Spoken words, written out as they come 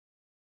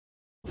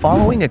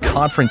following a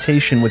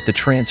confrontation with the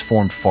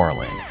transformed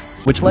Farlin,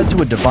 which led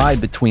to a divide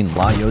between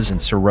Laios and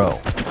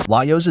Suro.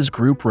 Laios'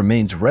 group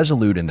remains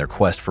resolute in their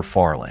quest for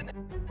Farlin.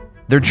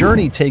 Their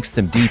journey takes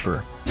them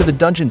deeper, to the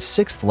dungeon's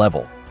 6th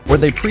level, where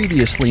they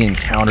previously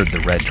encountered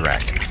the Red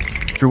Dragon.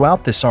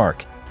 Throughout this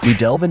arc, we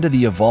delve into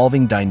the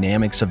evolving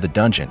dynamics of the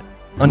dungeon,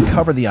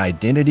 uncover the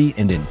identity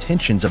and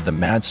intentions of the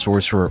mad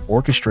sorcerer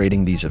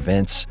orchestrating these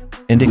events,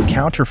 and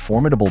encounter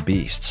formidable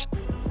beasts.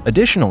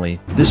 Additionally,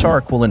 this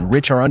arc will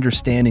enrich our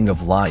understanding of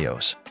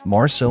Laios,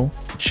 Marcel,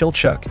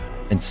 Chilchuk,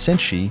 and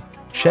Senshi,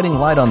 shedding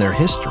light on their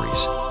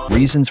histories,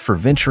 reasons for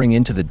venturing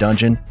into the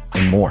dungeon,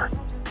 and more.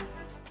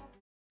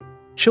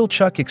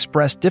 Chilchuk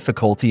expressed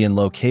difficulty in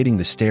locating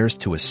the stairs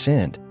to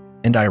ascend,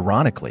 and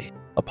ironically,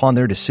 upon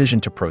their decision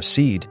to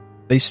proceed,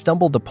 they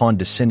stumbled upon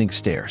descending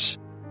stairs.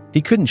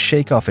 He couldn't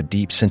shake off a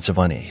deep sense of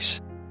unease.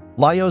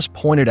 Laios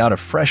pointed out a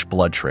fresh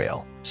blood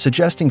trail,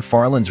 suggesting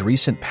Farlin's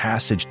recent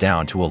passage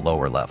down to a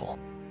lower level.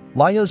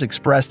 Laios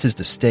expressed his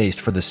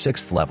distaste for the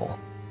 6th level.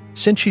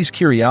 Senshi's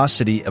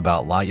curiosity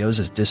about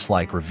Laios'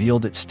 dislike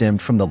revealed it stemmed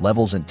from the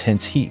level's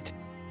intense heat.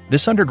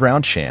 This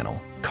underground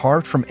channel,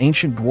 carved from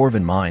ancient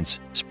dwarven mines,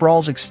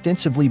 sprawls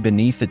extensively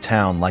beneath the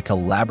town like a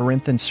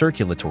labyrinthine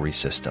circulatory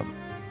system.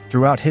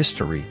 Throughout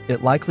history,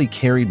 it likely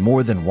carried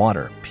more than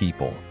water,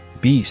 people,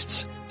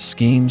 beasts,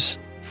 schemes,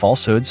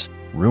 falsehoods,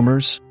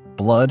 rumors,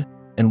 blood,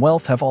 and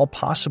wealth have all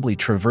possibly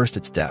traversed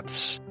its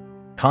depths.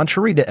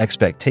 Contrary to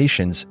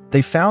expectations,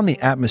 they found the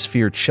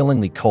atmosphere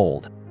chillingly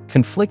cold,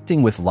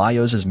 conflicting with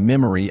Laios'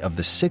 memory of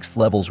the 6th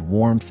level's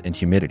warmth and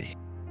humidity.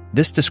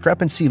 This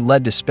discrepancy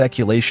led to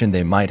speculation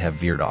they might have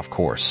veered off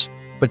course,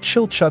 but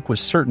Chilchuk was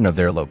certain of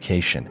their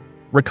location,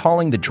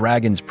 recalling the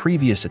dragon's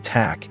previous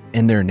attack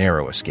and their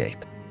narrow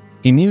escape.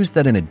 He mused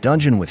that in a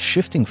dungeon with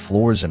shifting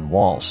floors and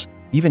walls,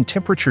 even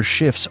temperature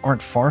shifts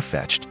aren't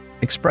far-fetched,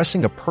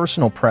 expressing a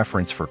personal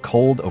preference for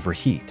cold over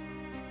heat.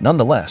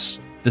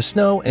 Nonetheless, the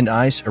snow and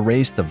ice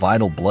erased the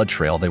vital blood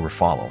trail they were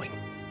following.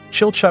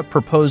 Chilchuk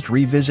proposed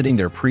revisiting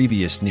their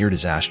previous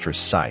near-disastrous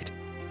site,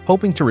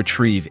 hoping to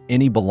retrieve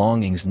any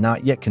belongings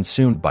not yet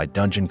consumed by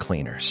dungeon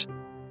cleaners.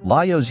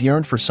 Laios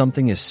yearned for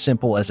something as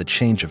simple as a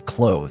change of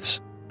clothes,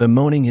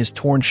 bemoaning his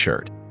torn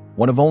shirt,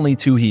 one of only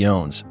 2 he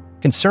owns.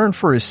 Concerned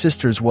for his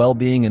sister's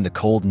well-being in the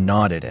cold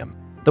gnawed at him,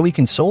 though he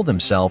consoled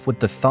himself with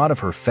the thought of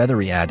her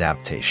feathery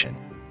adaptation.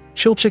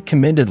 Chilchuk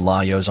commended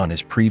Laios on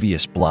his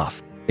previous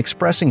bluff,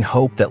 expressing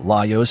hope that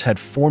Laios had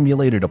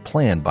formulated a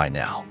plan by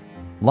now.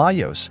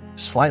 Laios,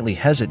 slightly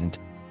hesitant,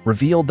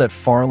 revealed that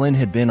Farlin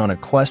had been on a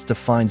quest to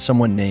find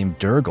someone named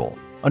Durgal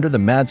under the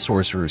Mad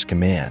Sorcerer's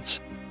commands.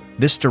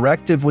 This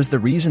directive was the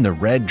reason the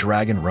Red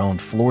Dragon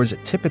roamed floors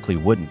it typically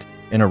wouldn't,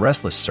 in a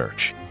restless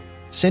search.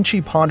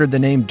 Senshi pondered the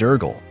name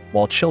Durgal,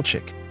 while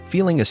Chilchuk,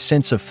 feeling a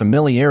sense of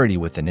familiarity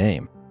with the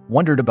name,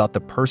 wondered about the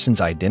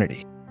person's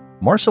identity.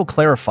 Marcel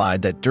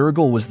clarified that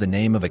Durgal was the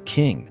name of a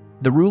king,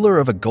 the ruler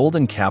of a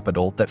golden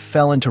capital that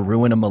fell into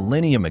ruin a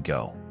millennium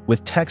ago,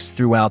 with texts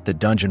throughout the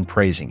dungeon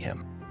praising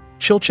him.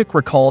 Chilchuk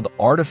recalled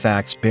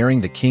artifacts bearing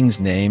the king's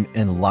name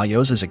and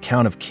Laios'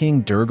 account of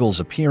King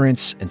Durgal's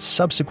appearance and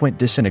subsequent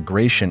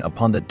disintegration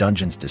upon the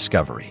dungeon's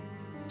discovery.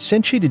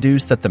 Senshi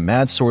deduced that the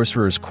Mad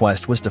Sorcerer's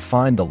quest was to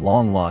find the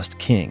long-lost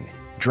king,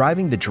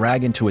 driving the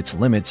dragon to its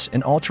limits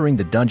and altering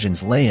the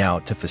dungeon's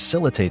layout to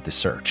facilitate the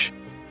search.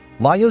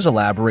 Laios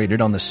elaborated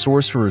on the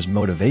sorcerer's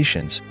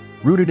motivations,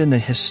 rooted in the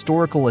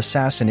historical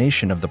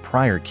assassination of the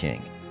prior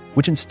king,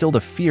 which instilled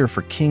a fear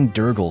for King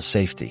Durgal's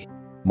safety.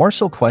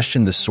 Marcel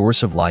questioned the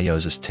source of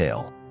Laios'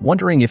 tale,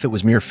 wondering if it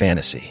was mere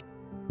fantasy.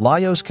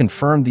 Laios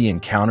confirmed the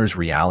encounter's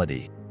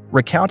reality,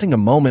 recounting a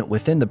moment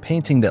within the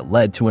painting that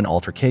led to an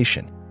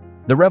altercation.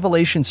 The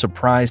revelation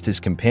surprised his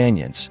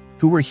companions,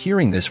 who were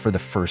hearing this for the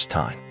first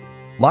time.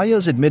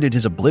 Laios admitted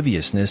his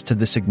obliviousness to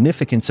the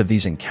significance of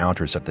these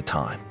encounters at the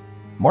time.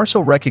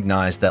 Marcel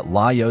recognized that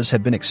Laios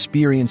had been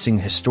experiencing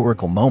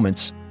historical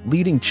moments,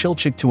 leading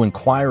Chilchuk to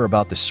inquire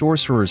about the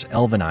sorcerer's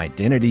elven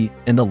identity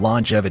and the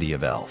longevity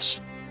of elves.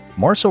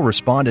 Marcel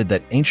responded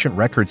that ancient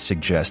records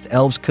suggest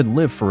elves could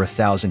live for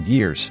 1,000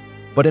 years,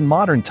 but in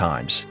modern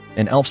times,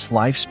 an elf's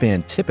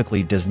lifespan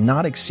typically does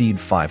not exceed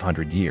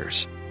 500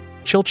 years.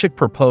 Chilchuk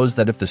proposed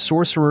that if the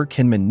sorcerer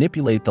can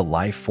manipulate the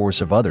life force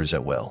of others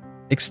at will,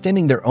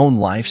 extending their own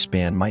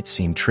lifespan might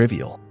seem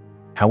trivial.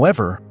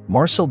 However,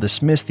 Marcel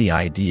dismissed the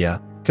idea,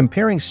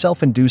 comparing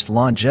self-induced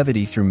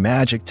longevity through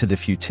magic to the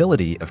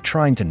futility of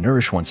trying to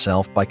nourish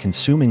oneself by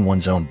consuming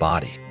one's own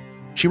body.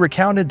 She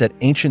recounted that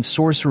ancient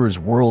sorcerers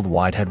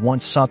worldwide had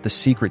once sought the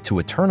secret to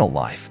eternal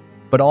life,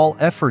 but all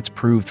efforts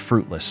proved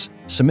fruitless,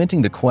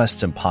 cementing the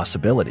quest's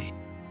impossibility.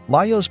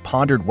 Laios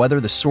pondered whether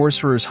the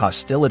sorcerer's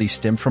hostility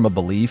stemmed from a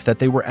belief that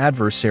they were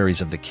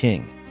adversaries of the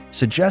king,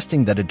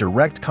 suggesting that a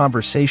direct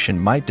conversation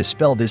might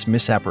dispel this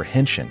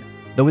misapprehension,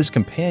 though his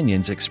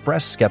companions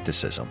expressed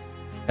skepticism.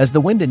 As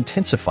the wind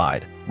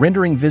intensified,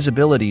 rendering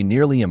visibility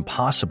nearly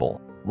impossible,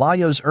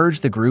 Laios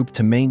urged the group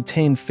to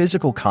maintain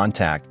physical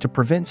contact to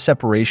prevent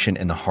separation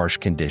in the harsh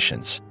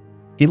conditions.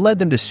 He led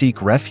them to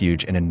seek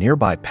refuge in a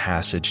nearby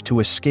passage to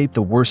escape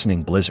the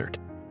worsening blizzard.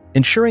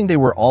 Ensuring they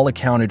were all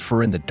accounted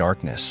for in the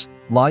darkness,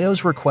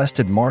 Laios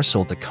requested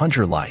Marcel to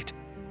conjure light,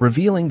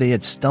 revealing they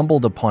had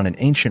stumbled upon an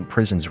ancient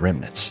prison's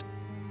remnants.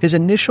 His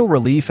initial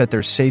relief at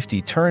their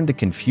safety turned to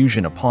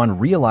confusion upon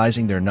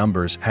realizing their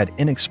numbers had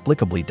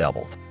inexplicably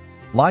doubled.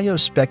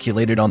 Laios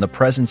speculated on the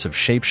presence of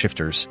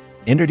shapeshifters,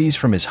 entities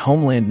from his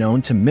homeland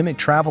known to mimic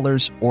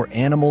travelers or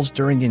animals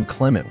during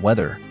inclement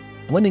weather,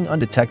 blending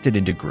undetected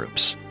into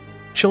groups.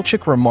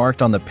 Chilchik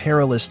remarked on the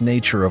perilous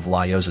nature of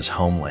Laios'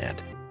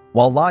 homeland.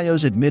 While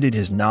Laios admitted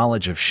his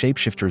knowledge of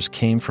shapeshifters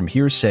came from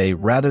hearsay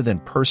rather than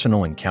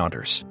personal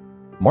encounters,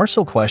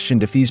 Marcel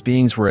questioned if these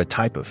beings were a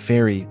type of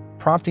fairy,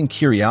 prompting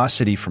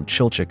curiosity from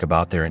Chilchik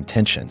about their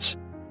intentions.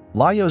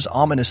 Laios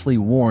ominously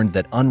warned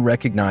that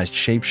unrecognized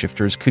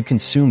shapeshifters could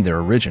consume their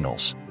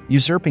originals,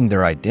 usurping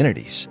their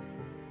identities.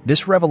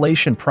 This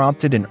revelation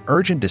prompted an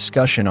urgent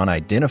discussion on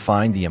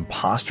identifying the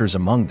imposters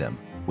among them,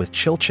 with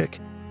Chilchik,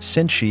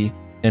 Senshi,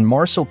 and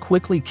Marcel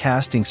quickly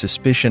casting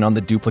suspicion on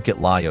the duplicate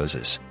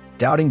Laioses,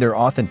 doubting their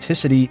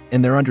authenticity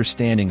and their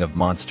understanding of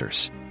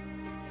monsters.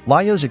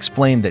 Laios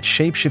explained that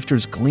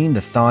shapeshifters glean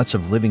the thoughts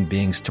of living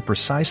beings to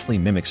precisely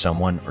mimic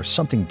someone or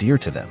something dear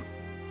to them.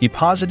 He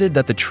posited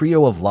that the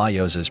trio of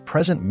Laioses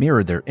present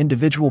mirrored their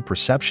individual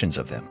perceptions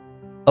of them.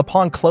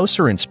 Upon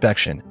closer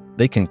inspection,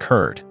 they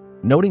concurred,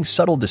 noting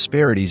subtle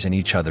disparities in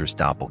each other's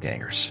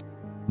doppelgangers.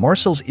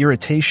 Marcel's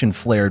irritation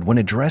flared when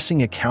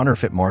addressing a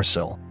counterfeit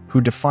Marcel,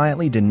 who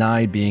defiantly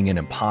denied being an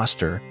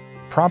imposter,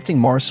 prompting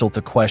Marcel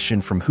to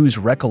question from whose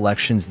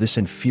recollections this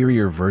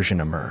inferior version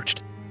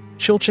emerged.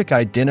 Chilchik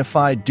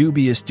identified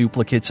dubious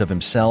duplicates of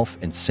himself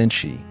and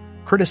Senshi,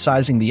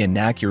 criticizing the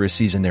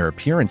inaccuracies in their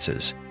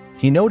appearances.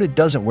 He noted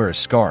doesn't wear a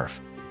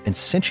scarf, and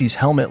Senshi's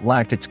helmet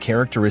lacked its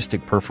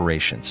characteristic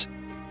perforations,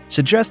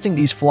 suggesting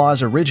these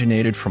flaws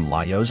originated from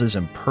Laios'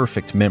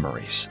 imperfect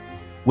memories.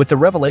 With the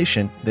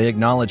revelation, they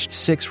acknowledged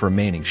 6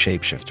 remaining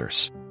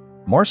shapeshifters.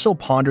 Marcel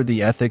pondered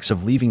the ethics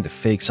of leaving the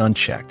fakes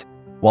unchecked,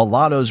 while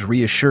Laios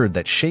reassured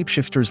that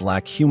shapeshifters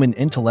lack human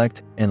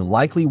intellect and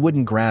likely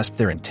wouldn't grasp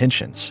their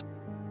intentions.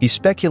 He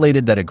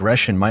speculated that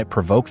aggression might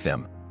provoke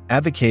them,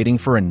 advocating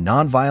for a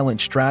nonviolent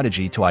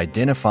strategy to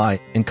identify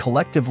and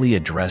collectively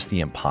address the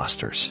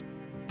imposters.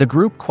 The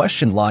group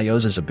questioned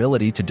Laios'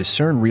 ability to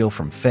discern real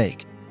from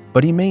fake,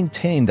 but he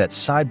maintained that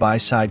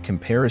side-by-side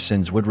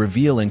comparisons would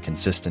reveal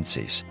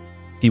inconsistencies.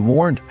 He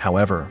warned,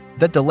 however,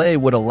 that delay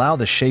would allow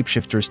the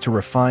shapeshifters to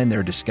refine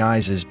their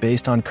disguises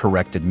based on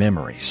corrected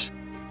memories.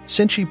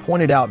 Senshi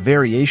pointed out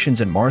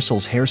variations in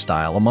Marcel's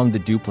hairstyle among the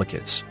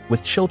duplicates,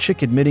 with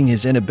Chilchik admitting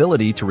his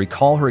inability to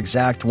recall her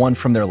exact one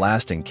from their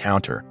last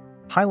encounter,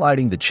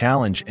 highlighting the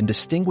challenge in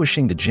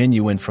distinguishing the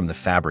genuine from the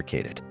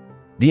fabricated.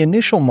 The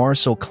initial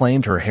Marcel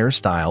claimed her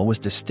hairstyle was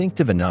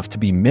distinctive enough to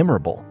be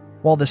memorable,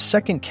 while the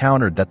second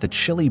countered that the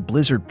chilly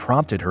blizzard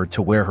prompted her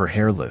to wear her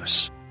hair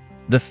loose.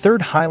 The third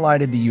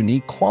highlighted the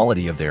unique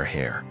quality of their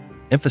hair,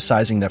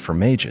 emphasizing that for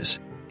mages,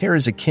 hair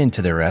is akin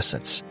to their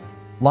essence.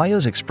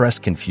 Laios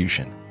expressed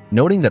confusion,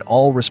 noting that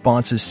all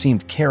responses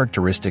seemed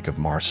characteristic of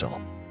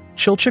Marcel.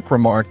 Chilchik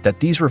remarked that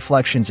these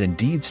reflections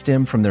indeed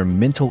stem from their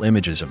mental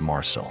images of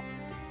Marcel.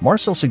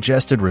 Marcel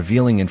suggested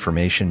revealing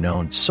information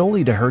known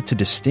solely to her to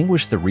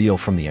distinguish the real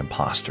from the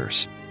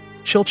imposters.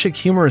 Chilchik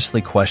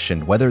humorously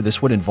questioned whether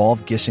this would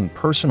involve guessing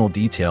personal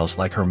details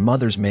like her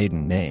mother's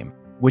maiden name,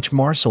 which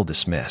Marcel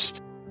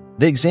dismissed.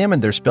 They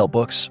examined their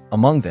spellbooks.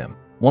 Among them,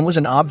 one was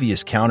an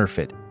obvious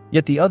counterfeit,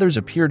 yet the others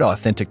appeared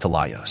authentic to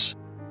Laios.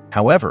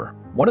 However,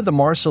 one of the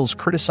Marcels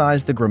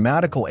criticized the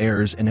grammatical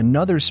errors in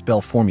another's spell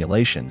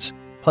formulations,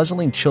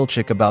 puzzling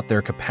Chilchik about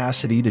their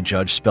capacity to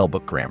judge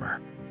spellbook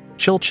grammar.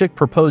 Chilchik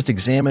proposed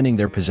examining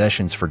their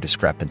possessions for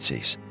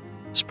discrepancies.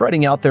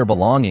 Spreading out their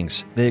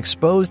belongings, they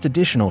exposed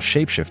additional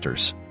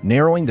shapeshifters,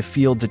 narrowing the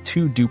field to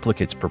 2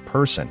 duplicates per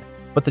person,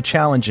 but the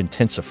challenge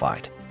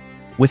intensified.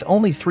 With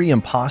only 3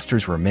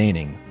 imposters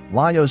remaining,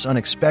 Laios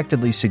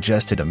unexpectedly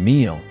suggested a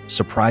meal,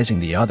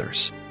 surprising the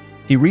others.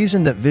 He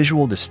reasoned that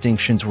visual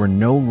distinctions were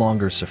no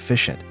longer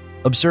sufficient.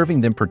 Observing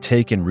them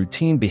partake in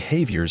routine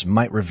behaviors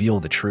might reveal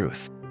the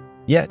truth.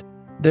 Yet,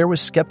 there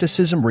was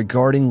skepticism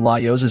regarding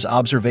Laios'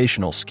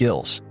 observational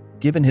skills,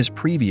 given his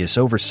previous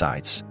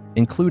oversights,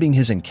 including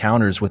his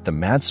encounters with the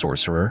Mad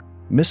Sorcerer,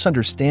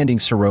 misunderstanding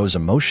Soreau's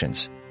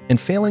emotions, and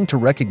failing to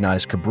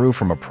recognize Kabru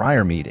from a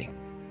prior meeting.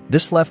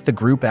 This left the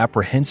group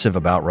apprehensive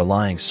about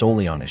relying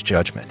solely on his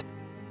judgment.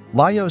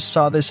 Laios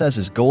saw this as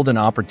his golden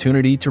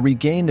opportunity to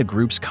regain the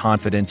group's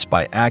confidence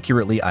by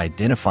accurately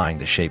identifying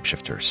the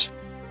shapeshifters.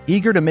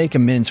 Eager to make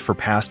amends for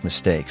past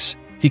mistakes,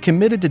 he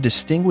committed to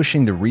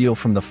distinguishing the real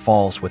from the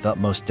false with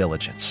utmost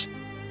diligence.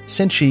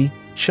 Senshi,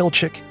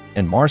 Chilchik,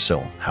 and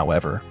Marcel,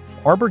 however,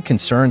 harbored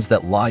concerns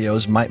that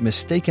Laios might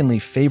mistakenly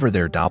favor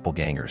their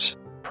doppelgangers,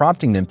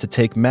 prompting them to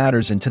take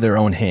matters into their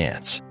own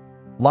hands.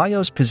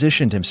 Laios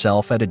positioned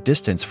himself at a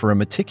distance for a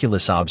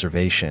meticulous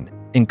observation,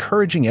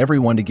 encouraging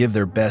everyone to give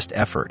their best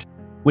effort,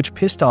 which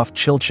pissed off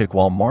Chilchik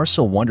while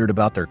Marcel wondered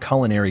about their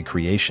culinary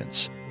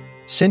creations.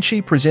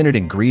 Senshi presented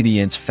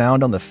ingredients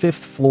found on the 5th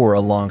floor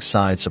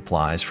alongside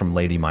supplies from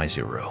Lady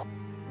Maizuru.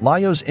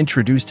 Laios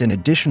introduced an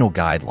additional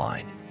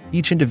guideline,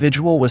 Each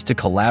individual was to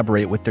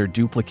collaborate with their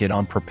duplicate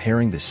on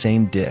preparing the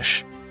same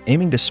dish,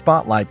 aiming to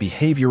spotlight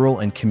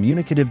behavioral and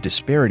communicative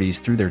disparities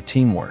through their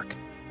teamwork.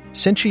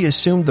 Senshi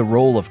assumed the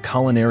role of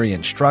culinary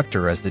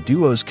instructor as the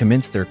duos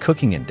commenced their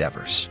cooking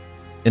endeavors.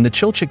 In the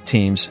Chilchik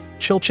teams,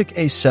 Chilchik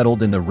A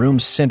settled in the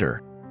room's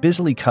center,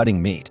 busily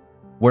cutting meat,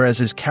 whereas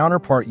his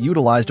counterpart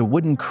utilized a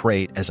wooden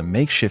crate as a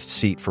makeshift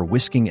seat for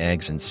whisking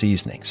eggs and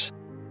seasonings.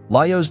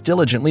 Laios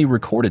diligently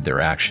recorded their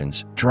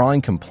actions,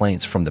 drawing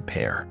complaints from the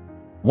pair.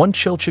 One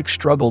Chilchik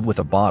struggled with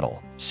a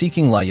bottle,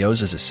 seeking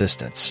Laios'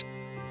 assistance.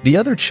 The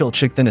other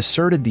Chilchik then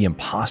asserted the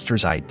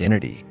imposter's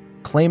identity,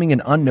 claiming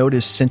an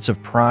unnoticed sense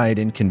of pride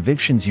and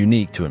convictions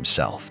unique to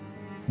himself.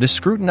 The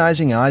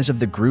scrutinizing eyes of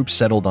the group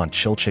settled on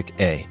Chilchik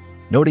A,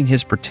 noting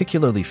his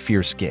particularly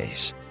fierce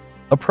gaze.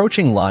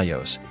 Approaching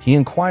Laios, he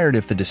inquired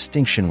if the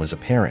distinction was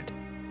apparent.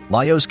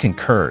 Laios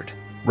concurred,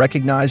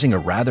 recognizing a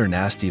rather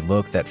nasty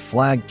look that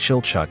flagged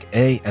Chilchuk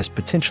A as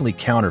potentially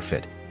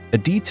counterfeit, a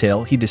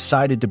detail he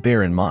decided to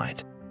bear in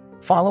mind.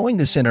 Following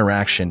this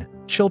interaction,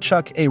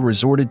 Chilchuk A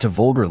resorted to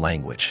vulgar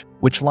language,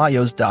 which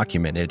Laios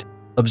documented,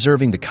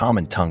 observing the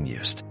common tongue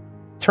used.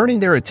 Turning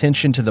their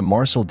attention to the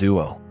Marcel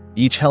duo,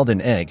 each held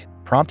an egg,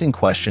 prompting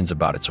questions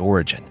about its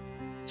origin.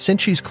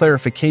 Senshi's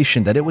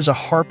clarification that it was a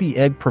harpy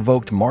egg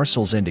provoked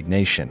Marcel's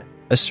indignation,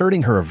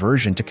 asserting her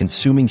aversion to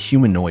consuming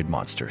humanoid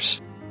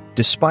monsters.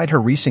 Despite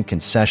her recent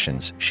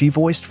concessions, she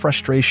voiced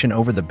frustration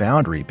over the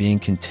boundary being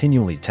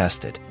continually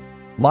tested.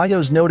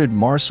 Laios noted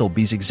Marcel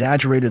B's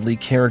exaggeratedly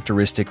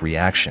characteristic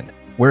reaction,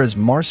 whereas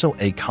Marcel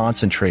A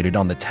concentrated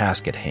on the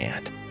task at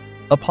hand.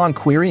 Upon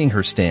querying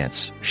her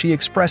stance, she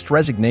expressed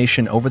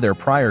resignation over their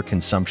prior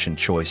consumption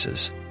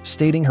choices,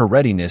 stating her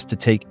readiness to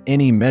take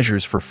any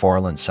measures for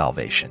Farland's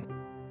salvation.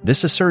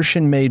 This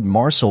assertion made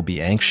Marcel B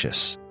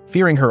anxious,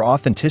 fearing her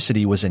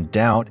authenticity was in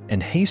doubt,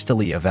 and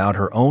hastily avowed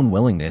her own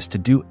willingness to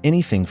do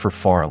anything for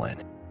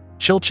Farland.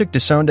 Chilchik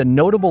discerned a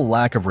notable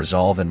lack of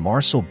resolve in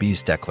Marcel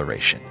B's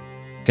declaration.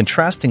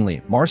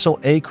 Contrastingly, Marcel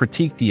A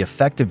critiqued the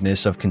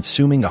effectiveness of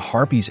consuming a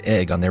harpy's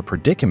egg on their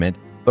predicament,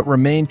 but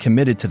remained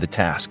committed to the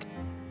task.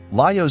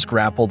 Laios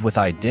grappled with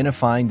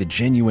identifying the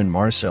genuine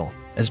Marcel,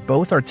 as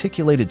both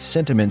articulated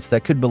sentiments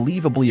that could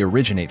believably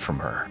originate from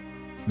her.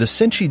 The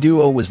Senshi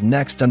duo was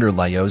next under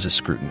Laios'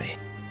 scrutiny.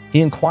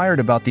 He inquired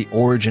about the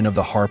origin of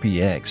the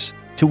harpy eggs,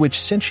 to which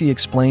Senshi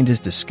explained his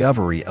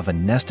discovery of a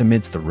nest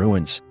amidst the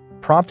ruins,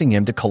 prompting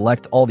him to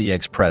collect all the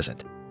eggs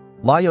present.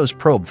 Laios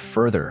probed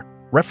further,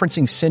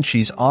 referencing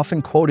Senshi's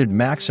often quoted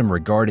maxim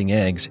regarding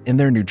eggs and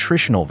their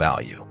nutritional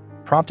value,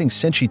 prompting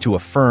Senshi to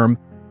affirm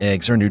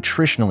eggs are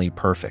nutritionally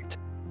perfect.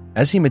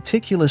 As he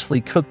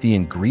meticulously cooked the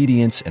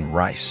ingredients and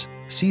rice,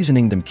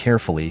 seasoning them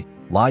carefully,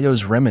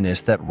 Laios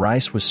reminisced that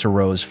rice was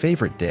Suro's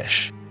favorite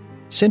dish.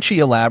 Senshi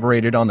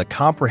elaborated on the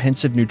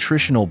comprehensive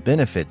nutritional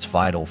benefits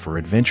vital for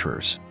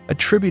adventurers,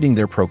 attributing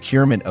their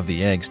procurement of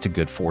the eggs to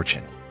good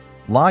fortune.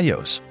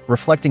 Laios,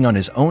 reflecting on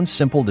his own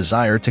simple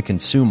desire to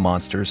consume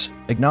monsters,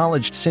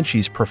 acknowledged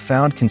Senshi's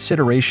profound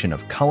consideration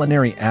of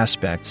culinary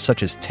aspects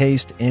such as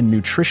taste and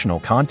nutritional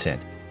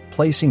content,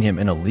 placing him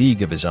in a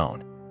league of his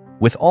own.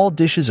 With all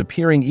dishes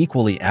appearing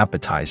equally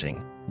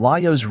appetizing,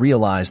 Laios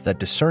realized that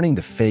discerning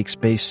the fakes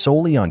based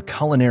solely on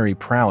culinary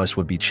prowess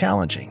would be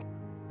challenging.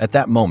 At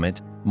that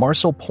moment,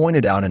 Marcel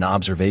pointed out an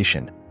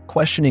observation,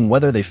 questioning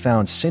whether they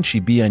found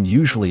Senshi B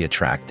unusually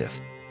attractive.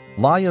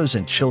 Laios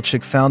and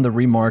Chilchik found the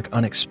remark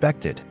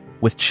unexpected,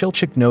 with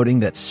Chilchik noting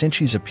that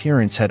Senshi's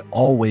appearance had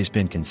always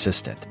been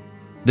consistent.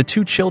 The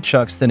two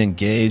Chilchuks then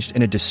engaged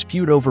in a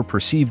dispute over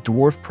perceived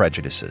dwarf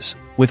prejudices,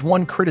 with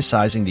one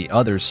criticizing the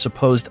other's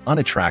supposed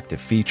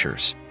unattractive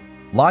features.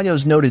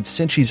 Laios noted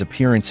Senshi's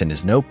appearance in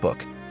his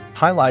notebook,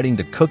 highlighting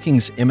the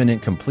cooking's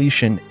imminent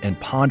completion, and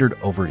pondered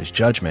over his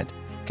judgment,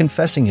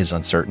 confessing his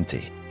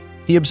uncertainty.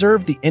 He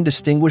observed the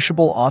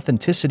indistinguishable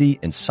authenticity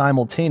and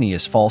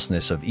simultaneous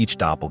falseness of each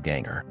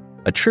doppelganger,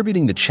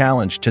 attributing the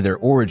challenge to their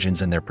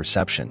origins and their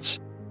perceptions.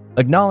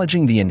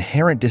 Acknowledging the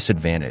inherent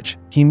disadvantage,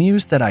 he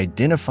mused that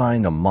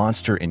identifying a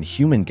monster in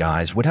human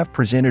guise would have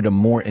presented a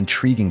more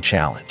intriguing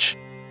challenge.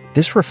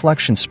 This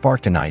reflection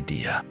sparked an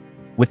idea.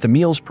 With the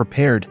meals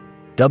prepared,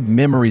 dubbed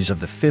memories of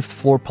the fifth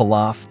floor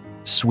pilaf,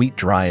 sweet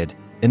dryad,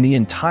 and the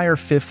entire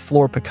fifth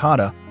floor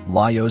piccata,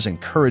 Laios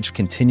encouraged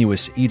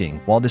continuous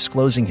eating while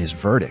disclosing his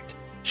verdict: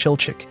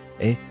 Chilchik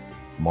A,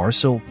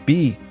 Marcel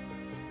B,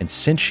 and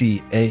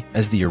Senshi A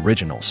as the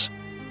originals,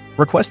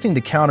 requesting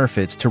the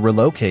counterfeits to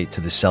relocate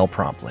to the cell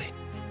promptly.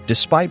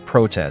 Despite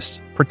protests,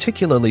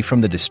 particularly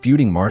from the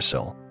disputing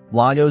Marcel,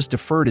 Laios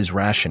deferred his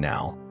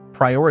rationale,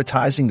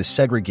 prioritizing the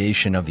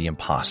segregation of the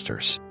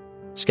imposters.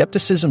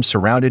 Skepticism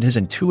surrounded his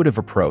intuitive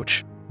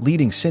approach,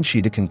 leading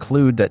Senshi to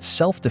conclude that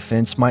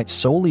self-defense might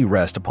solely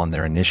rest upon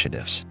their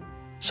initiatives.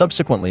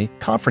 Subsequently,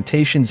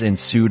 confrontations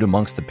ensued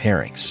amongst the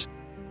pairings.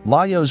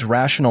 Laios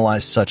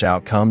rationalized such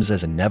outcomes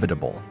as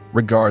inevitable,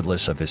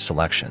 regardless of his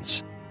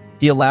selections.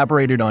 He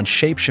elaborated on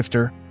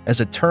shapeshifter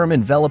as a term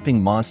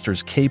enveloping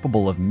monsters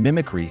capable of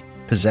mimicry,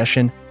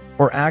 possession,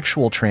 or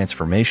actual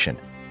transformation,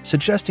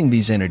 suggesting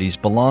these entities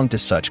belong to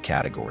such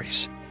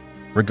categories.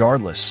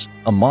 Regardless,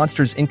 a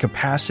monster's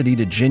incapacity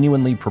to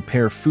genuinely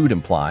prepare food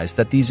implies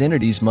that these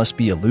entities must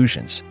be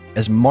illusions,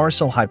 as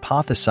Marcel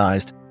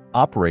hypothesized,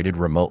 operated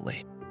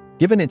remotely.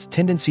 Given its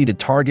tendency to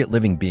target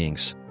living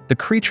beings, the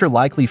creature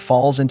likely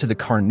falls into the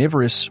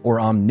carnivorous or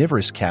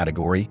omnivorous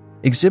category,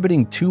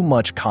 exhibiting too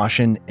much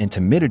caution and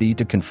timidity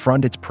to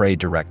confront its prey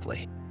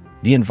directly.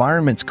 The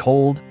environment's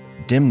cold,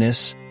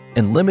 dimness,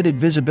 and limited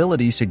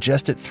visibility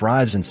suggest it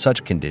thrives in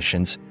such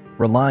conditions,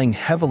 relying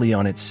heavily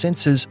on its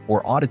senses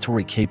or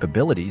auditory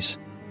capabilities,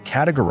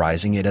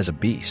 categorizing it as a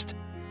beast.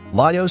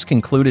 Laios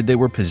concluded they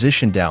were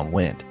positioned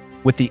downwind,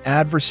 with the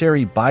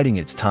adversary biding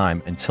its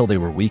time until they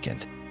were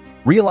weakened.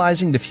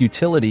 Realizing the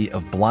futility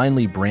of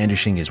blindly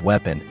brandishing his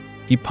weapon,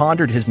 he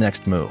pondered his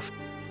next move.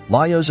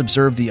 Laios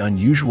observed the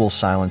unusual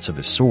silence of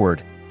his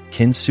sword,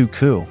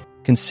 Kinsuku,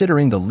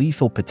 considering the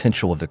lethal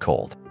potential of the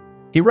cold.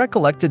 He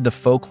recollected the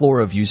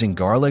folklore of using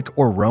garlic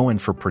or rowan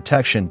for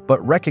protection,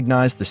 but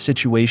recognized the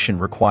situation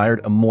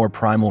required a more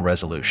primal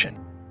resolution.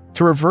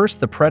 To reverse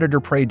the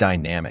predator-prey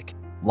dynamic,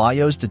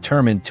 Laios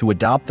determined to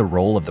adopt the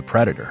role of the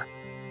predator.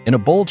 In a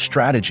bold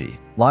strategy,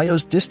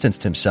 Laios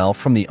distanced himself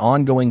from the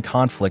ongoing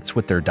conflicts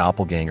with their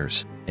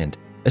doppelgangers and,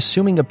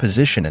 assuming a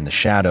position in the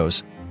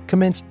shadows,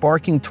 commenced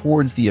barking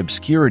towards the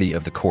obscurity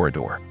of the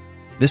corridor.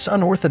 This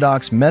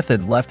unorthodox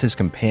method left his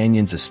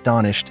companions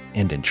astonished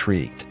and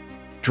intrigued.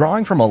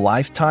 Drawing from a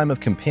lifetime of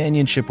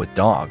companionship with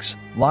dogs,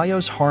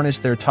 Laios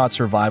harnessed their taught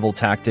survival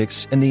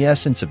tactics and the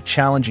essence of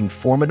challenging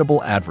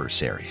formidable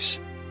adversaries.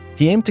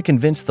 He aimed to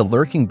convince the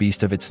lurking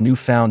beast of its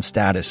newfound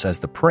status as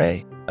the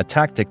prey, a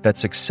tactic that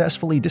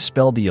successfully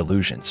dispelled the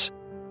illusions.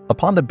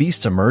 Upon the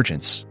beast's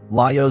emergence,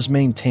 Laios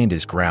maintained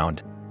his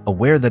ground,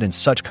 aware that in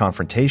such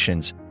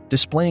confrontations,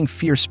 displaying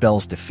fear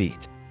spells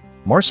defeat.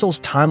 Marcel's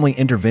timely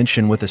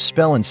intervention with a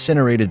spell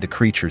incinerated the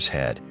creature's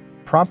head,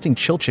 prompting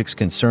Chilchik's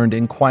concerned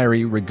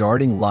inquiry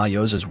regarding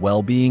Laios'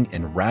 well-being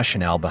and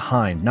rationale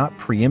behind not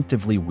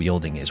preemptively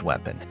wielding his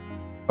weapon.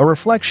 A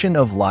reflection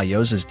of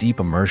Laios' deep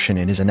immersion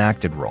in his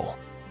enacted role.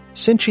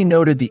 Senshi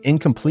noted the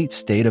incomplete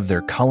state of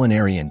their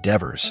culinary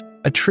endeavors,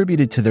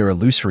 attributed to their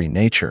illusory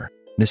nature,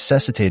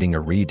 necessitating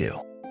a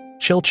redo.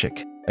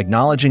 Chilchik,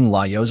 acknowledging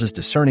Laios'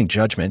 discerning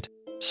judgment,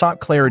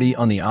 sought clarity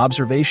on the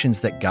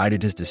observations that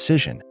guided his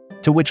decision,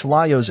 to which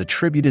Laios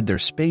attributed their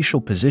spatial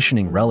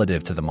positioning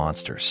relative to the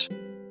monsters.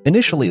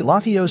 Initially,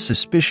 Laios'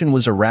 suspicion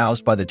was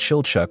aroused by the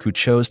Chilchuk who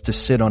chose to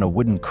sit on a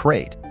wooden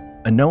crate,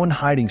 a known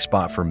hiding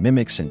spot for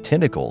mimics and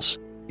tentacles,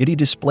 yet he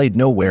displayed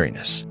no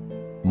wariness.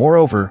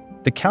 Moreover,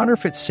 the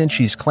counterfeit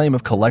Senshi's claim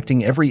of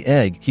collecting every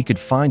egg he could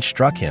find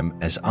struck him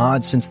as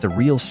odd since the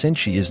real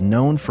Senshi is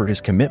known for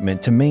his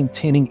commitment to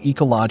maintaining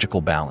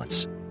ecological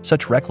balance.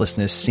 Such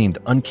recklessness seemed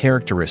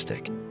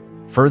uncharacteristic.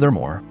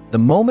 Furthermore, the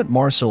moment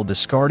Marcel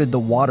discarded the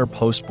water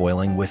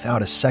post-boiling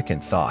without a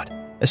second thought,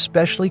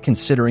 especially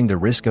considering the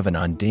risk of an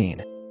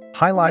undine,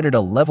 highlighted a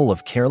level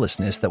of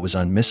carelessness that was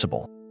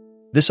unmissable.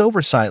 This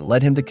oversight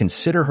led him to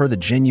consider her the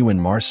genuine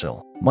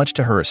Marcel, much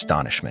to her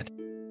astonishment.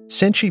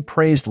 Senshi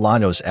praised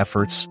Laios'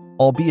 efforts,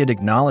 albeit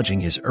acknowledging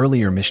his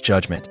earlier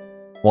misjudgment,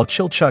 while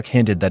Chilchuk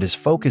hinted that his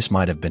focus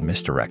might have been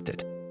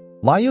misdirected.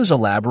 Laios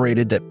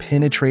elaborated that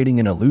penetrating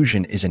an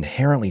illusion is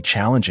inherently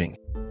challenging,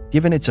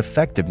 given its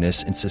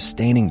effectiveness in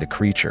sustaining the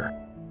creature.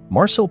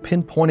 Marcel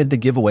pinpointed the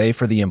giveaway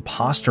for the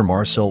imposter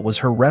Marcel was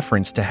her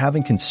reference to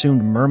having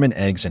consumed merman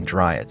eggs and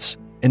dryads,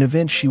 an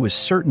event she was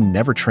certain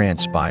never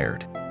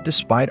transpired,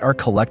 despite our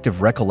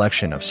collective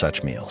recollection of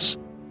such meals.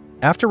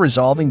 After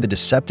resolving the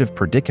deceptive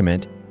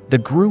predicament, the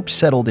group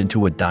settled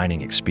into a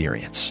dining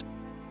experience.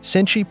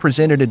 Senshi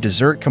presented a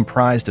dessert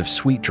comprised of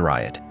sweet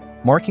dryad,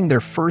 marking their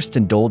first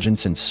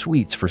indulgence in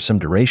sweets for some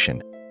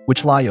duration,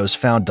 which Laios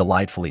found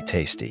delightfully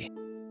tasty.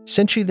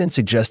 Senshi then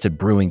suggested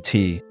brewing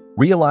tea,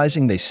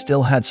 realizing they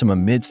still had some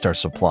amidst our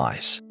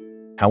supplies.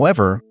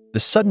 However, the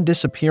sudden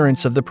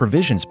disappearance of the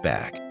provisions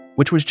bag,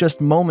 which was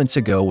just moments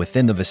ago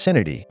within the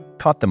vicinity,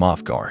 caught them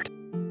off guard.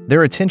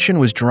 Their attention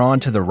was drawn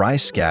to the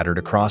rice scattered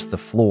across the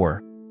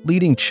floor,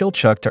 leading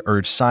Chilchuk to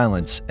urge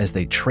silence as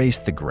they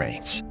traced the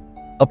grains.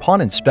 Upon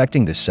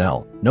inspecting the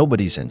cell,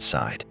 nobody's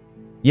inside.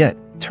 Yet,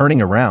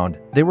 turning around,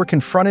 they were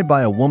confronted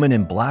by a woman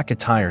in black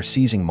attire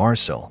seizing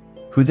Marcel,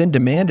 who then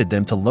demanded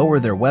them to lower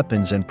their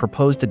weapons and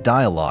proposed a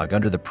dialogue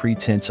under the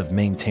pretense of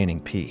maintaining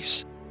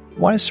peace.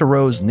 Why is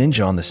Saro's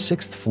ninja on the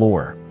 6th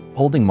floor,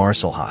 holding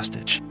Marcel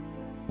hostage?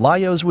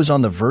 Laios was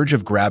on the verge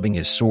of grabbing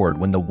his sword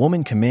when the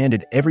woman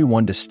commanded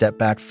everyone to step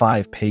back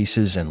 5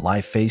 paces and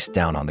lie face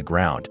down on the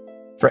ground,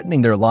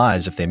 threatening their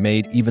lives if they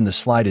made even the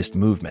slightest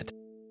movement.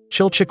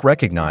 Chilchik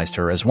recognized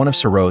her as one of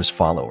Saro's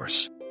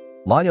followers.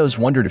 Laios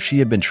wondered if she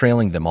had been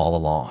trailing them all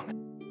along.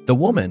 The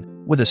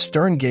woman, with a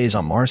stern gaze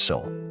on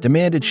Marcel,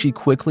 demanded she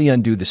quickly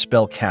undo the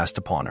spell cast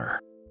upon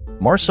her.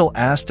 Marcel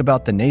asked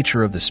about the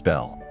nature of the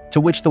spell, to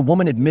which the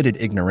woman admitted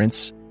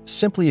ignorance,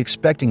 simply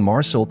expecting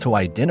Marcel to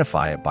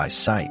identify it by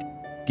sight,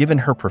 given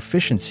her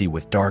proficiency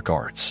with dark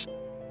arts.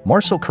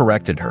 Marcel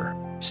corrected her,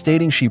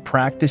 stating she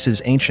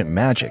practices ancient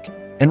magic,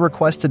 and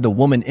requested the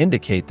woman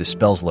indicate the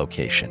spell's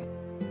location.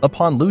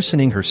 Upon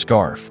loosening her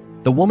scarf,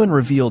 the woman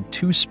revealed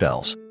 2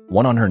 spells,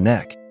 one on her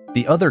neck,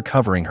 the other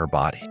covering her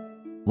body.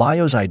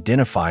 Laios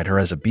identified her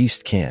as a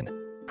beastkin,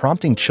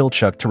 prompting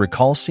Chilchuk to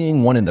recall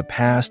seeing one in the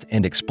past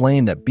and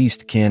explain that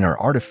beastkin are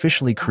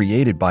artificially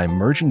created by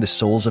merging the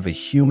souls of a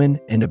human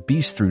and a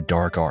beast through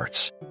dark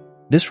arts.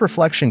 This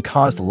reflection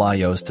caused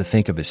Laios to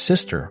think of his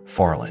sister,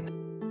 Farlin.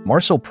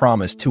 Marcel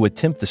promised to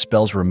attempt the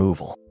spell's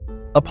removal.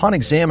 Upon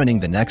examining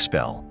the next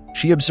spell,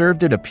 she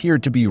observed it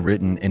appeared to be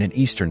written in an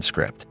Eastern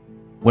script.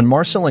 When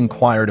Marcel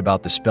inquired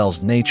about the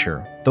spell's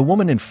nature, the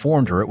woman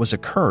informed her it was a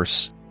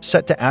curse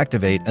set to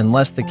activate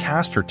unless the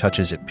caster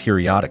touches it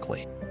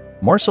periodically.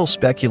 Marcel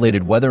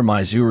speculated whether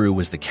Maizuru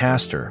was the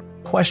caster,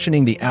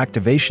 questioning the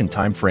activation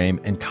timeframe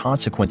and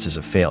consequences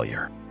of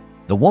failure.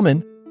 The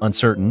woman,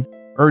 uncertain,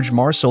 urged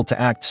Marcel to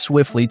act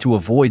swiftly to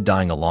avoid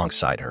dying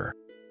alongside her,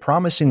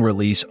 promising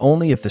release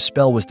only if the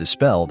spell was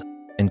dispelled,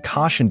 and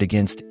cautioned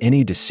against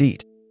any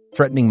deceit,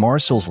 threatening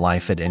Marcel's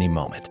life at any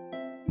moment.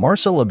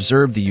 Marcel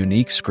observed the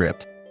unique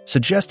script,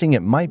 suggesting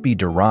it might be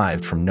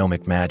derived from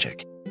gnomic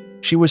magic.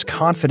 She was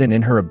confident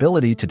in her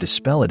ability to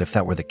dispel it if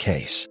that were the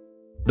case.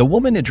 The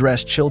woman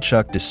addressed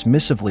Chilchuk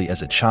dismissively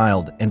as a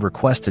child and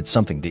requested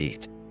something to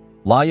eat.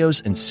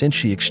 Laios and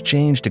Sinchi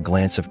exchanged a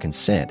glance of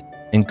consent,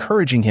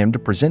 encouraging him to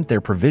present their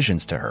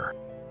provisions to her.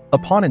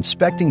 Upon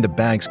inspecting the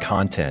bag's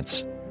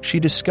contents, she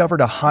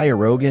discovered a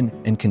hierogan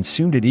and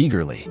consumed it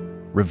eagerly,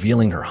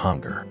 revealing her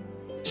hunger.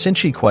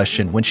 Sinchi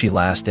questioned when she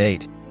last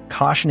ate,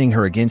 cautioning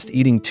her against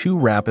eating too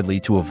rapidly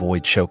to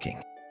avoid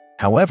choking.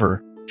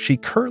 However, she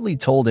curtly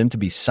told him to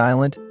be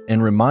silent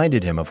and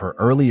reminded him of her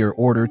earlier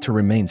order to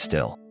remain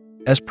still.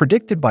 As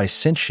predicted by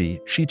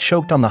Sinchi, she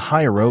choked on the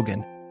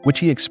hierogan, which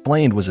he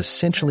explained was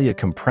essentially a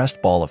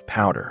compressed ball of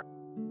powder.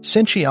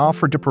 Sinchi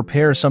offered to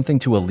prepare something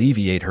to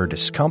alleviate her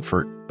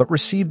discomfort, but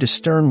received a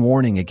stern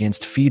warning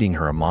against feeding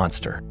her a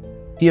monster.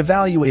 He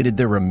evaluated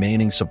their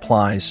remaining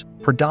supplies,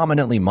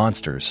 predominantly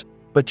monsters,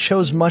 but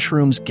chose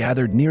mushrooms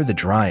gathered near the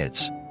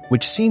dryads,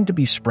 which seemed to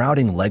be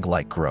sprouting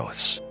leg-like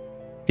growths.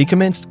 He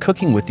commenced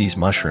cooking with these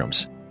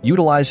mushrooms,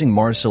 utilizing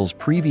Marcel's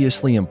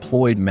previously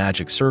employed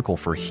magic circle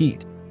for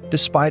heat,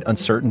 despite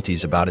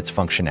uncertainties about its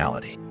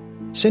functionality.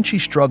 Sinchi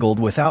struggled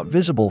without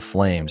visible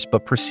flames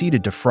but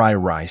proceeded to fry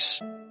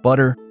rice,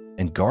 butter,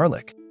 and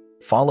garlic,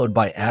 followed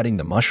by adding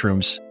the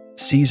mushrooms,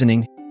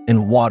 seasoning,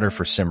 and water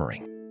for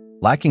simmering.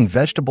 Lacking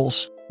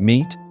vegetables,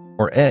 meat,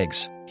 or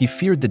eggs, he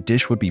feared the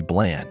dish would be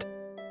bland.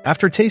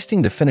 After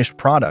tasting the finished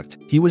product,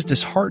 he was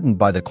disheartened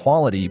by the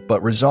quality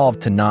but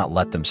resolved to not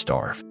let them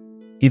starve.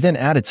 He then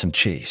added some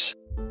cheese.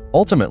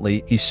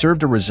 Ultimately, he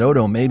served a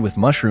risotto made with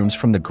mushrooms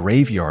from the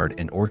graveyard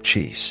and orc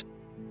cheese.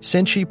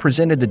 Sinchi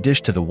presented the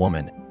dish to the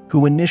woman,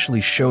 who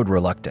initially showed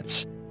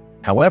reluctance.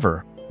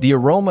 However, the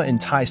aroma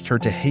enticed her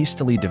to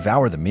hastily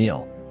devour the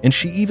meal, and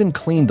she even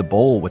cleaned the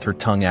bowl with her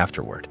tongue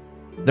afterward.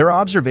 Their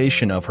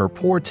observation of her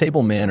poor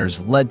table manners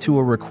led to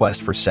a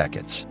request for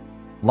seconds.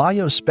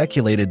 Laios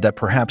speculated that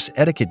perhaps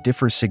etiquette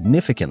differs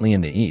significantly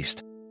in the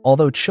East,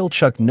 although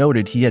Chilchuk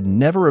noted he had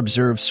never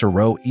observed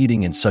Siro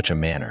eating in such a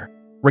manner,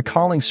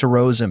 recalling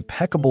Siro's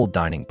impeccable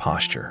dining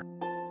posture.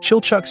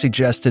 Chilchuk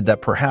suggested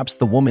that perhaps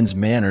the woman's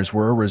manners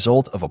were a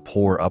result of a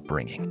poor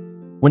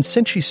upbringing. When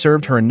Sinchi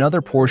served her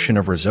another portion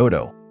of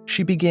risotto,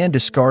 she began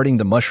discarding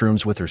the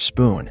mushrooms with her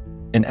spoon,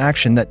 an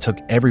action that took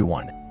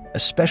everyone,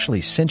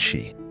 especially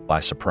Sinchi, by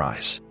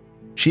surprise.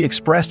 She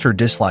expressed her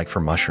dislike for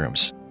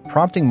mushrooms,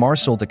 prompting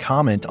Marcel to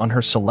comment on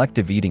her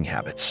selective eating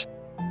habits.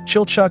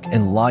 Chilchuk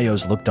and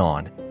Laios looked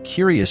on,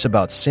 curious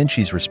about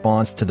Sinchi's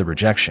response to the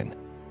rejection.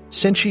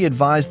 Sinchi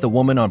advised the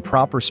woman on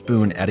proper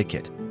spoon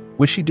etiquette,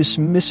 which she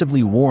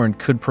dismissively warned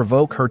could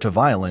provoke her to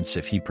violence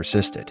if he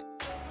persisted.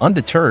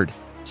 Undeterred,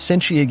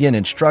 Sinchi again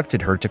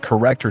instructed her to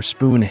correct her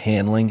spoon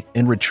handling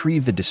and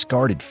retrieve the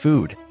discarded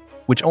food,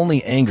 which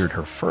only angered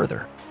her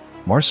further.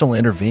 Marcel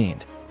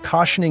intervened,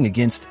 cautioning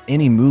against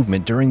any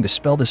movement during the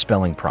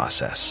spell-dispelling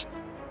process.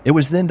 It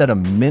was then that a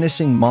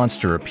menacing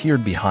monster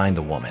appeared behind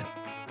the woman.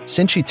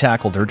 Sinchi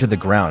tackled her to the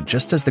ground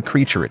just as the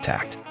creature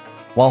attacked.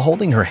 While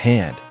holding her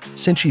hand,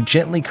 Sinchi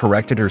gently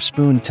corrected her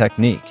spoon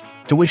technique,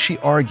 to which she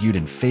argued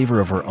in favor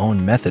of her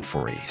own method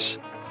for ease.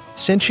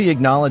 Sinchi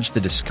acknowledged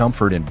the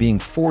discomfort in being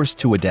forced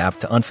to adapt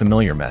to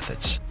unfamiliar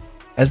methods.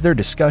 As their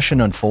discussion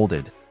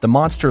unfolded, the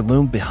monster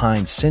loomed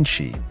behind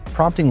Sinchi,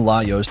 prompting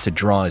Laios to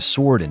draw his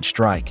sword and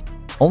strike,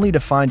 only to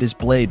find his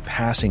blade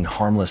passing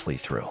harmlessly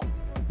through.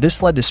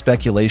 This led to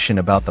speculation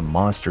about the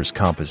monster's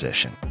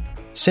composition.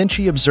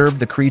 Sinchi observed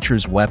the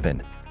creature's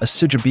weapon, a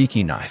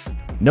sujabiki knife,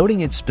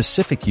 noting its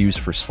specific use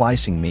for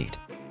slicing meat,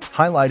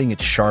 highlighting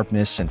its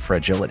sharpness and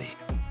fragility.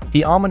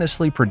 He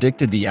ominously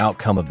predicted the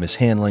outcome of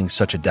mishandling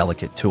such a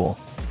delicate tool.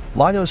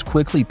 Laios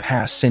quickly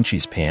passed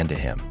Sinchi's pan to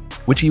him,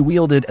 which he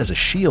wielded as a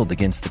shield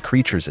against the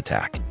creature's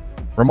attack.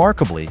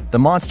 Remarkably, the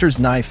monster's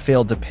knife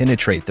failed to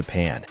penetrate the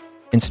pan,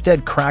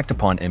 instead cracked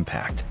upon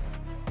impact.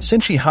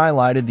 Sinchi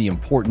highlighted the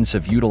importance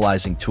of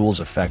utilizing tools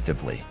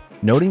effectively,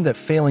 noting that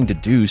failing to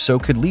do so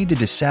could lead to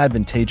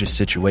disadvantageous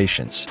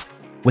situations.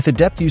 With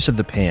adept use of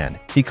the pan,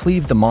 he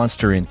cleaved the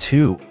monster in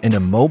two and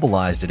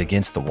immobilized it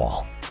against the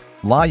wall.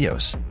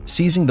 Laios,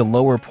 seizing the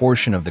lower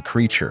portion of the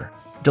creature,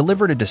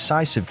 delivered a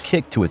decisive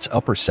kick to its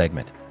upper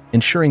segment,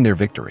 ensuring their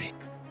victory.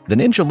 The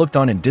ninja looked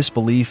on in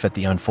disbelief at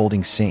the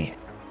unfolding scene.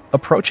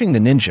 Approaching the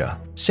ninja,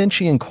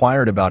 Senshi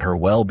inquired about her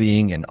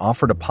well-being and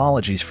offered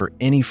apologies for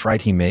any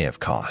fright he may have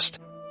caused.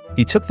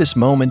 He took this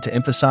moment to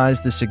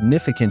emphasize the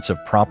significance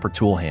of proper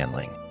tool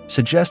handling,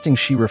 suggesting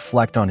she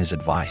reflect on his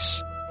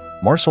advice.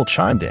 Marcel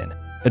chimed in,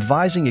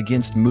 advising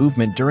against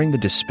movement during the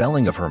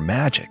dispelling of her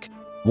magic,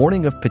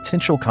 warning of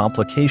potential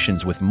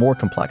complications with more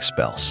complex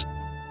spells.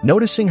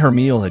 Noticing her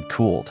meal had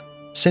cooled,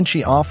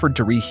 Senshi offered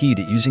to reheat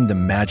it using the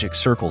magic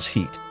circle's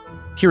heat.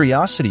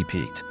 Curiosity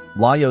piqued,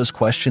 Laios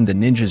questioned the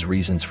ninja's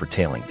reasons for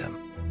tailing them.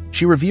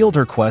 She revealed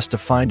her quest to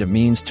find a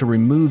means to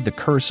remove the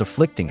curse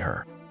afflicting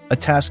her, a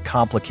task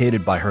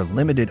complicated by her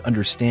limited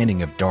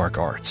understanding of dark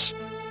arts.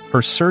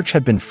 Her search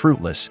had been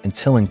fruitless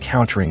until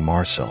encountering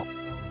Marcel.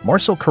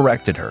 Marcel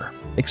corrected her,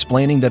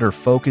 explaining that her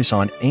focus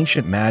on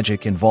ancient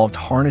magic involved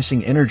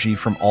harnessing energy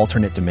from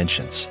alternate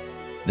dimensions.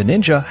 The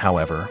ninja,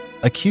 however,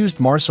 accused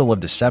Marcel of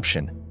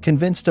deception,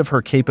 convinced of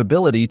her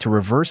capability to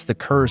reverse the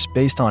curse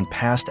based on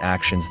past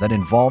actions that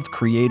involved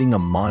creating a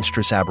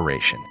monstrous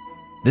aberration.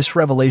 This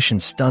revelation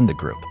stunned the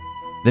group.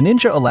 The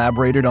ninja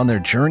elaborated on their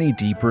journey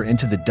deeper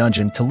into the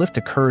dungeon to lift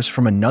a curse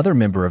from another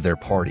member of their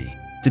party,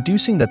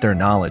 deducing that their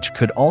knowledge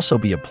could also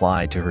be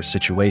applied to her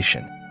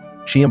situation.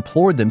 She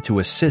implored them to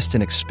assist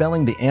in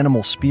expelling the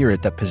animal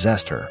spirit that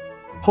possessed her,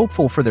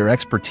 hopeful for their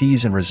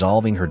expertise in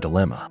resolving her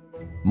dilemma.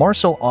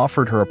 Marcel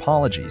offered her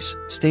apologies,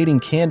 stating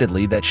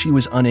candidly that she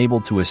was unable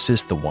to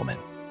assist the woman.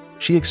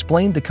 She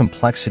explained the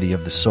complexity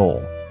of the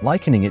soul,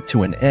 likening it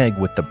to an egg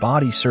with the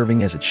body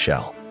serving as its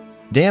shell.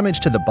 Damage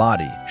to the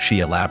body,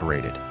 she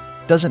elaborated,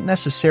 doesn't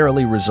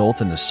necessarily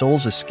result in the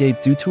soul's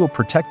escape due to a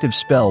protective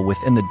spell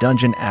within the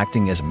dungeon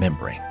acting as a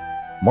membrane.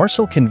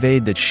 Marcel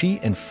conveyed that she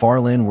and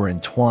Farlin were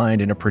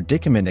entwined in a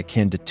predicament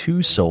akin to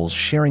two souls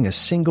sharing a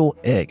single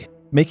egg,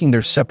 making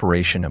their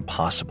separation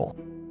impossible.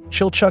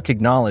 Chilchuk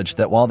acknowledged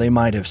that while they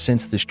might have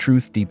sensed this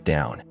truth deep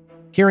down,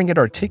 hearing it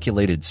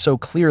articulated so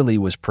clearly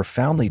was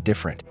profoundly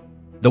different.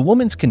 The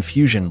woman's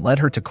confusion led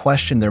her to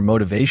question their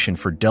motivation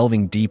for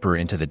delving deeper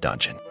into the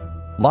dungeon.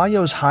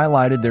 Laios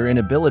highlighted their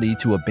inability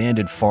to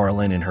abandon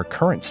Farlin in her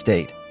current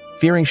state,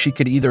 fearing she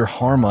could either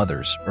harm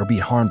others or be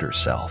harmed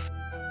herself.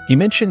 He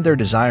mentioned their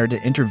desire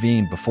to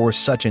intervene before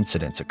such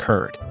incidents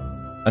occurred.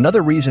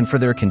 Another reason for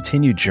their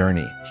continued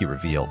journey, he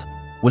revealed,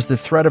 was the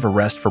threat of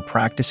arrest for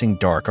practicing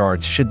dark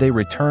arts should they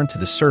return to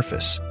the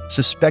surface,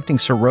 suspecting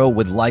Soro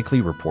would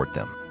likely report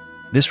them.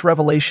 This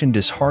revelation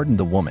disheartened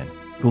the woman,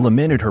 who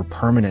lamented her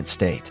permanent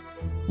state.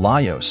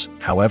 Laios,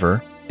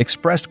 however,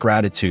 expressed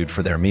gratitude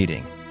for their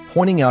meeting,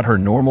 pointing out her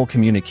normal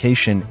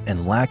communication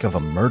and lack of a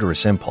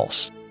murderous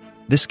impulse.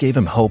 This gave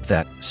him hope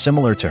that,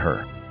 similar to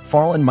her,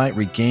 Farlin might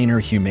regain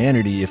her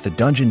humanity if the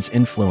dungeon's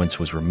influence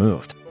was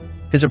removed.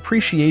 His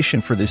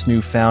appreciation for this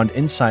newfound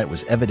insight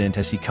was evident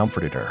as he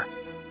comforted her.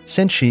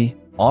 Senshi,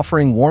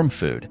 offering warm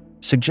food,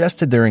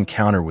 suggested their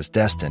encounter was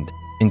destined,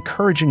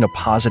 encouraging a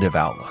positive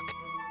outlook.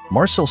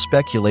 Marcel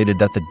speculated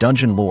that the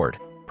dungeon lord,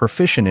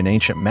 proficient in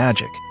ancient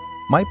magic,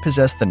 might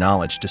possess the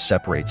knowledge to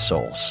separate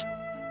souls.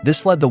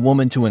 This led the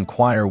woman to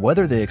inquire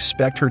whether they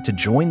expect her to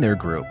join their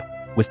group,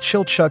 with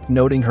Chilchuk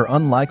noting her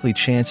unlikely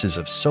chances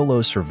of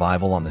solo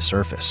survival on the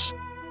surface.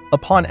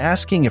 Upon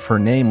asking if her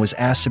name was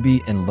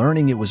Asabi and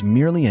learning it was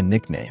merely a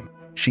nickname,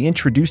 she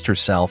introduced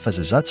herself as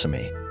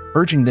Azutsumi,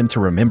 urging them to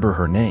remember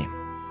her name.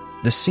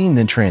 The scene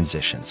then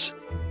transitions.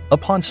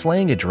 Upon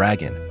slaying a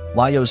dragon,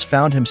 Laios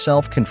found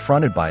himself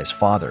confronted by his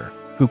father,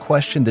 who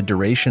questioned the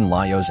duration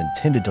Laios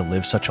intended to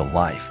live such a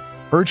life,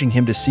 urging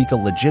him to seek a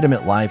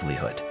legitimate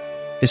livelihood.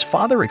 His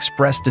father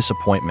expressed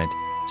disappointment,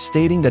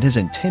 stating that his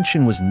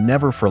intention was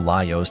never for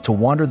Laios to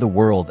wander the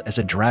world as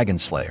a dragon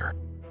slayer.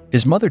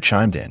 His mother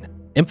chimed in,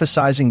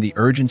 emphasizing the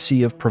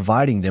urgency of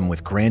providing them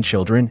with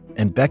grandchildren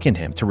and beckoned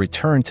him to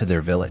return to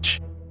their village.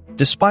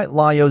 Despite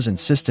Laios'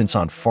 insistence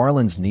on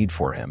Farlin's need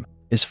for him,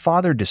 his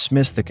father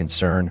dismissed the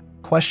concern,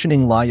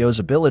 questioning Laios'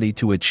 ability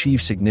to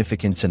achieve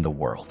significance in the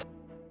world.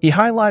 He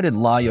highlighted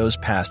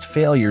Laios' past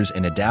failures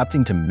in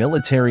adapting to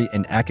military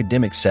and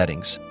academic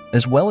settings,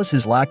 as well as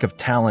his lack of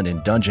talent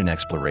in dungeon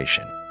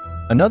exploration.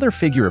 Another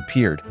figure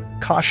appeared,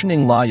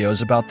 cautioning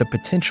Laios about the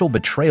potential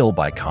betrayal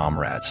by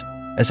comrades,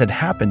 as had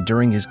happened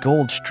during his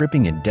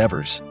gold-stripping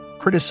endeavors,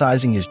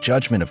 criticizing his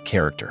judgment of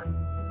character.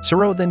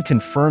 Soro then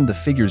confirmed the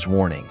figure's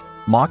warning,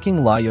 mocking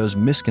Laios'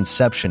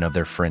 misconception of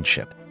their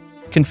friendship.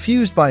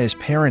 Confused by his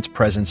parents'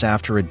 presence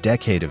after a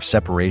decade of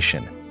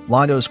separation,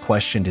 Laios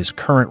questioned his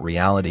current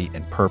reality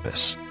and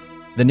purpose.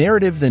 The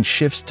narrative then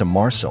shifts to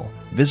Marcel,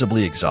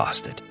 visibly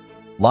exhausted.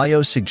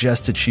 Laios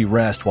suggested she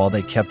rest while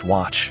they kept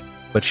watch,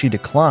 but she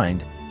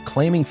declined,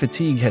 claiming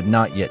fatigue had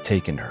not yet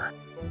taken her.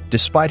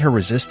 Despite her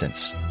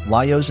resistance,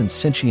 Laios and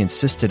Senshi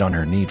insisted on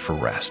her need for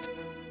rest.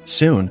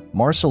 Soon,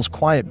 Marcel's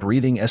quiet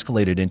breathing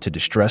escalated into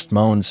distressed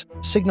moans,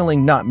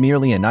 signaling not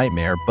merely a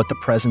nightmare but the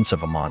presence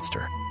of a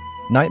monster.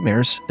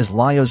 Nightmares, as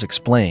Laios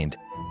explained,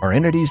 are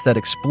entities that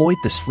exploit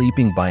the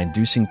sleeping by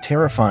inducing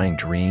terrifying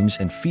dreams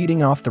and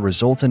feeding off the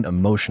resultant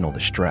emotional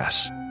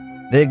distress.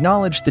 They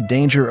acknowledged the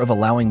danger of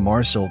allowing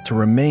Marcel to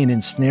remain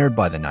ensnared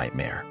by the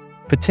nightmare,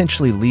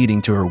 potentially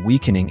leading to her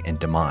weakening and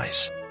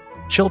demise.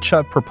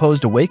 Chilchuk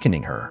proposed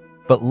awakening her,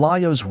 but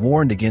Laios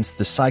warned against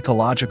the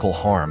psychological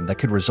harm that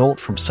could result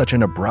from such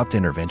an abrupt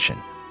intervention.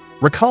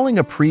 Recalling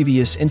a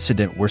previous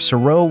incident where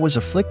Sero was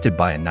afflicted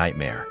by a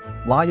nightmare,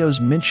 Laios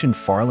mentioned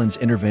Farland's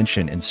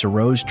intervention in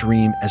Sero's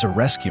dream as a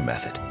rescue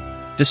method.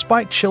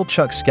 Despite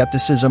Chilchuk's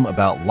skepticism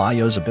about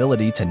Laios'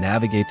 ability to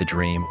navigate the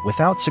dream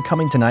without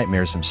succumbing to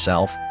nightmares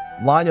himself,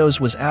 Laios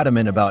was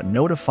adamant about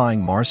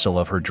notifying Marcel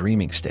of her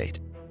dreaming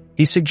state.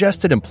 He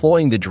suggested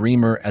employing the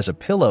dreamer as a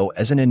pillow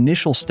as an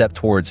initial step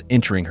towards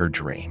entering her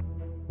dream.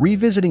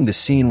 Revisiting the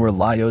scene where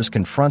Laios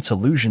confronts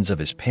illusions of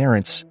his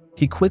parents,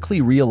 he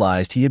quickly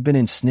realized he had been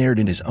ensnared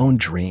in his own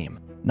dream,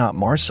 not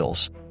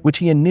Marcel's, which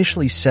he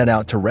initially set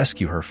out to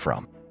rescue her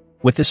from.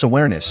 With this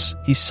awareness,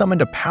 he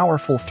summoned a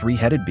powerful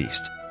three-headed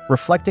beast,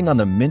 reflecting on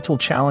the mental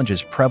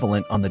challenges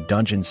prevalent on the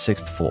dungeon's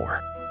 6th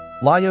floor.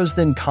 Laios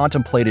then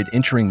contemplated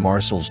entering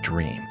Marcel's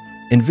dream,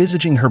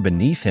 envisaging her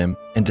beneath him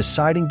and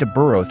deciding to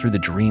burrow through the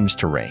dream's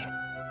terrain.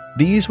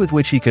 The ease with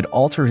which he could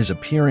alter his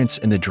appearance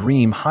in the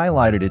dream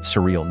highlighted its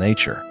surreal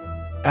nature.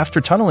 After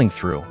tunneling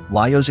through,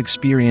 Laios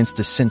experienced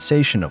a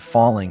sensation of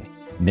falling,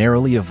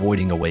 narrowly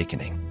avoiding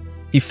awakening.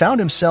 He found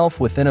himself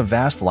within a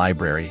vast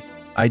library,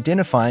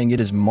 identifying it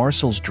as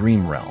Marcel's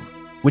dream realm,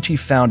 which he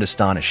found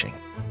astonishing.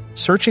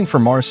 Searching for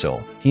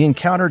Marcel, he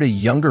encountered a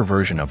younger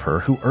version of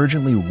her who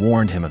urgently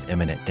warned him of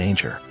imminent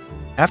danger.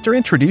 After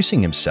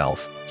introducing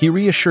himself, he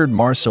reassured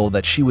Marcel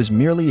that she was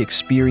merely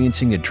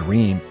experiencing a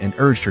dream and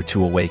urged her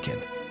to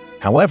awaken.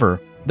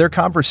 However, their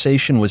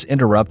conversation was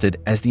interrupted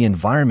as the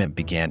environment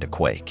began to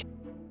quake.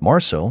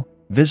 Marcel,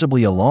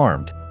 visibly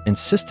alarmed,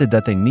 insisted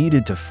that they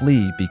needed to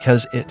flee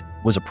because it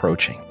was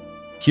approaching.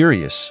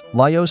 Curious,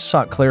 Laios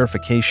sought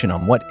clarification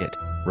on what it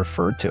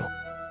referred to.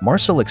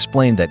 Marcel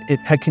explained that it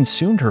had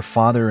consumed her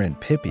father and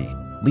Pippi,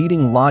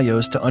 leading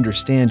Laios to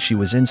understand she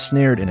was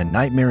ensnared in a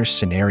nightmarish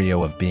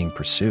scenario of being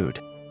pursued.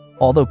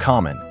 Although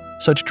common,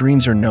 such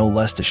dreams are no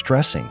less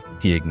distressing,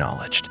 he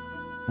acknowledged.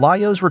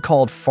 Laios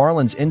recalled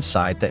Farland's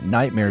insight that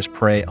nightmares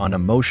prey on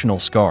emotional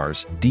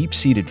scars,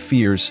 deep-seated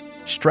fears,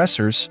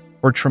 stressors,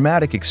 or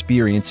traumatic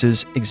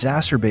experiences,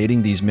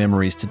 exacerbating these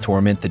memories to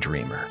torment the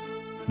dreamer.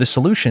 The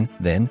solution,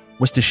 then,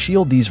 was to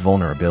shield these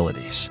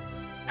vulnerabilities.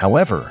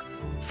 However,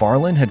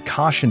 Farland had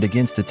cautioned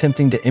against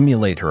attempting to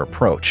emulate her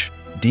approach,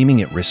 deeming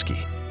it risky.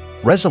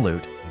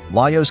 Resolute,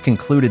 Laios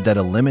concluded that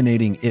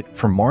eliminating it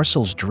from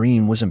Marcel's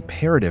dream was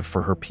imperative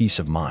for her peace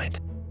of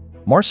mind.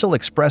 Marcel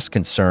expressed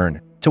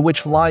concern, to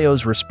which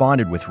Laios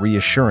responded with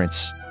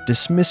reassurance,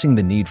 dismissing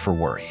the need for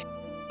worry.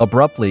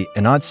 Abruptly,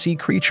 an odd sea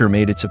creature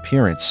made its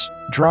appearance,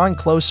 drawing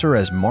closer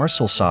as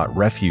Marcel sought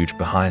refuge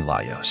behind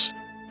Laios.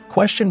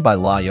 Questioned by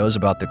Laios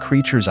about the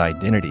creature's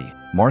identity,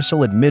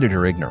 Marcel admitted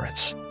her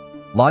ignorance.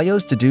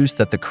 Laios deduced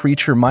that the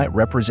creature might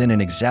represent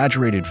an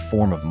exaggerated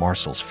form of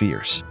Marcel's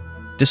fears.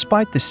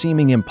 Despite the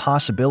seeming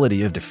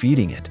impossibility of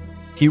defeating it,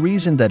 he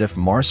reasoned that if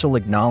Marcel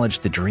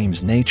acknowledged the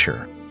dream's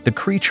nature, the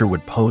creature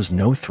would pose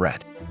no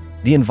threat.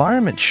 The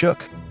environment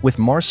shook, with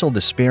Marcel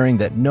despairing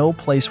that no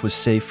place was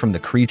safe from the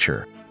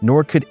creature,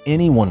 nor could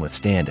anyone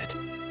withstand it.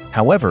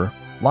 However,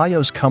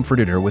 Laios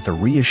comforted her with a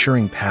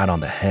reassuring pat on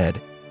the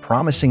head,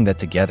 promising that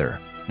together,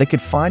 they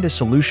could find a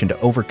solution to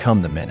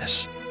overcome the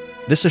menace.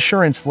 This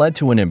assurance led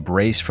to an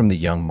embrace from the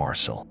young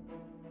Marcel.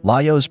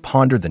 Laios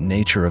pondered the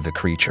nature of the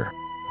creature.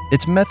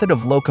 Its method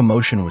of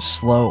locomotion was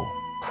slow,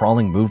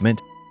 crawling movement,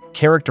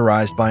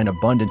 characterized by an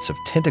abundance of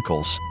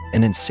tentacles,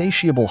 an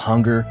insatiable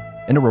hunger,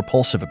 and a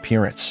repulsive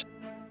appearance.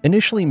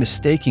 Initially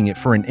mistaking it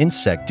for an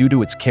insect due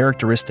to its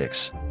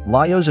characteristics,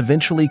 Laios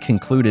eventually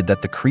concluded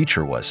that the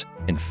creature was,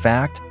 in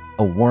fact,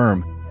 a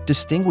worm,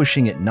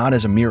 distinguishing it not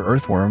as a mere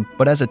earthworm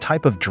but as a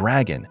type of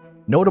dragon,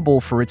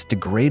 notable for its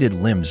degraded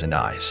limbs and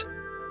eyes,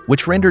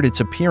 which rendered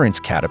its appearance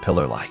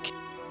caterpillar-like.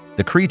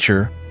 The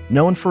creature,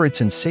 known for its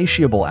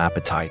insatiable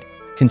appetite,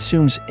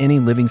 consumes any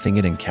living thing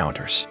it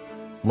encounters.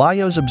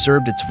 Laios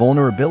observed its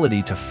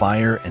vulnerability to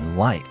fire and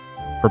light,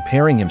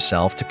 preparing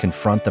himself to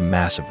confront the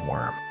massive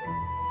worm.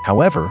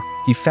 However,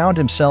 he found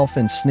himself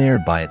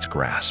ensnared by its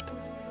grasp.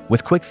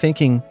 With quick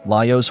thinking,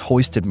 Laios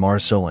hoisted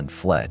Marcel and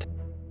fled.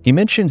 He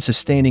mentioned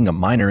sustaining a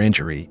minor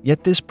injury,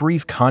 yet this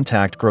brief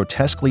contact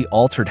grotesquely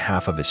altered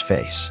half of his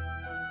face.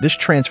 This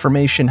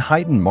transformation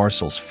heightened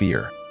Marcel's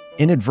fear,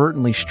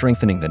 inadvertently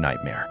strengthening the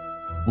nightmare.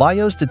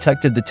 Laios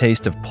detected the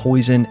taste of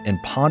poison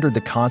and pondered the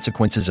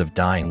consequences of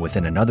dying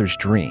within another's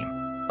dream,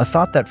 a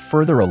thought that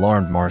further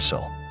alarmed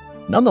Marcel.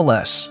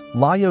 Nonetheless,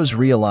 Laios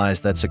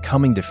realized that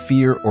succumbing to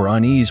fear or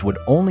unease would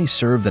only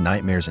serve the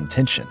nightmare's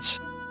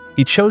intentions.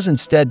 He chose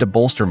instead to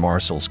bolster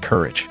Marcel's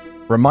courage,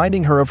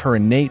 reminding her of her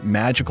innate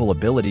magical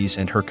abilities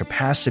and her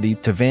capacity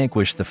to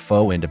vanquish the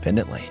foe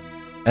independently.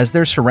 As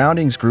their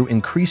surroundings grew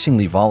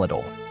increasingly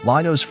volatile,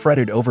 Laios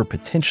fretted over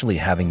potentially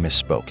having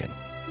misspoken.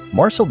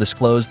 Marcel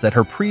disclosed that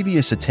her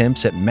previous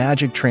attempts at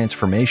magic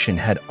transformation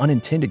had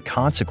unintended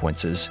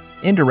consequences,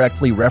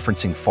 indirectly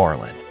referencing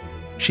Farland.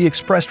 She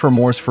expressed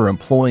remorse for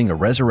employing a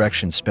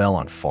resurrection spell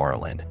on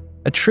Farland,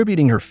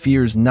 attributing her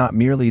fears not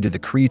merely to the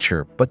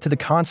creature but to the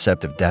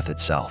concept of death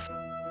itself.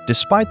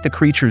 Despite the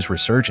creature's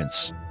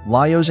resurgence,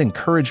 Laios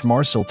encouraged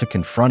Marcel to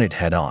confront it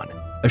head-on,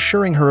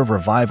 assuring her of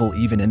revival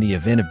even in the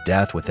event of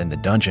death within the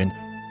dungeon,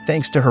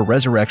 thanks to her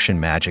resurrection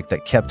magic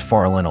that kept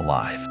Farlin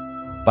alive.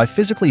 By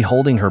physically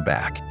holding her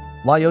back,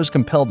 Laios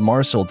compelled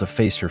Marcel to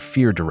face her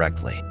fear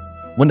directly.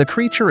 When the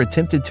creature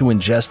attempted to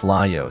ingest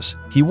Laios,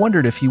 he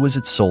wondered if he was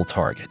its sole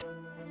target.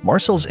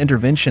 Marcel's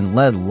intervention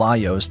led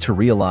Laios to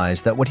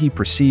realize that what he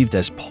perceived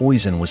as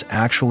poison was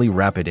actually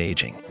rapid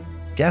aging.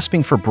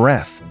 Gasping for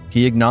breath,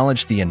 he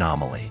acknowledged the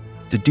anomaly,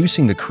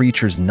 deducing the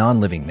creature's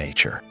non-living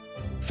nature.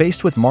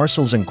 Faced with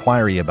Marcel's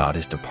inquiry about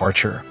his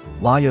departure,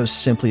 Laios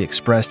simply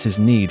expressed his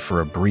need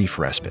for a brief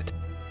respite.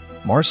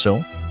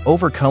 Marcel,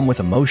 overcome with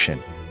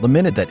emotion,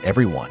 lamented that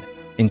everyone,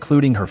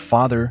 including her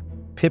father,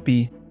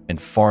 Pippi, and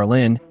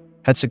Farlin,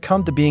 had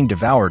succumbed to being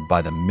devoured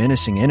by the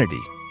menacing entity,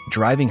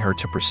 driving her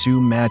to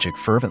pursue magic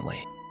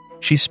fervently.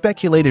 She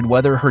speculated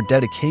whether her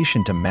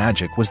dedication to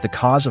magic was the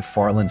cause of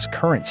Farlin's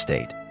current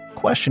state,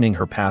 questioning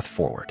her path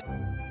forward.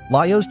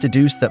 Laios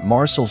deduced that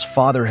Marcel's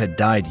father had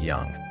died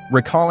young,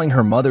 recalling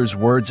her mother's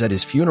words at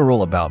his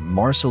funeral about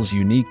Marcel's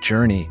unique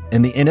journey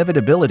and the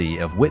inevitability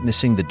of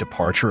witnessing the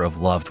departure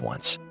of loved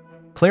ones.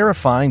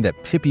 Clarifying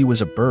that Pippi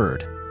was a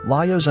bird,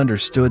 Laios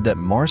understood that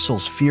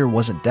Marcel's fear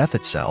wasn't death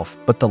itself,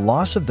 but the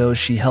loss of those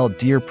she held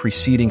dear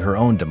preceding her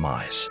own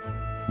demise.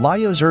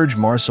 Laios urged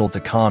Marcel to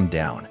calm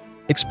down,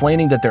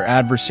 explaining that their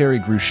adversary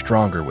grew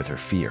stronger with her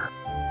fear.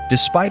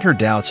 Despite her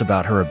doubts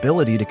about her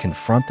ability to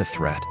confront the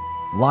threat,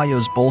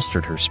 Laios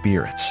bolstered her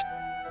spirits.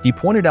 He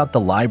pointed out the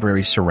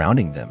library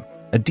surrounding them,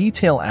 a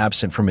detail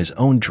absent from his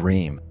own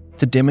dream,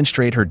 to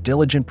demonstrate her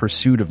diligent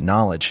pursuit of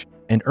knowledge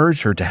and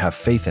urged her to have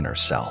faith in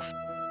herself.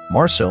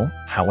 Marcel,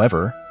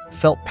 however,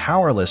 felt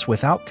powerless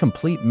without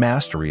complete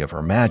mastery of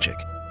her magic,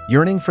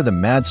 yearning for the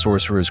mad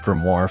sorcerer's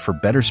grimoire for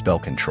better spell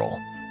control.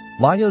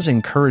 Laios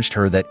encouraged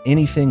her that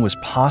anything was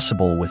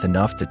possible with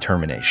enough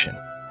determination.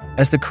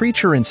 As the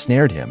creature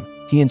ensnared him,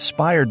 he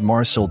inspired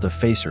Marcel to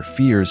face her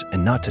fears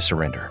and not to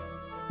surrender.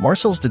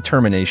 Marcel's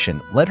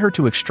determination led her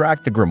to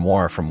extract the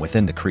grimoire from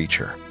within the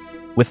creature.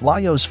 With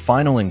Laios'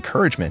 final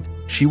encouragement,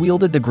 she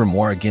wielded the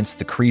grimoire against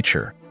the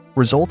creature,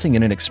 resulting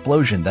in an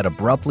explosion that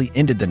abruptly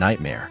ended the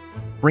nightmare,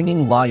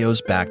 bringing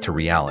Laios back to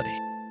reality.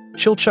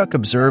 Chilchuk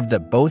observed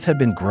that both had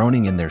been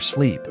groaning in their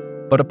sleep,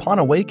 but upon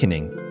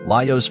awakening,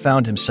 Laios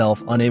found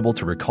himself unable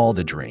to recall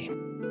the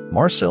dream.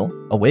 Marcel,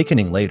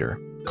 awakening later,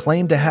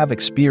 claimed to have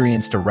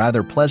experienced a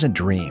rather pleasant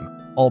dream,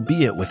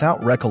 albeit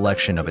without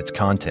recollection of its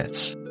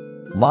contents.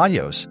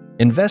 Laios,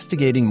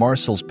 investigating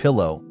Marcel's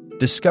pillow,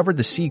 discovered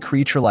the sea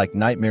creature-like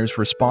nightmares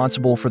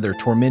responsible for their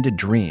tormented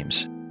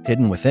dreams,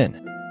 hidden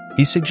within.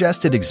 He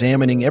suggested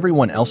examining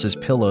everyone else's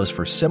pillows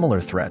for similar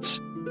threats,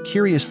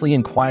 curiously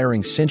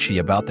inquiring Senshi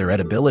about their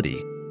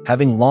edibility,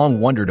 having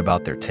long wondered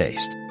about their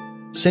taste.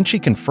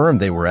 Senshi confirmed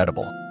they were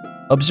edible.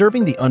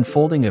 Observing the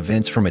unfolding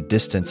events from a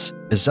distance,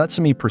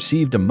 Izutsumi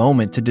perceived a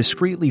moment to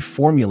discreetly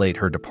formulate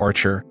her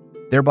departure,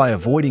 thereby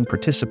avoiding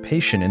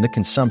participation in the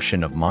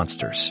consumption of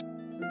monsters.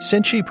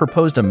 Senshi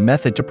proposed a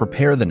method to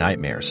prepare the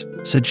nightmares,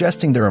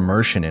 suggesting their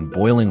immersion in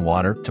boiling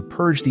water to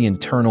purge the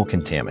internal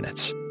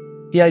contaminants.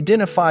 He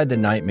identified the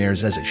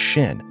nightmares as a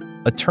shin,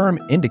 a term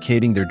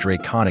indicating their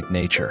draconic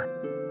nature.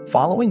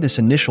 Following this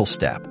initial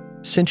step,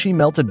 Senshi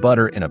melted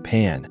butter in a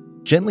pan,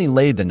 gently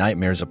laid the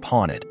nightmares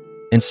upon it,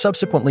 and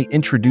subsequently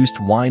introduced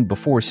wine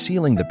before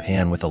sealing the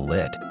pan with a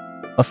lid.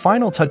 A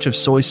final touch of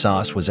soy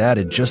sauce was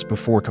added just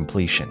before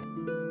completion.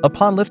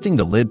 Upon lifting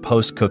the lid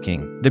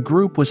post-cooking, the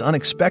group was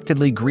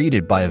unexpectedly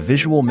greeted by a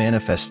visual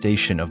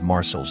manifestation of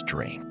Marcel's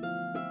dream.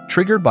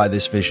 Triggered by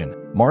this vision,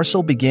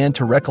 Marcel began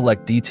to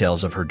recollect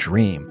details of her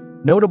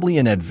dream, notably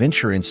an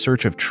adventure in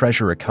search of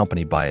treasure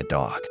accompanied by a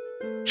dog.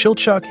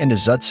 Chilchuk and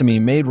Izutsumi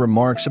made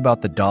remarks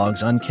about the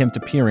dog's unkempt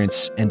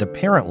appearance and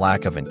apparent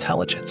lack of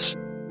intelligence.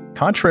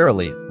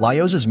 Contrarily,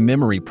 Laios'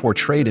 memory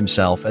portrayed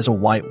himself as a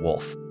white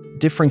wolf,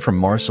 differing from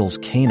Marcel's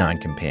canine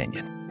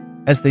companion.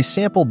 As they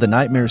sampled the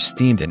nightmares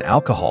steamed in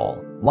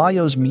alcohol,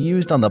 Laios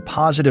mused on the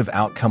positive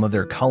outcome of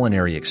their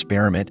culinary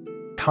experiment,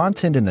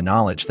 content in the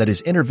knowledge that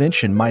his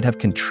intervention might have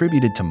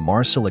contributed to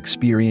Marcel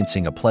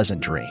experiencing a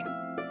pleasant dream.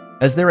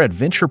 As their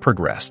adventure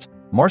progressed,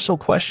 Marcel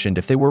questioned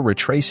if they were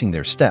retracing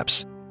their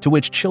steps, to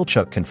which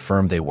Chilchuk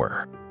confirmed they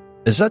were.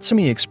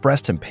 Izutsumi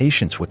expressed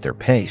impatience with their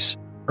pace,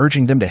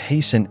 urging them to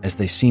hasten as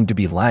they seemed to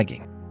be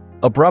lagging.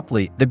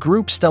 Abruptly, the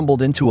group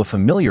stumbled into a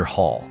familiar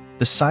hall,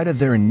 the site of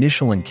their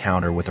initial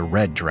encounter with a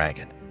red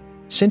dragon.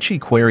 Senshi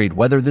queried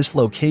whether this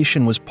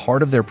location was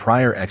part of their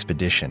prior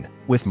expedition,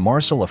 with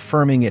Marcel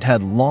affirming it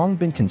had long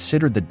been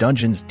considered the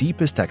dungeon's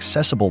deepest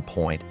accessible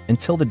point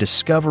until the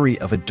discovery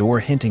of a door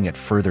hinting at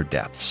further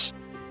depths.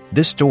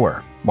 This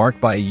door, marked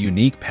by a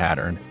unique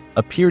pattern,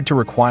 appeared to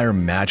require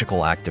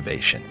magical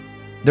activation.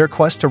 Their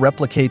quest to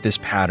replicate this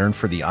pattern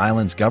for the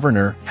island's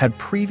governor had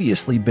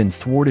previously been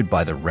thwarted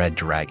by the red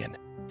dragon,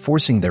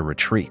 forcing their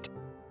retreat.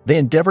 They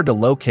endeavored to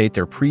locate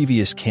their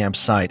previous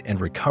campsite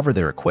and recover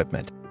their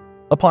equipment.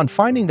 Upon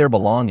finding their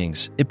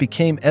belongings, it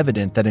became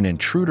evident that an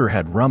intruder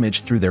had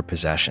rummaged through their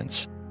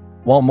possessions.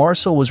 While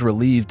Marcel was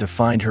relieved to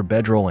find her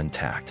bedroll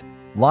intact,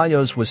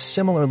 Laios was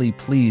similarly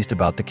pleased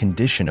about the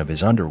condition of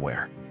his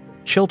underwear.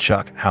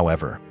 Chilchuck,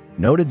 however,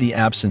 noted the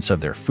absence of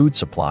their food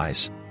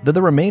supplies, though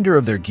the remainder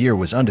of their gear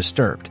was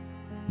undisturbed.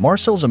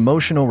 Marcel's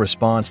emotional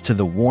response to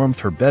the warmth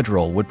her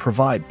bedroll would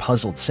provide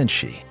puzzled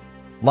Senshi.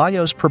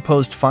 Laios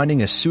proposed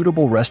finding a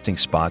suitable resting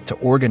spot to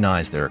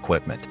organize their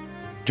equipment.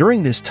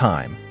 During this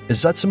time,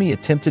 Izutsumi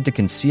attempted to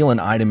conceal an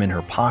item in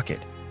her pocket,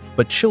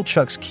 but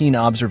Chilchuck's keen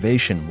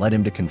observation led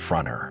him to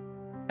confront her.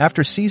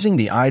 After seizing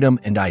the item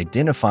and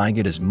identifying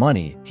it as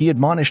money, he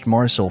admonished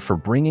Marcel for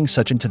bringing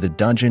such into the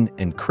dungeon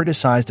and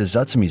criticized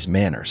Izutsumi's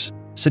manners,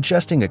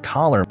 suggesting a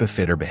collar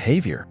befit her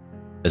behavior.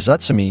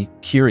 Izutsumi,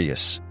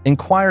 curious,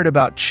 inquired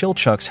about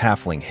Chilchuck's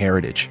halfling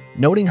heritage,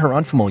 noting her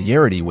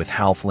unfamiliarity with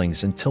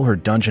halflings until her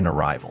dungeon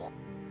arrival.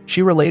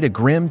 She relayed a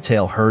grim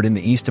tale heard in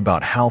the East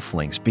about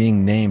halflings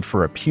being named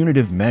for a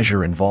punitive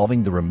measure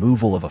involving the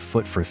removal of a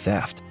foot for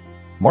theft.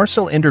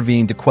 Marcel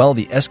intervened to quell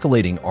the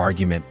escalating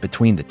argument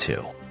between the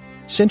two.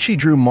 Senshi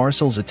drew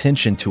Marcel's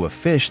attention to a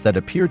fish that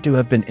appeared to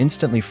have been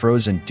instantly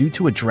frozen due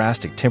to a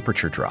drastic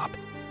temperature drop.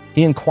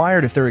 He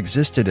inquired if there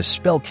existed a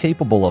spell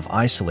capable of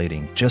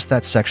isolating just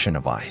that section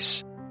of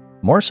ice.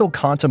 Marcel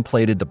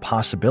contemplated the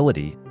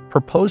possibility,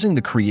 proposing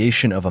the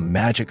creation of a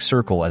magic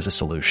circle as a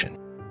solution.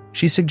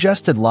 She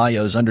suggested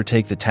Laios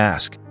undertake the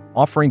task,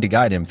 offering to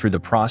guide him through the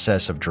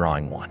process of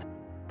drawing one.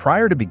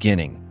 Prior to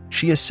beginning,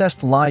 she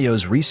assessed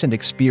Laios' recent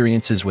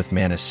experiences with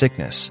mana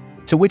sickness,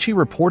 to which he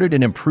reported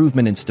an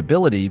improvement in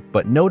stability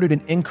but noted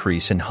an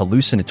increase in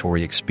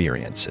hallucinatory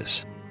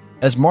experiences.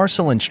 As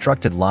Marcel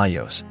instructed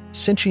Laios,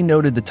 Senshi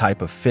noted the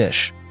type of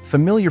fish,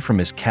 familiar from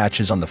his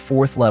catches on the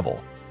 4th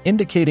level,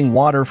 indicating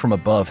water from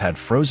above had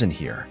frozen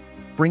here,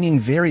 bringing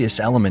various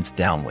elements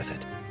down with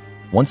it.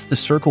 Once the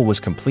circle was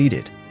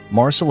completed,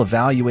 Marcel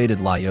evaluated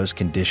Laios'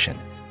 condition.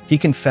 He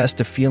confessed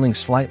to feeling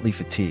slightly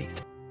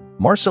fatigued.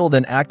 Marcel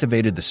then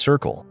activated the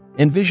circle,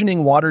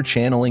 envisioning water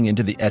channeling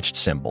into the etched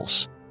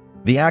symbols.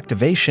 The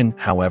activation,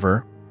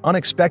 however,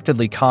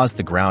 unexpectedly caused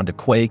the ground to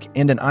quake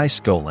and an ice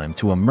golem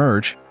to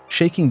emerge,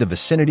 shaking the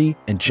vicinity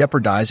and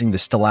jeopardizing the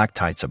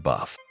stalactites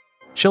above.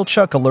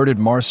 Chilchuck alerted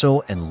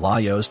Marcel and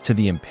Laios to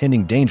the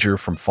impending danger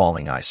from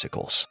falling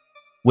icicles.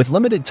 With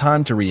limited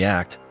time to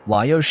react,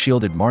 Laios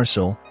shielded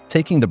Marcel,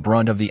 taking the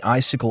brunt of the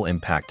icicle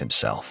impact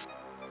himself.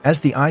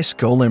 As the ice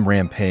golem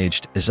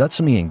rampaged,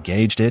 Izutsumi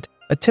engaged it,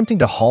 attempting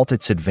to halt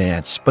its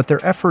advance, but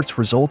their efforts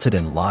resulted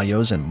in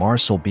Laios and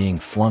Marcel being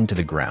flung to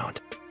the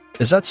ground.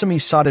 Izutsumi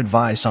sought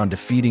advice on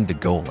defeating the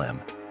golem,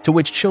 to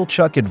which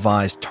Chilchuck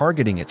advised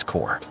targeting its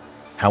core.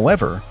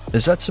 However,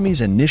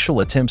 Izutsumi's initial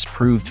attempts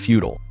proved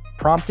futile,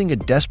 prompting a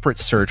desperate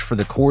search for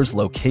the core's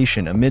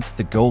location amidst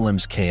the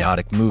golem's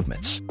chaotic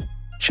movements.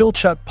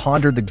 Chilchuck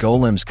pondered the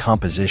golem's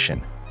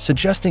composition,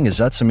 suggesting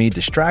Izutsumi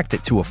distract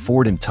it to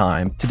afford him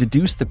time to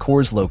deduce the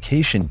core's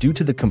location due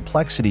to the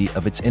complexity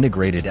of its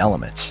integrated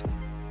elements.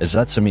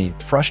 Izutsumi,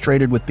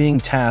 frustrated with being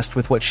tasked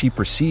with what she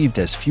perceived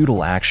as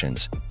futile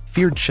actions,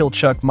 feared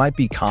Chilchuck might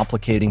be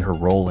complicating her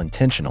role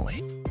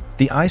intentionally.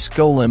 The ice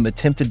golem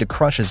attempted to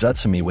crush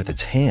Izutsumi with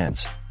its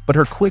hands, but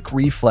her quick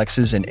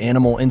reflexes and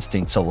animal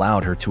instincts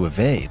allowed her to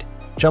evade,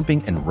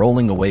 jumping and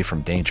rolling away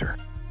from danger.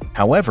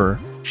 However,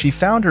 she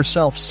found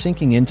herself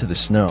sinking into the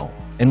snow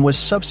and was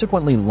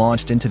subsequently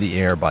launched into the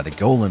air by the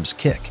golem's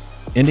kick,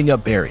 ending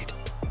up buried.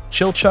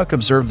 Chilchuck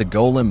observed the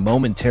golem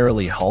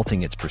momentarily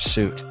halting its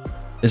pursuit.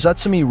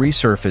 Izutsumi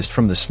resurfaced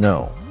from the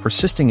snow,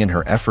 persisting in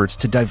her efforts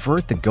to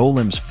divert the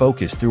golem's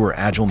focus through her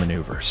agile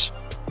maneuvers.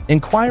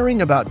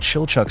 Inquiring about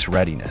Chilchuck's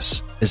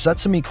readiness,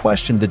 Izutsumi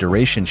questioned the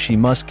duration she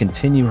must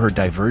continue her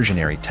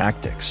diversionary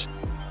tactics.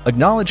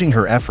 Acknowledging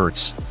her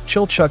efforts,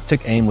 Chilchuck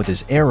took aim with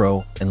his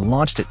arrow and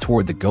launched it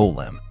toward the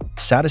golem,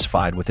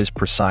 satisfied with his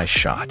precise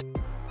shot.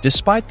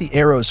 Despite the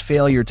arrow's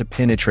failure to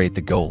penetrate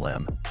the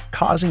golem,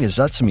 causing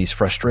Izutsumi's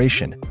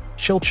frustration,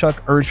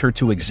 Chilchuck urged her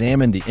to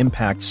examine the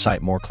impact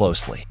site more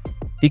closely.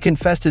 He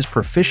confessed his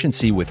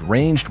proficiency with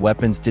ranged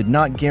weapons did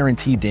not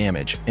guarantee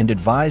damage and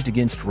advised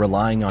against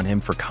relying on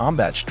him for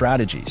combat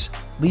strategies,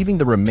 leaving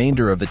the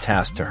remainder of the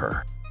task to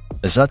her.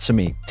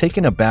 Izutsumi,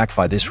 taken aback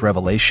by this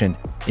revelation,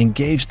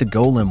 engaged the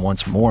golem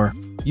once more,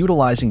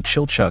 utilizing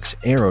Chilchuck's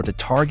arrow to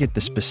target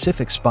the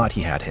specific spot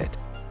he had hit.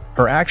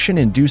 Her action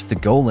induced the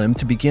golem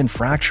to begin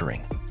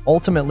fracturing,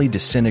 ultimately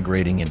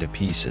disintegrating into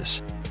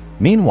pieces.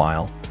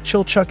 Meanwhile,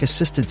 Chilchuck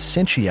assisted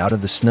Senshi out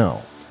of the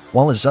snow,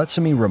 while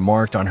Izutsumi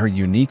remarked on her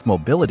unique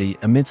mobility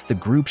amidst the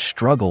group's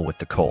struggle with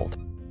the cold.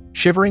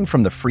 Shivering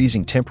from the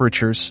freezing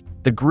temperatures,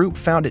 the group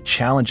found it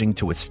challenging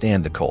to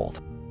withstand the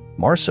cold.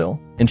 Marcel,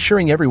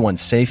 ensuring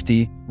everyone's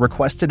safety,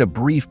 requested a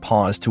brief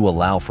pause to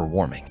allow for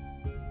warming.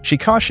 She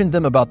cautioned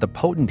them about the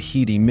potent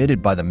heat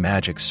emitted by the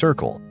magic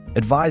circle,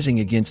 advising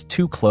against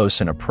too close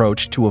an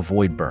approach to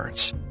avoid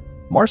burns.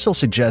 Marcel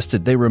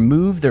suggested they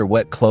remove their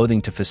wet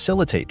clothing to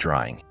facilitate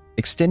drying,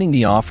 extending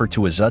the offer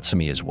to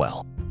Izutsumi as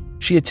well.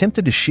 She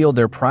attempted to shield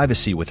their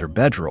privacy with her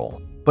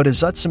bedroll, but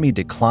Izutsumi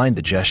declined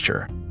the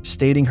gesture,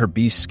 stating her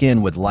beast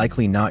skin would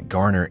likely not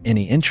garner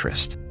any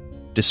interest.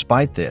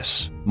 Despite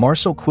this,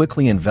 Marcel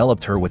quickly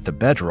enveloped her with the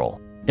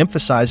bedroll,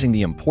 emphasizing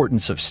the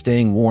importance of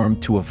staying warm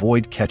to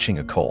avoid catching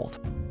a cold.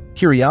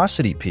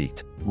 Curiosity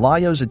piqued,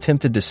 Laios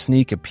attempted to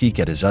sneak a peek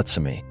at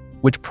Izutsumi,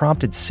 which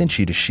prompted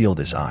Senshi to shield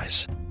his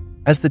eyes.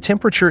 As the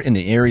temperature in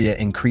the area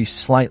increased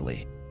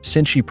slightly,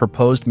 Senshi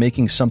proposed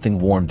making something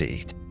warm to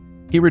eat.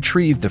 He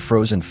retrieved the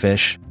frozen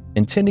fish,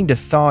 intending to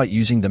thaw it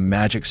using the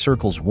magic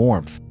circle's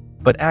warmth,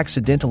 but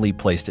accidentally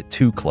placed it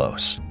too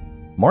close.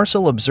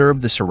 Marcel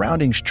observed the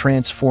surroundings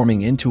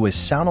transforming into a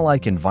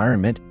sauna-like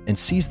environment and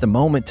seized the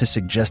moment to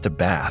suggest a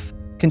bath,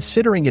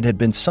 considering it had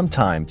been some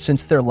time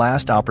since their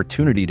last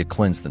opportunity to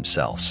cleanse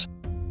themselves.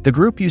 The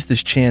group used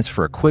this chance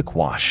for a quick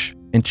wash,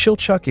 and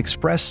Chilchuk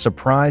expressed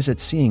surprise at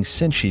seeing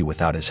Senshi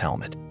without his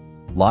helmet.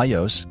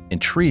 Laios,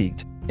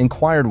 intrigued,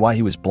 inquired why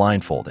he was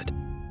blindfolded.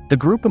 The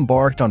group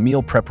embarked on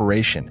meal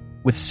preparation,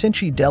 with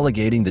Senshi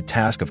delegating the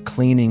task of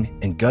cleaning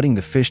and gutting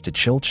the fish to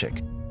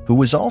Chilchuk, who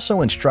was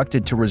also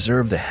instructed to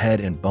reserve the head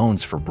and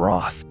bones for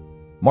broth.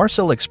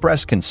 Marcel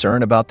expressed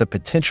concern about the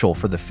potential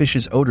for the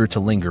fish's odor to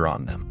linger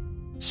on them.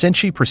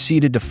 Senshi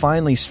proceeded to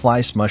finely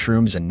slice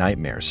mushrooms and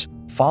nightmares,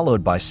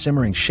 followed by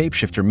simmering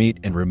shapeshifter meat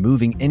and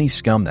removing any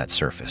scum that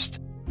surfaced.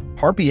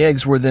 Harpy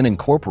eggs were then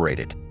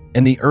incorporated,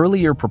 and the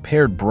earlier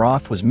prepared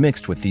broth was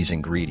mixed with these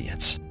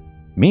ingredients.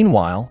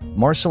 Meanwhile,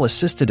 Marcel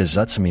assisted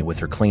Izutsumi with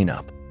her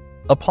cleanup.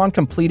 Upon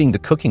completing the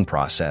cooking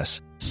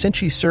process,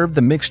 Senshi served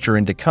the mixture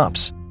into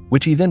cups,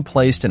 which he then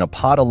placed in a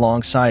pot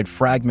alongside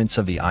fragments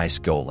of the ice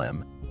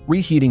golem,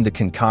 reheating the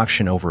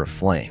concoction over a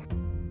flame.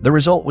 The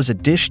result was a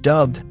dish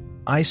dubbed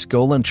Ice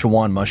Golem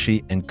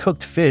Chawanmushi and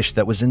cooked fish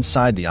that was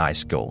inside the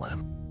ice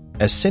golem.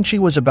 As Senshi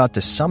was about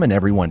to summon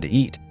everyone to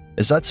eat,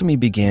 Izutsumi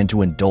began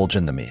to indulge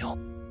in the meal.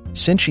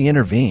 Senshi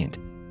intervened,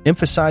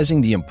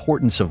 emphasizing the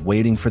importance of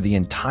waiting for the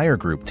entire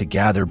group to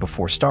gather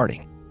before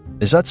starting.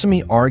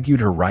 Izutsumi argued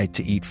her right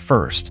to eat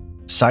first,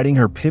 citing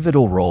her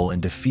pivotal role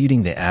in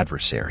defeating the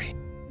adversary.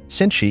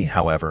 Senshi,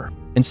 however,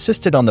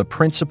 insisted on the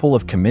principle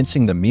of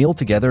commencing the meal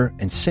together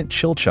and sent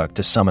Chilchuk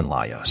to summon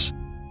Laios.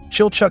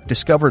 Chilchuk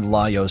discovered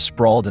Laios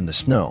sprawled in the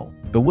snow,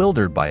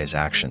 bewildered by his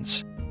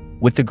actions.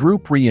 With the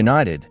group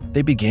reunited,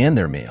 they began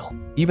their meal,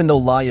 even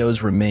though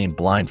Laios remained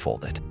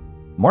blindfolded.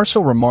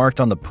 Marcel remarked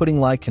on the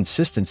pudding-like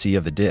consistency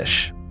of the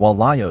dish, while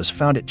Laios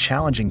found it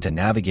challenging to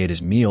navigate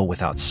his meal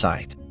without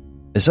sight.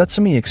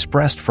 Izutsumi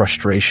expressed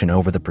frustration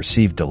over the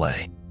perceived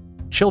delay.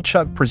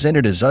 Chilchuk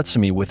presented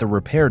Izutsumi with a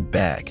repaired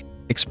bag,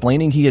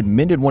 explaining he had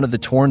mended one of the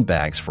torn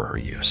bags for her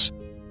use.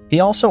 He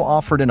also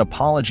offered an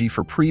apology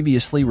for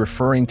previously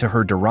referring to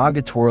her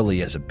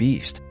derogatorily as a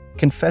beast,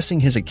 confessing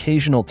his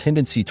occasional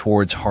tendency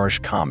towards harsh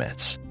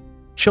comments.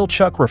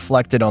 Chilchuk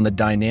reflected on the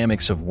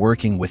dynamics of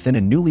working within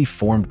a newly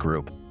formed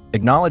group,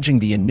 acknowledging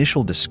the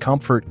initial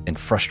discomfort and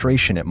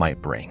frustration it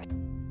might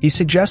bring. He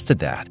suggested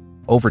that,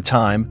 over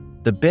time,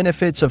 the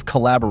benefits of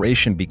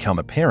collaboration become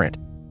apparent,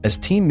 as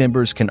team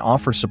members can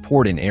offer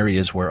support in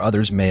areas where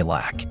others may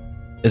lack.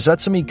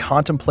 Izutsumi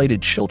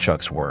contemplated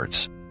Chilchuk's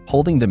words,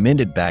 holding the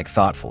mended bag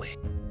thoughtfully.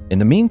 In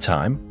the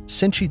meantime,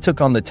 Senshi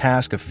took on the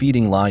task of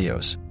feeding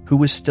Laios, who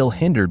was still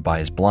hindered by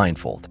his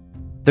blindfold.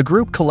 The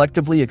group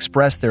collectively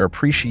expressed their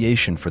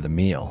appreciation for the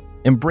meal,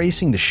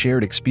 embracing the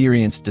shared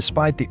experience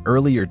despite the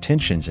earlier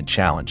tensions and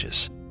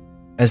challenges.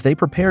 As they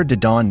prepared to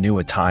don new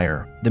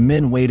attire, the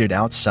men waited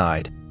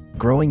outside,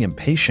 growing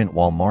impatient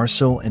while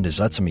Marcel and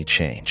Izutsumi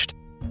changed.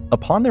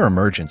 Upon their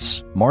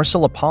emergence,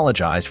 Marcel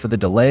apologized for the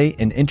delay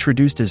and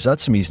introduced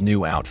Izutsumi's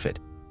new outfit,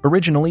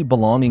 originally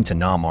belonging to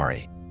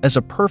Namari, as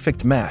a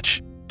perfect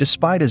match,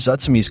 despite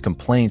Izutsumi's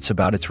complaints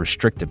about its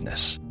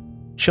restrictiveness.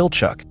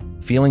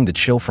 Chilchuk, feeling the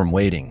chill from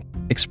waiting,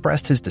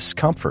 expressed his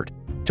discomfort,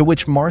 to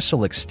which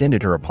Marcel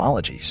extended her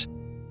apologies.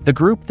 The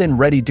group then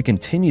readied to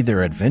continue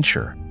their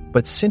adventure,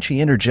 but Senshi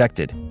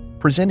interjected,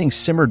 presenting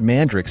simmered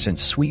mandrakes and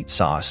sweet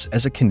sauce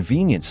as a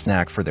convenient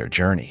snack for their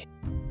journey.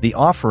 The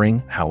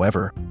offering,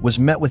 however, was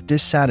met with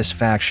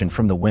dissatisfaction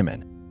from the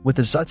women, with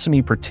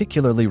Izutsumi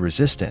particularly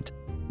resistant,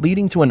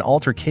 leading to an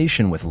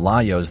altercation with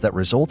Laios that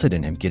resulted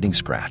in him getting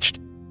scratched.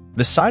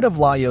 The sight of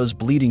Laios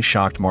bleeding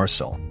shocked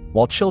Marcel,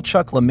 while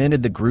Chilchuk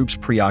lamented the group's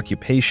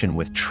preoccupation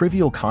with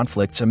trivial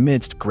conflicts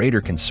amidst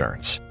greater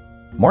concerns.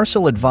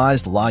 Marcel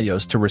advised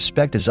Laios to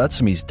respect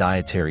Izutsumi's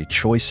dietary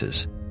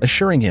choices,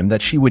 assuring him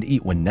that she would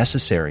eat when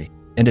necessary,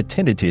 and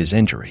attended to his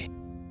injury.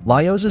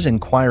 Laios'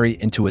 inquiry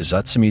into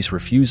Izutsumi's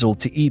refusal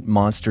to eat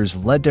monsters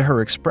led to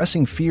her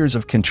expressing fears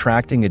of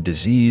contracting a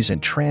disease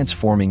and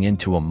transforming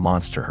into a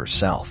monster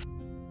herself.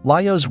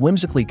 Laios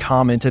whimsically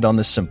commented on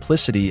the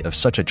simplicity of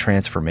such a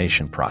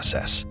transformation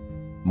process.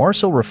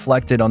 Marcel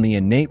reflected on the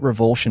innate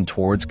revulsion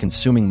towards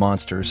consuming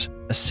monsters,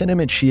 a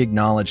sentiment she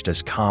acknowledged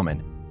as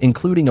common,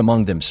 including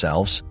among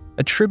themselves,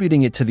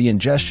 attributing it to the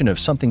ingestion of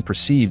something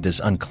perceived as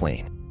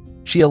unclean.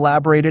 She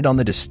elaborated on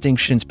the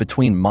distinctions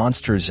between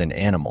monsters and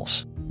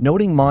animals,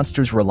 noting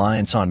monsters'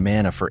 reliance on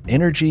mana for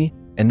energy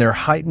and their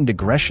heightened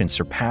aggression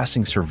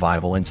surpassing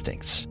survival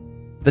instincts.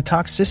 The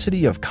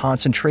toxicity of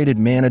concentrated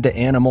mana to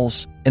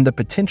animals and the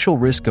potential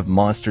risk of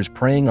monsters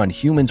preying on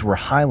humans were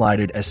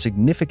highlighted as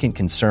significant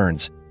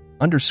concerns,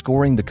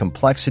 underscoring the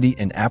complexity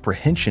and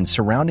apprehension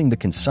surrounding the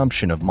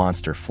consumption of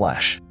monster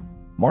flesh.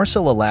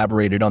 Marcel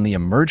elaborated on the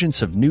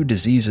emergence of new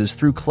diseases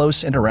through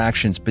close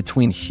interactions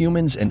between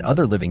humans and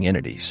other living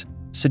entities,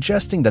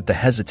 suggesting that the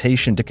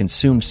hesitation to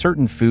consume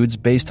certain foods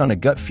based on a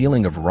gut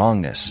feeling of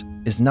wrongness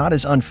is not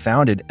as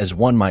unfounded as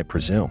one might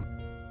presume.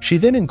 She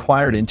then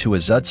inquired into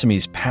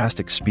Azutsumi's past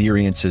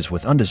experiences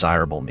with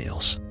undesirable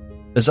meals.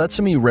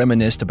 Azutsumi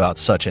reminisced about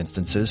such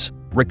instances,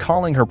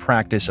 recalling her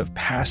practice of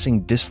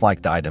passing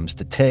disliked items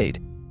to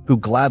Tade, who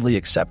gladly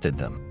accepted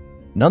them.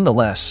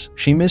 Nonetheless,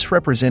 she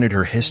misrepresented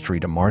her history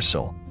to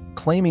Marcel,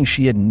 claiming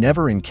she had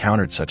never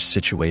encountered such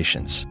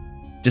situations.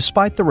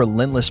 Despite the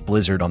relentless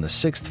blizzard on the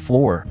 6th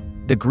floor,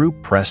 the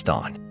group pressed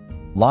on.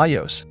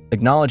 Laios,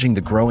 acknowledging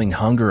the growing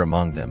hunger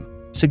among them,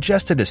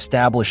 suggested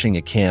establishing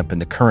a camp in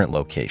the current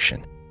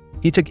location.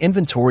 He took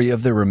inventory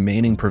of their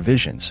remaining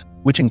provisions,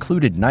 which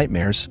included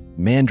nightmares,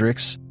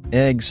 mandrakes,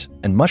 eggs,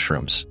 and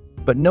mushrooms,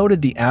 but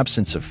noted the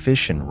absence of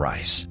fish and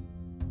rice.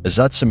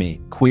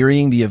 Azutsumi,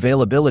 querying the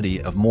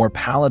availability of more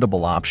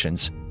palatable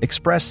options,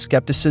 expressed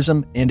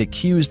skepticism and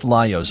accused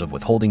Laios of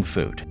withholding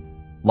food.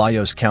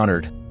 Laios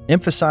countered,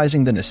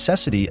 emphasizing the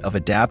necessity of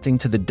adapting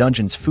to the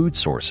dungeon's food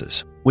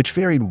sources, which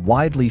varied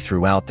widely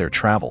throughout their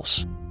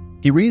travels.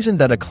 He reasoned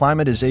that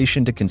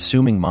acclimatization to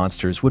consuming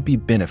monsters would be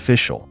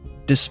beneficial,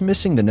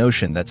 dismissing the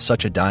notion that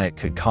such a diet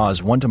could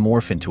cause one to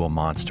morph into a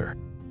monster.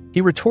 He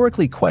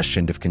rhetorically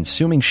questioned if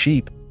consuming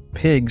sheep,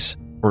 pigs,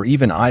 or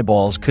even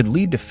eyeballs could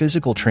lead to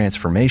physical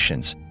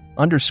transformations,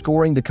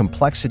 underscoring the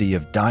complexity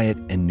of diet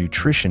and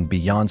nutrition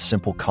beyond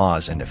simple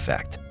cause and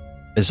effect.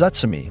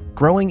 Azutsumi,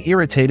 growing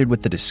irritated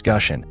with the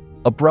discussion,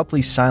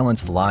 abruptly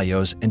silenced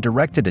Laios and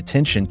directed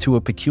attention to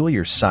a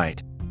peculiar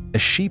sight, a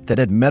sheep that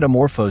had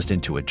metamorphosed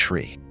into a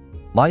tree.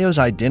 Laios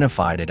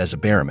identified it as a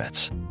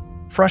Barometz.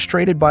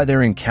 Frustrated by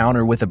their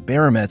encounter with a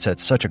Barometz at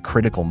such a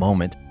critical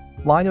moment,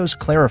 Laios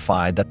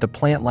clarified that the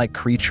plant-like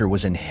creature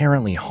was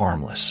inherently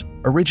harmless,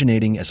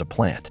 originating as a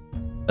plant.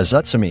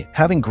 Azutsumi,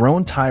 having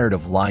grown tired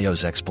of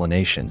Laios'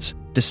 explanations,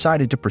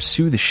 decided to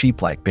pursue the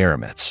sheep-like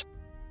Barometz.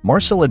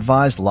 Marcel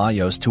advised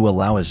Laios to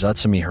allow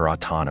Azutsumi her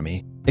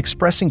autonomy,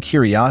 expressing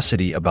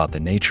curiosity about the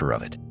nature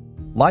of it.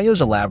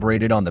 Laios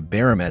elaborated on the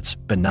Barometz's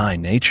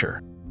benign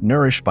nature,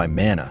 nourished by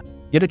mana,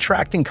 yet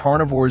attracting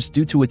carnivores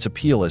due to its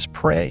appeal as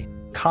prey,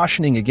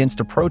 cautioning against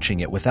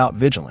approaching it without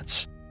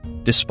vigilance.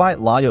 Despite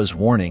Laios'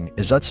 warning,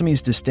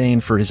 Azutsumi's disdain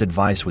for his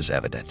advice was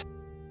evident.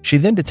 She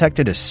then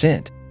detected a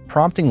scent,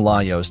 prompting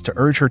Laios to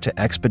urge her to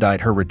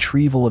expedite her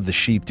retrieval of the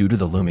sheep due to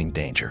the looming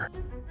danger.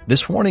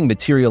 This warning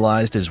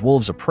materialized as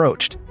wolves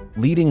approached,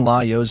 leading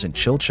Laios and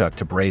Chilchuk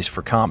to brace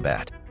for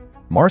combat.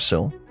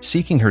 Marcel,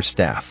 seeking her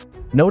staff,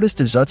 noticed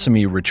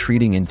Azutsumi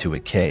retreating into a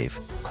cave,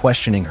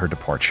 questioning her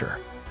departure.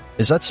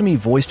 Azutsumi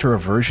voiced her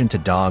aversion to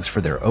dogs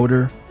for their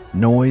odor,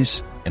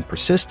 noise, and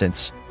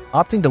persistence,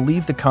 opting to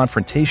leave the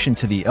confrontation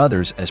to the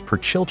others as per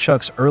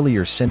Chilchuk's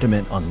earlier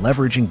sentiment on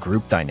leveraging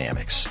group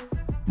dynamics.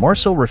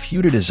 Marcel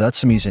refuted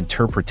Azutsumi's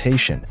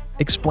interpretation,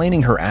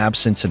 explaining her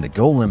absence in the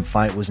golem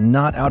fight was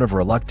not out of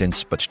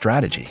reluctance but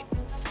strategy.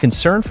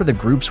 Concerned for the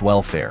group's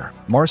welfare,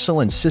 Marcel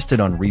insisted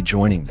on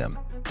rejoining them,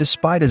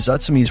 despite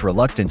Azutsumi's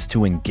reluctance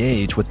to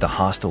engage with the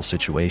hostile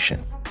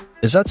situation.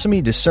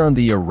 Azutsumi discerned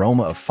the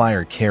aroma of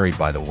fire carried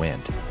by the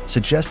wind,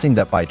 suggesting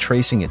that by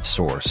tracing its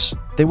source,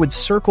 they would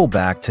circle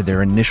back to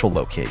their initial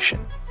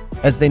location.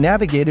 As they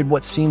navigated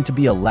what seemed to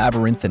be a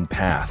labyrinthine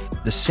path,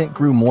 the scent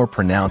grew more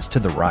pronounced to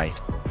the right,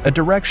 a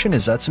direction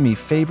Azutsumi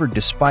favored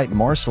despite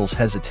Marcel's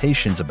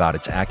hesitations about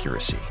its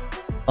accuracy.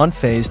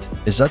 Unfazed,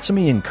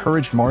 Azutsumi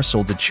encouraged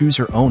Marcel to choose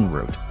her own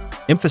route,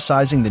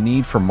 emphasizing the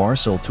need for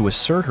Marcel to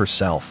assert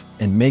herself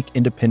and make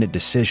independent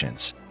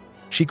decisions.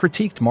 She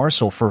critiqued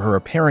Marcel for her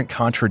apparent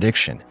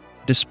contradiction.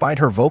 Despite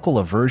her vocal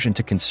aversion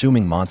to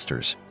consuming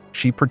monsters,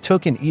 she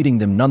partook in eating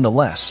them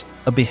nonetheless,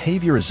 a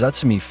behavior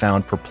Azutsumi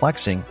found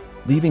perplexing,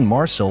 leaving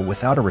Marcel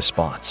without a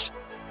response.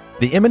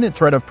 The imminent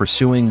threat of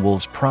pursuing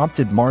wolves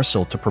prompted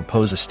Marcel to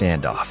propose a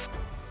standoff.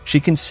 She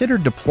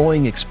considered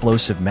deploying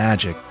explosive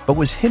magic, but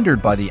was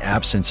hindered by the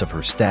absence of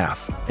her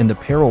staff and the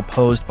peril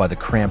posed by the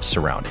cramped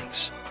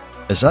surroundings.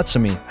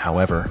 Azutsumi,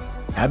 however,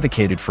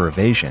 advocated for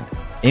evasion,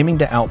 aiming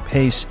to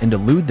outpace and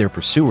elude their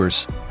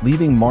pursuers,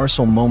 leaving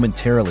Marcel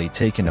momentarily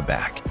taken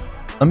aback.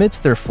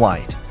 Amidst their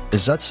flight,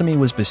 Azutsumi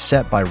was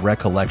beset by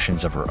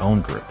recollections of her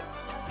own group.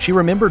 She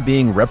remembered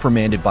being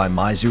reprimanded by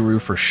Maizuru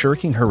for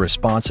shirking her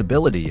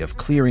responsibility of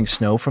clearing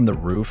snow from the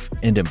roof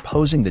and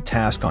imposing the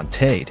task on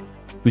Tade,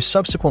 who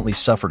subsequently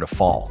suffered a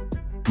fall.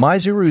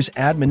 Maizuru's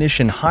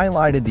admonition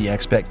highlighted the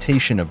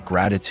expectation of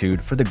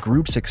gratitude for the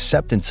group's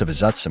acceptance of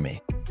Azutsumi,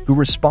 who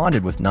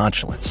responded with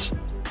nonchalance.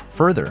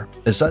 Further,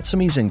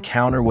 Azutsumi's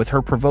encounter with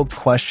her provoked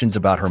questions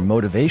about her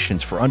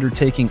motivations for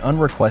undertaking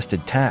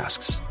unrequested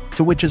tasks,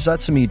 to which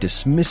Azutsumi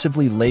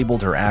dismissively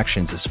labeled her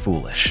actions as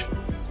foolish.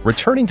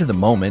 Returning to the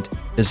moment,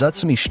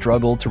 Azutsumi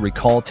struggled to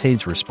recall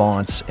Tade's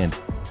response and,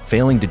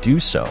 failing to do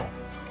so,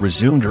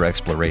 resumed her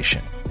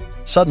exploration.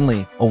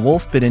 Suddenly, a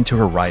wolf bit into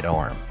her right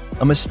arm,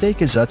 a mistake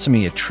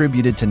Izutsumi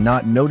attributed to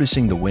not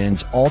noticing the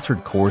wind's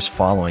altered course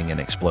following an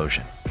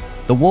explosion.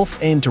 The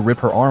wolf aimed to rip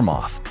her arm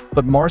off,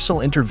 but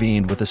Marcel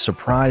intervened with a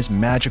surprise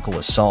magical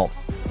assault,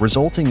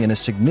 resulting in a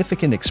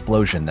significant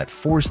explosion that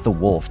forced the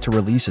wolf to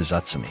release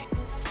Izutsumi.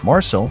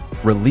 Marcel,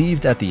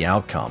 relieved at the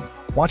outcome,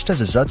 watched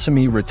as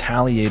Izutsumi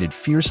retaliated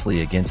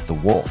fiercely against the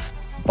wolf,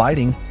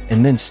 biting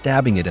and then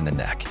stabbing it in the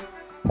neck.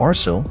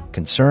 Marcel,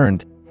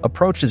 concerned,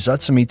 approached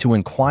Izutsumi to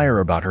inquire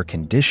about her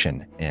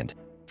condition and,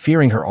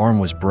 fearing her arm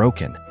was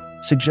broken,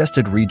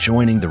 suggested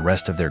rejoining the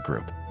rest of their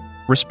group.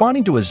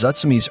 Responding to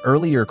Izutsumi's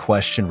earlier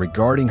question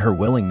regarding her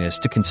willingness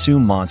to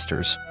consume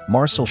monsters,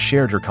 Marcel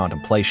shared her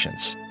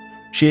contemplations.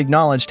 She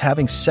acknowledged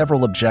having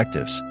several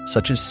objectives,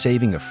 such as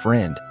saving a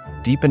friend,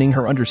 deepening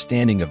her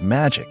understanding of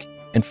magic,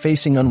 and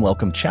facing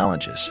unwelcome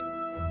challenges.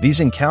 These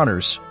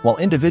encounters, while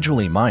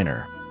individually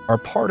minor, are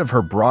part of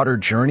her broader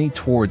journey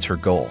towards her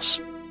goals.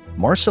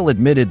 Marcel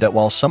admitted that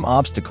while some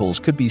obstacles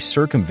could be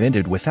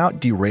circumvented without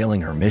derailing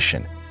her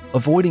mission,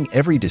 avoiding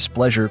every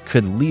displeasure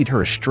could lead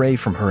her astray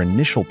from her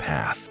initial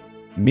path,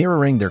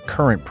 mirroring their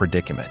current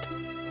predicament.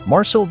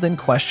 Marcel then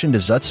questioned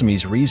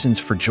Izutsumi's reasons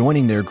for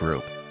joining their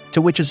group,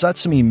 to which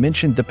Izutsumi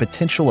mentioned the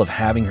potential of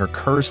having her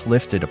curse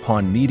lifted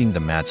upon meeting the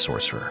Mad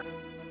Sorcerer.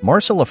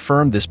 Marcel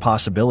affirmed this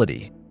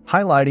possibility,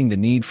 highlighting the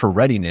need for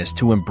readiness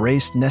to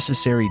embrace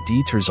necessary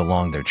detours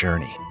along their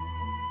journey.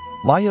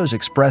 Laios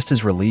expressed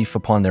his relief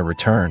upon their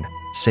return,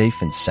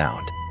 safe and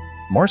sound.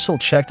 Marcel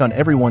checked on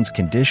everyone's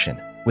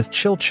condition, with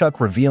Chilchuck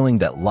revealing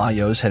that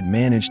Laios had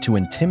managed to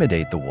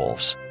intimidate the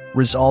wolves,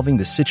 resolving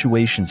the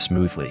situation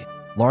smoothly,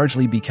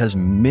 largely because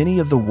many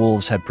of the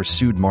wolves had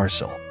pursued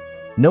Marcel.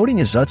 Noting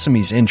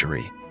Izutsumi's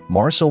injury,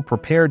 Marcel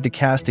prepared to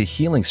cast a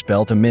healing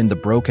spell to mend the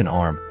broken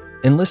arm,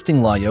 enlisting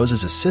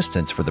Laios'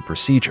 assistance for the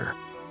procedure.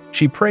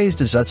 She praised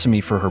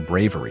Izutsumi for her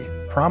bravery,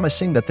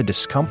 promising that the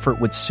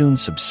discomfort would soon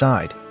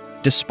subside,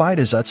 despite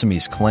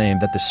Izutsumi's claim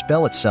that the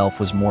spell itself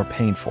was more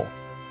painful.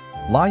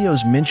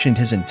 Laios mentioned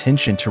his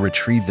intention to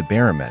retrieve the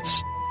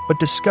Baramets, but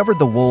discovered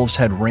the wolves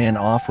had ran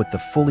off with the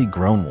fully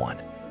grown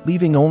one,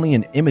 leaving only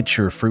an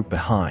immature fruit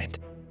behind.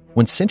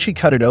 When Senshi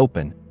cut it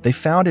open, they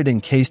found it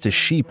encased as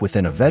sheep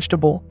within a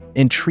vegetable,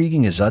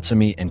 intriguing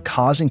Izutsumi and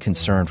causing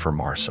concern for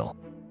Marcel.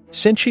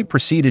 Senshi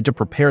proceeded to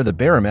prepare the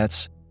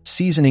Baramets,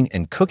 seasoning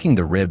and cooking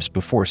the ribs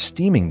before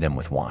steaming them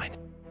with wine.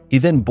 He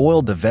then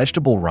boiled the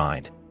vegetable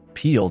rind,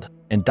 peeled,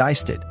 and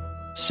diced it,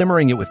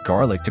 simmering it with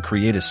garlic to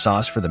create a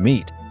sauce for the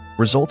meat,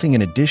 resulting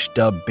in a dish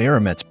dubbed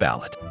Baramet's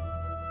Ballot.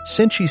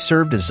 Senshi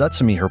served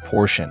Izutsumi her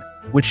portion,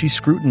 which she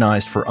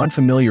scrutinized for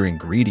unfamiliar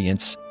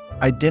ingredients,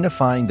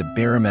 identifying the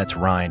Baramet's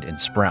rind and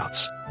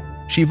sprouts.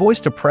 She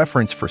voiced a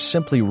preference for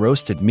simply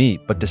roasted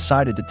meat but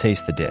decided to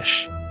taste the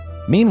dish.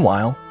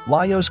 Meanwhile,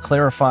 Laios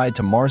clarified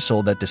to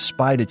Marcel that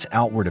despite its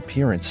outward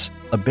appearance,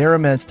 a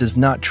Baramet's does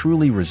not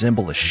truly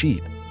resemble a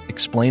sheep,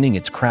 explaining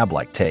its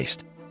crab-like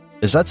taste.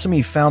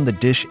 Izutsumi found the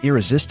dish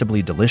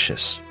irresistibly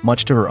delicious,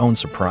 much to her own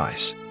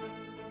surprise.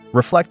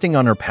 Reflecting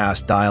on her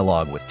past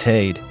dialogue with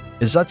Tade,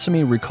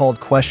 Izutsumi recalled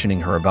questioning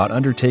her about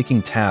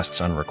undertaking tasks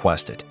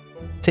unrequested.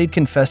 Tade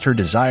confessed her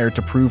desire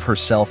to prove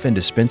herself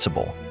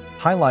indispensable,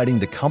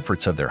 highlighting the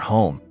comforts of their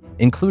home,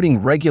 including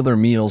regular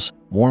meals,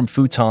 warm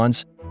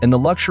futons, and the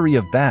luxury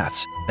of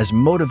baths as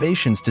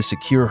motivations to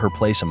secure her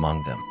place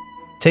among them.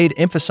 Tade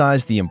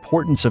emphasized the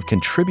importance of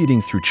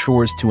contributing through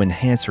chores to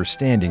enhance her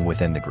standing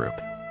within the group.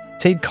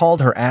 Tade called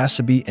her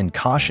asabi and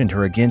cautioned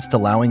her against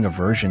allowing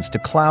aversions to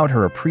cloud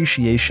her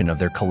appreciation of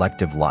their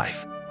collective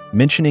life,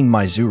 mentioning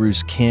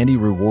Maizuru's candy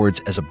rewards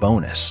as a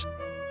bonus.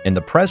 In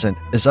the present,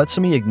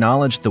 Izutsumi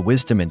acknowledged the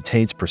wisdom in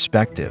Tade's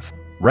perspective,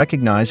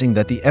 recognizing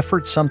that the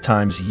effort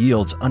sometimes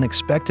yields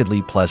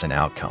unexpectedly pleasant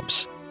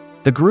outcomes.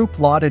 The group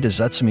lauded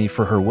Izutsumi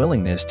for her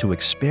willingness to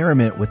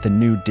experiment with the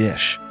new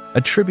dish,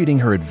 attributing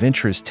her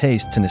adventurous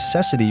taste to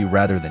necessity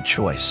rather than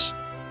choice.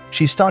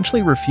 She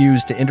staunchly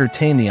refused to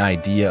entertain the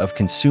idea of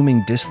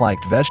consuming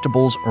disliked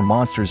vegetables or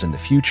monsters in the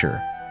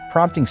future,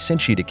 prompting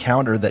Senshi to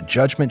counter that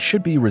judgment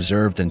should be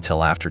reserved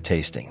until after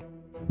tasting.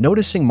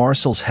 Noticing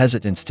Marcel's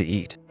hesitance to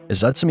eat,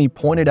 Izutsumi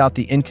pointed out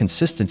the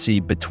inconsistency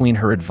between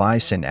her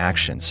advice and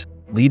actions,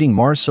 leading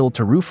Marcel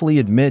to ruefully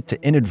admit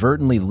to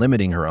inadvertently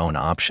limiting her own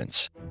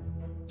options.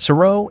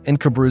 Soro and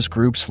Kabru's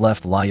groups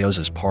left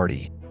Laios'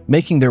 party,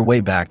 making their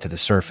way back to the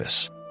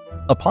surface.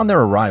 Upon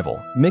their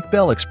arrival,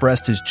 Mikbel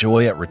expressed his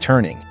joy at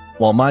returning,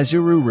 while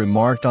Maizuru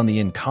remarked on the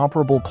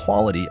incomparable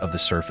quality of the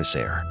surface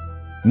air.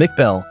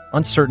 Mikbel,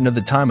 uncertain of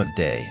the time of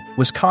day,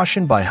 was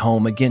cautioned by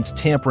Home against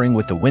tampering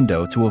with the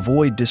window to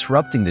avoid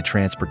disrupting the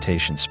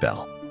transportation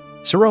spell.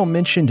 Soro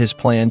mentioned his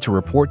plan to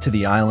report to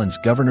the island's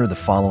governor the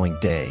following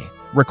day,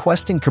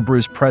 requesting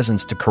Kabru's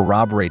presence to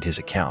corroborate his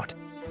account.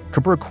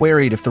 Kabru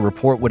queried if the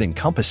report would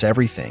encompass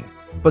everything,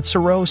 but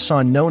Soro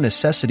saw no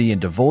necessity in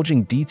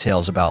divulging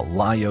details about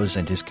Laios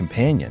and his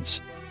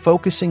companions,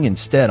 focusing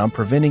instead on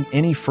preventing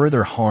any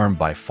further harm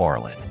by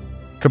Farlin.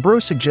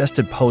 Kabru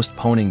suggested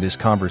postponing this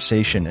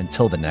conversation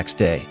until the next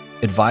day,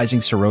 advising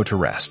Soro to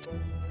rest.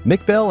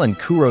 Mikbel and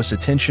Kuro's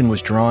attention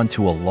was drawn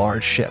to a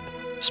large ship,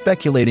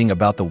 speculating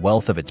about the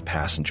wealth of its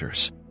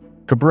passengers.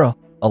 Kabru,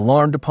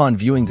 alarmed upon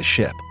viewing the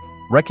ship,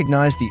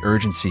 recognized the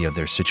urgency of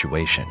their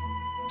situation.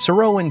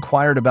 Suro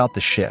inquired about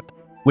the ship,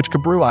 which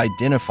Kabru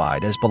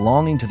identified as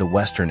belonging to the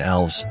Western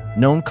Elves,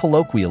 known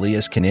colloquially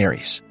as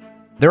Canaries.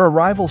 Their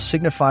arrival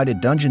signified a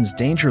dungeon's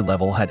danger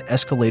level had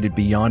escalated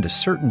beyond a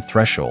certain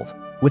threshold,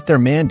 with their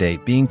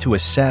mandate being to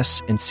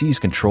assess and seize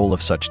control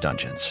of such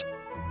dungeons.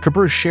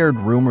 Kabru shared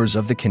rumors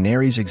of the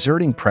Canaries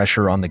exerting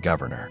pressure on the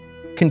governor,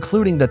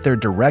 concluding that their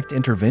direct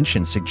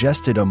intervention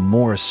suggested a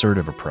more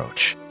assertive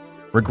approach.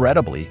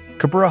 Regrettably,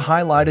 Kabru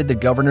highlighted the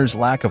governor's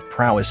lack of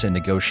prowess in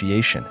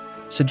negotiation,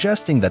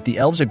 suggesting that the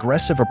elves'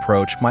 aggressive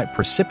approach might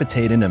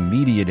precipitate an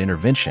immediate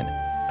intervention,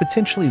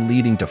 potentially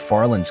leading to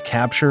Farland's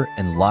capture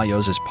and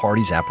Laios'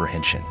 party's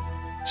apprehension.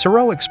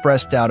 Suro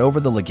expressed doubt over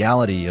the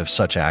legality of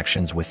such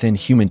actions within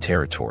human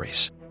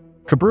territories.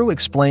 Kabru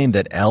explained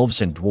that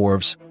elves and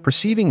dwarves,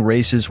 perceiving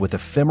races with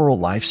ephemeral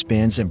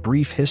lifespans and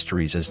brief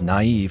histories as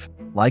naive,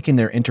 liken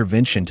their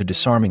intervention to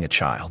disarming a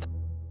child.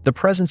 The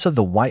presence of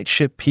the white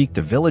ship piqued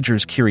the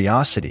villagers'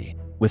 curiosity,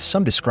 with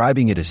some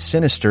describing it as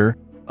sinister,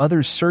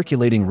 others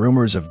circulating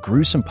rumors of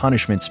gruesome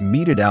punishments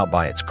meted out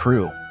by its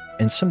crew,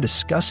 and some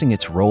discussing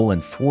its role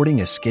in thwarting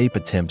escape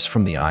attempts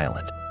from the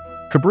island.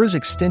 Kabru's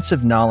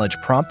extensive knowledge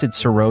prompted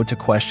Suro to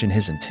question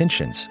his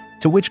intentions,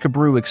 to which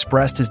Kabru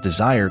expressed his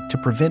desire to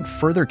prevent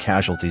further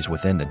casualties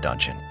within the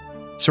dungeon.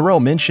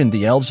 Suro mentioned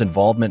the elves'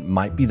 involvement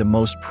might be the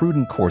most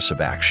prudent course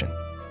of action.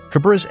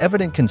 Kabru's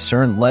evident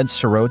concern led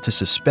Suro to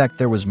suspect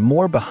there was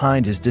more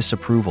behind his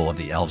disapproval of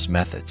the elves'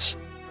 methods.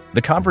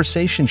 The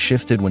conversation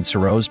shifted when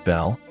Suro's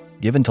bell,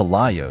 given to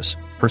Laios,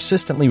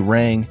 persistently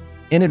rang,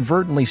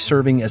 inadvertently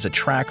serving as a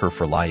tracker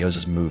for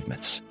Laios'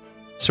 movements.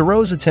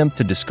 Suro's attempt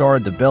to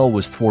discard the bell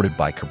was thwarted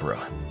by Kabru.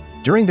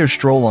 During their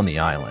stroll on the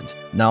island,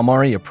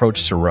 Nalmari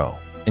approached Suro,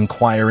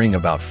 inquiring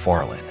about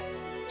Farland.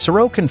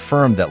 Suro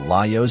confirmed that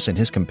Laios and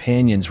his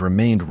companions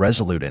remained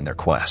resolute in their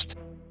quest.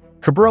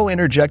 Kabru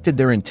interjected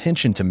their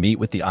intention to meet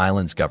with the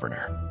island's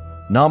governor.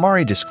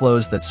 Nalmari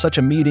disclosed that such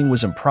a meeting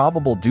was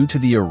improbable due to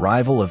the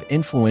arrival of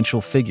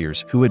influential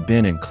figures who had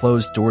been in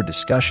closed-door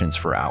discussions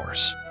for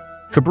hours.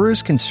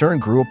 Kabru's concern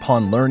grew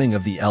upon learning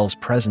of the elves'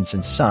 presence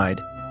inside,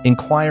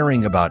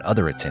 inquiring about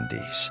other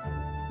attendees.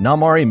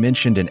 Nalmari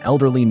mentioned an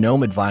elderly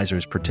gnome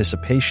advisor's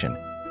participation,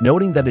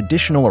 noting that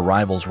additional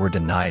arrivals were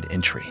denied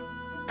entry.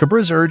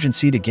 Kabru's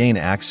urgency to gain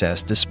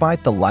access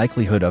despite the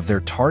likelihood of their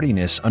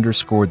tardiness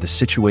underscored the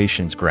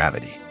situation's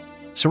gravity.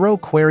 Suro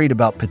queried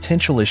about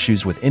potential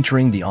issues with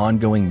entering the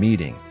ongoing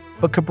meeting,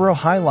 but Kabru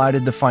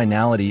highlighted the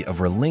finality of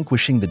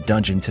relinquishing the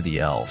dungeon to the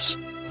elves,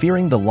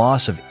 fearing the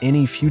loss of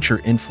any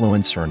future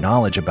influence or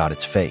knowledge about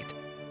its fate.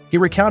 He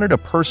recounted a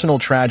personal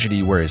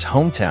tragedy where his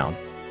hometown,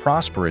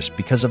 prosperous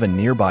because of a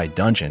nearby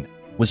dungeon,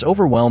 was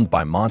overwhelmed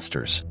by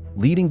monsters,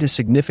 leading to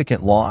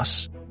significant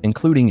loss,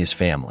 including his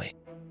family.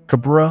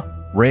 Kabru,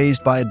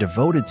 raised by a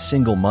devoted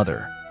single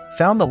mother,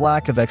 found the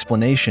lack of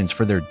explanations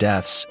for their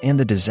deaths and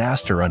the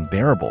disaster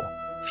unbearable,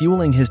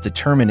 fueling his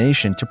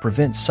determination to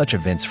prevent such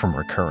events from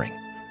recurring.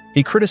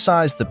 He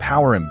criticized the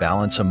power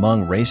imbalance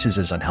among races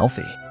as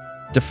unhealthy.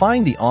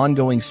 Defying the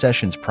ongoing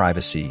session's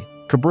privacy,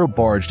 Kabru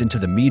barged into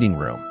the meeting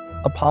room,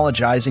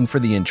 apologizing for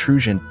the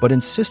intrusion but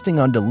insisting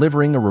on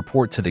delivering a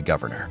report to the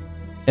governor.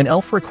 An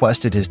elf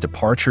requested his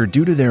departure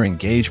due to their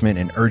engagement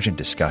in urgent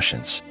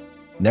discussions.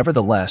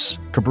 Nevertheless,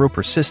 Kabru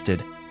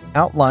persisted,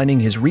 outlining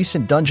his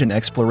recent dungeon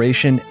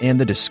exploration and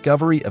the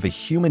discovery of a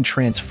human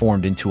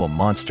transformed into a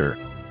monster,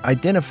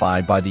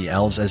 identified by the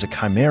elves as a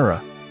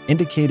chimera,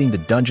 indicating the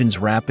dungeon's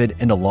rapid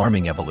and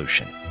alarming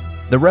evolution.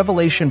 The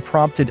revelation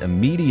prompted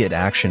immediate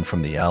action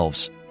from the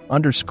elves,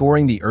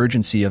 underscoring the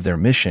urgency of their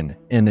mission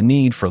and the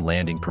need for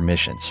landing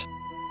permissions.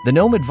 The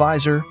gnome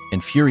advisor,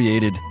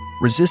 infuriated,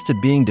 resisted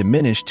being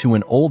diminished to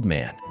an old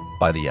man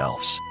by the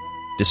elves.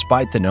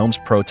 Despite the gnome's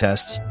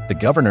protests, the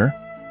governor,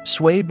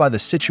 swayed by the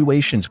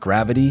situation's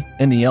gravity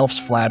and the elf's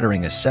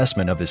flattering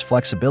assessment of his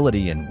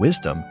flexibility and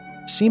wisdom,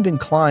 seemed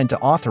inclined to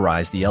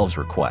authorize the elf's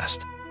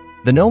request.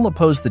 The gnome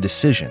opposed the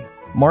decision,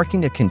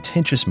 marking a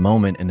contentious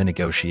moment in the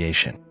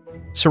negotiation.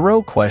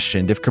 Suro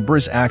questioned if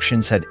Kabru's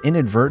actions had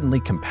inadvertently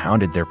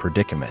compounded their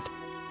predicament.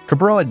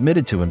 Kabru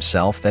admitted to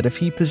himself that if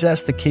he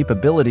possessed the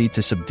capability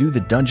to subdue the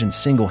dungeon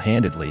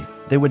single-handedly,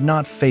 they would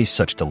not face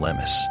such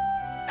dilemmas.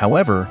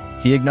 However,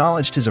 he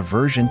acknowledged his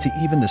aversion to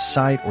even the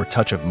sight or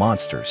touch of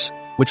monsters,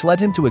 which led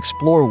him to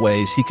explore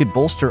ways he could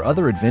bolster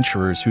other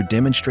adventurers who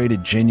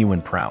demonstrated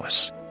genuine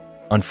prowess.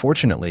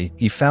 Unfortunately,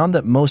 he found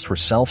that most were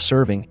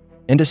self-serving,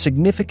 and a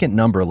significant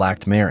number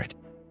lacked merit.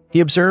 He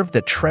observed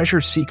that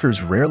treasure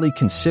seekers rarely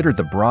considered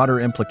the broader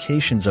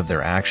implications of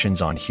their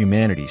actions on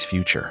humanity's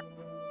future.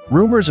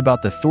 Rumors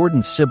about the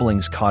Thornton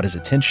siblings caught his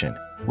attention,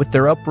 with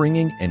their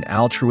upbringing and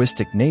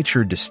altruistic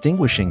nature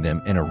distinguishing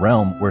them in a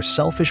realm where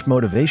selfish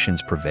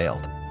motivations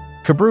prevailed.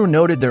 Kabru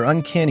noted their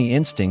uncanny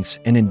instincts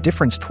and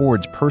indifference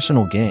towards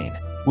personal gain,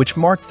 which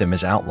marked them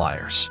as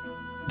outliers.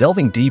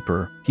 Delving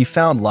deeper, he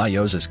found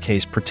Laios'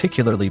 case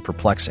particularly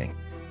perplexing.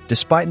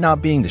 Despite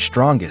not being the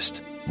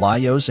strongest,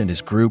 Laios and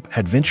his group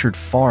had ventured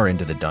far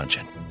into the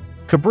dungeon.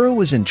 Kabru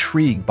was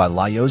intrigued by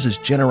Laios's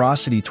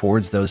generosity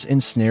towards those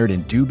ensnared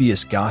in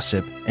dubious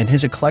gossip and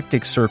his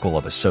eclectic circle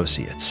of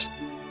associates.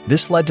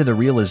 This led to the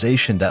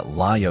realization that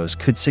Laios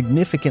could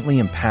significantly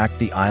impact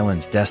the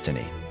island's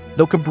destiny,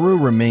 though Kabru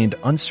remained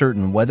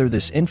uncertain whether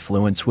this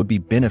influence would be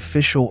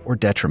beneficial or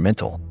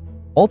detrimental.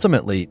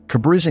 Ultimately,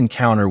 Kabru's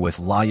encounter with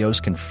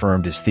Laios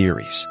confirmed his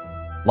theories.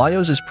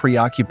 Laios's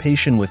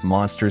preoccupation with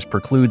monsters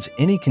precludes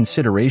any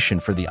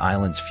consideration for the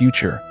island's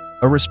future,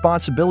 a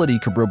responsibility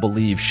Kabru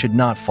believes should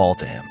not fall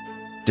to him.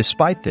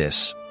 Despite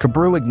this,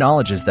 Kabru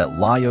acknowledges that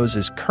Laios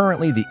is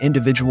currently the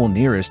individual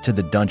nearest to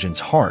the dungeon's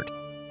heart,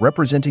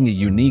 representing a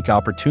unique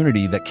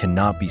opportunity that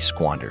cannot be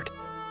squandered.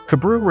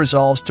 Kabru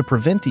resolves to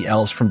prevent the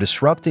elves from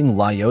disrupting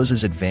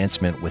Laios's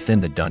advancement within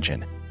the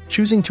dungeon,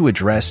 choosing to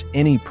address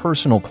any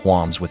personal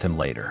qualms with him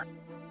later.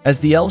 As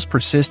the elves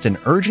persist in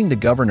urging the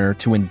governor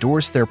to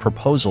endorse their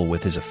proposal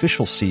with his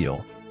official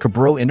seal,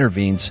 Kabru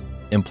intervenes,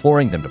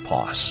 imploring them to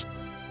pause.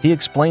 He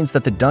explains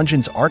that the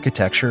dungeon's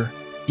architecture,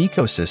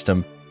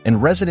 ecosystem,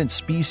 and resident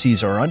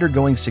species are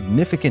undergoing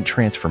significant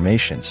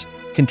transformations,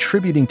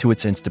 contributing to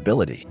its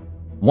instability.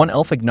 One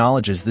elf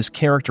acknowledges this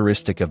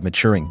characteristic of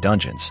maturing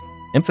dungeons,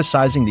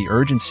 emphasizing the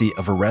urgency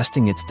of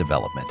arresting its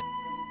development.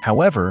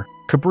 However,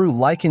 Kabru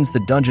likens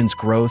the dungeon's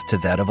growth to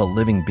that of a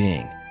living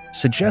being,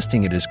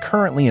 suggesting it is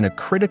currently in a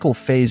critical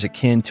phase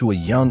akin to a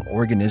young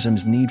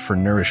organism's need for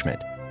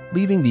nourishment,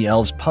 leaving the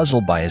elves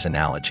puzzled by his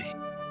analogy.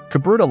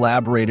 Kabru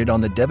elaborated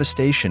on the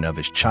devastation of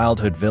his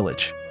childhood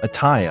village,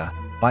 Ataya,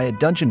 by a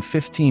dungeon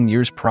 15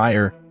 years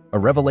prior, a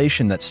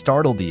revelation that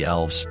startled the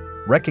elves,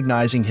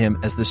 recognizing him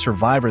as the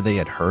survivor they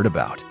had heard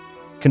about.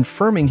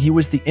 Confirming he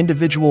was the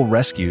individual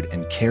rescued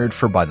and cared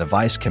for by the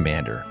vice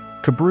commander,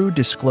 Kabru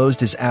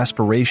disclosed his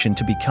aspiration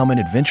to become an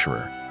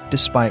adventurer,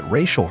 despite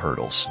racial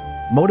hurdles,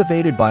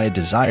 motivated by a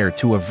desire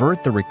to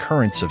avert the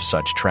recurrence of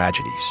such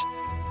tragedies.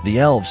 The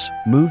elves,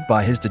 moved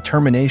by his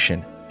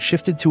determination,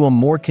 shifted to a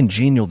more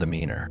congenial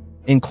demeanor,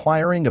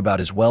 inquiring about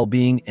his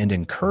well-being and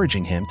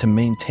encouraging him to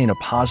maintain a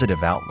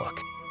positive outlook.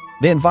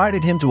 They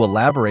invited him to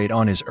elaborate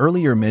on his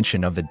earlier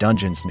mention of the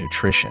dungeon's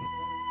nutrition.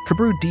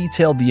 Kabru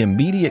detailed the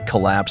immediate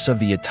collapse of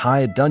the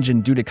Ataya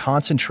dungeon due to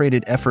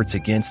concentrated efforts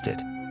against it,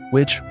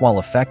 which, while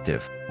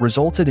effective,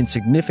 resulted in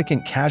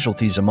significant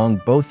casualties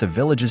among both the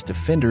village's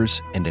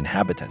defenders and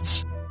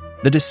inhabitants.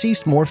 The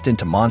deceased morphed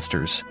into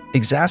monsters,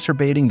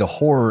 exacerbating the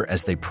horror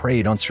as they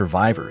preyed on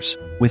survivors,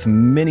 with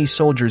many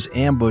soldiers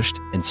ambushed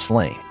and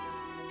slain.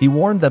 He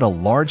warned that a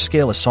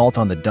large-scale assault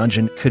on the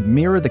dungeon could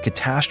mirror the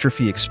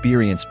catastrophe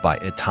experienced by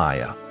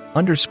Ataya,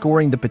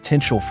 underscoring the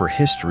potential for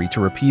history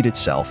to repeat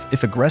itself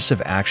if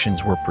aggressive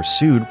actions were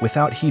pursued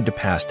without heed to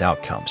past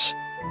outcomes.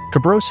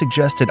 Kabru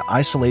suggested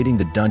isolating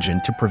the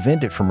dungeon to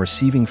prevent it from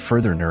receiving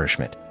further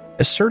nourishment,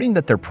 asserting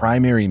that their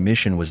primary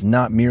mission was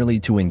not merely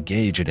to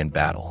engage it in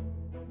battle.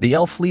 The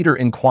elf leader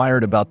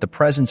inquired about the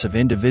presence of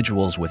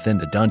individuals within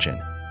the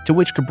dungeon, to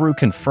which Kabru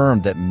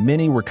confirmed that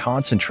many were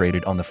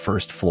concentrated on the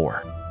first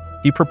floor.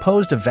 He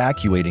proposed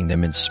evacuating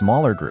them in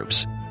smaller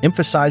groups,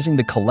 emphasizing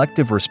the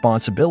collective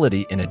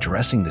responsibility in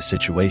addressing the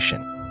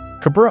situation.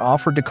 Kabru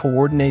offered to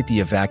coordinate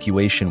the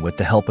evacuation with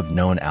the help of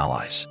known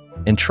allies,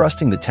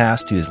 entrusting the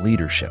task to his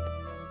leadership.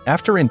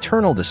 After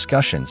internal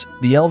discussions,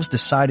 the elves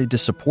decided to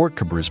support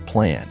Kabru's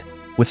plan,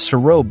 with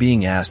Suro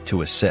being asked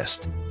to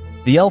assist.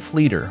 The elf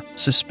leader,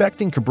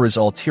 suspecting Kabru's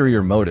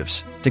ulterior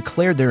motives,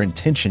 declared their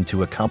intention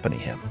to accompany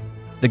him.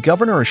 The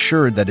governor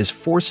assured that his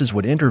forces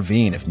would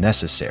intervene if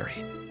necessary.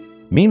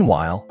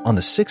 Meanwhile, on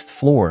the 6th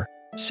floor,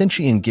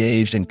 Senshi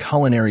engaged in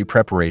culinary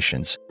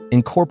preparations,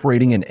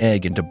 incorporating an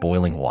egg into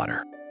boiling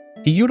water.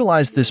 He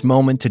utilized this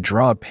moment to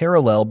draw a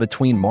parallel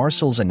between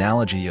Marcel's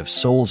analogy of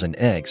souls and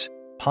eggs,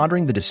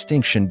 pondering the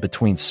distinction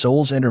between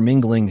souls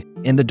intermingling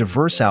and the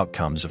diverse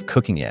outcomes of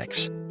cooking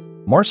eggs.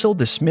 Marcel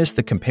dismissed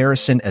the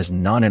comparison as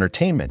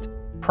non-entertainment,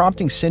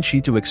 prompting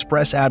Senshi to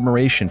express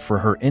admiration for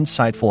her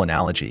insightful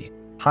analogy,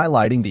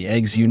 highlighting the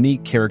egg's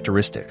unique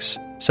characteristics,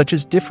 such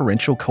as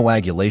differential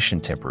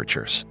coagulation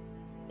temperatures,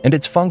 and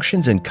its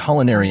functions in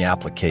culinary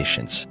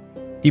applications.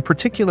 He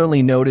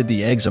particularly noted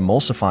the egg's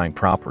emulsifying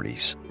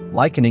properties,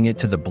 likening it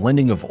to the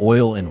blending of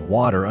oil and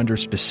water under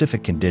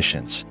specific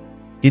conditions.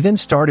 He then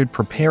started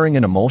preparing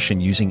an emulsion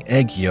using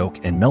egg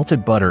yolk and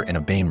melted butter in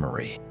a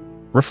bain-marie.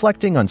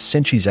 Reflecting on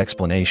Senshi's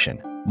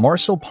explanation,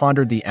 Marcel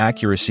pondered the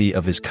accuracy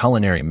of his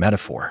culinary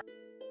metaphor.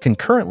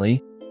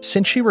 Concurrently,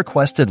 Senshi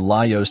requested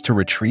Laios to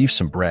retrieve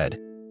some bread,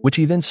 which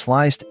he then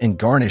sliced and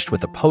garnished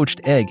with a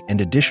poached egg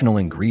and additional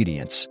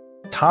ingredients,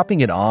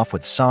 topping it off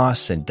with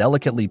sauce and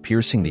delicately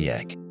piercing the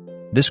egg.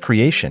 This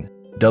creation,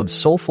 dubbed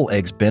Soulful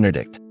Eggs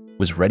Benedict,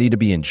 was ready to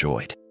be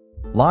enjoyed.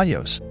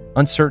 Laios,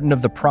 uncertain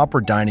of the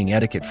proper dining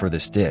etiquette for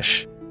this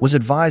dish, was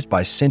advised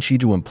by Senshi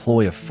to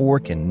employ a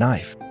fork and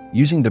knife,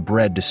 using the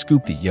bread to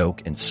scoop the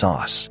yolk and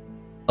sauce.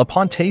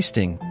 Upon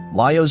tasting,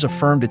 Laios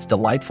affirmed its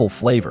delightful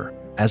flavor,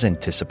 as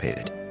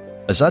anticipated.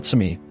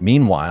 Azutsumi,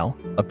 meanwhile,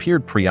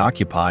 appeared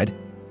preoccupied,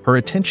 her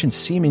attention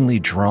seemingly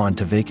drawn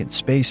to vacant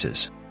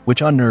spaces,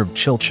 which unnerved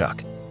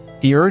Chilchuk.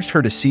 He urged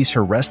her to cease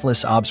her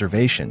restless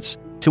observations,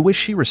 to which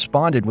she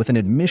responded with an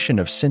admission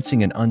of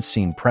sensing an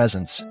unseen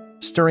presence,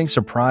 stirring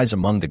surprise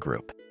among the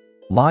group.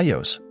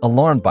 Laios,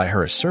 alarmed by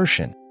her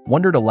assertion,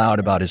 wondered aloud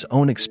about his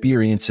own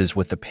experiences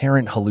with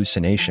apparent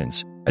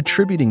hallucinations,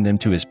 attributing them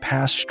to his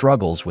past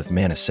struggles with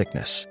mana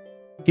sickness.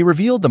 He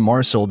revealed to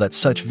Marcel that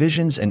such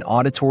visions and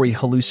auditory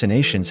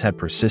hallucinations had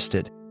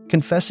persisted,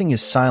 confessing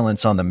his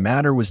silence on the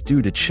matter was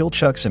due to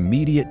Chilchuk's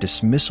immediate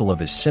dismissal of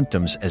his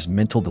symptoms as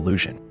mental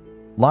delusion.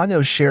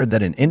 Laios shared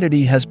that an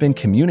entity has been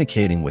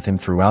communicating with him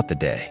throughout the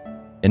day.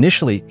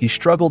 Initially, he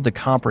struggled to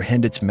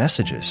comprehend its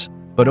messages,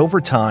 but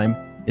over time,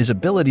 his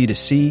ability to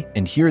see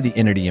and hear the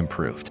entity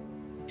improved.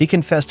 He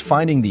confessed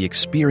finding the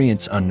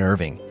experience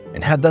unnerving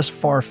and had thus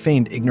far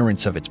feigned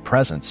ignorance of its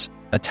presence,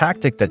 a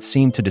tactic that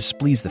seemed to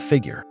displease the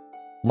figure.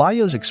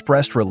 Laios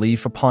expressed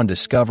relief upon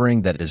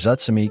discovering that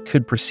Izutsumi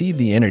could perceive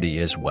the entity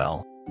as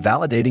well,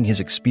 validating his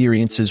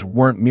experiences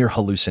weren't mere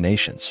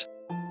hallucinations.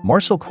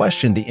 Marcel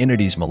questioned the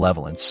entity's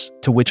malevolence,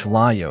 to which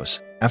Laios,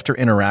 after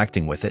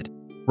interacting with it,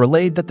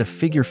 relayed that the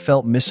figure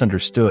felt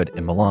misunderstood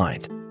and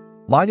maligned.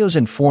 Laios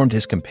informed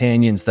his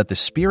companions that the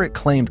spirit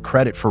claimed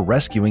credit for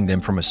rescuing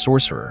them from a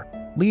sorcerer,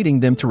 leading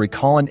them to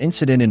recall an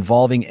incident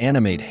involving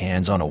animate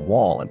hands on a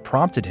wall and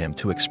prompted him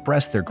to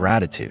express their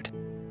gratitude.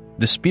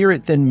 The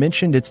spirit then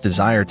mentioned its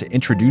desire to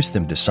introduce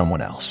them to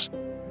someone else.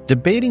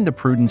 Debating the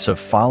prudence of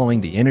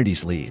following the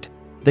entity's lead,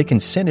 they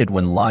consented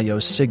when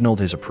Laios signaled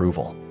his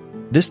approval.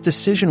 This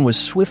decision was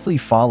swiftly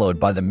followed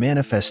by the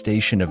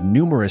manifestation of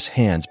numerous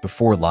hands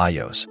before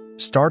Laios,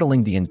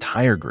 startling the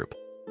entire group.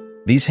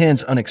 These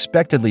hands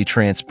unexpectedly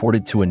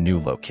transported to a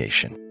new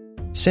location.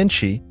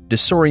 Senshi,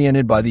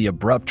 disoriented by the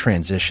abrupt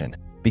transition,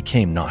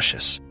 became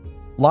nauseous.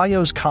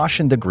 Laios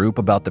cautioned the group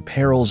about the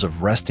perils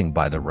of resting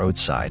by the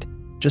roadside,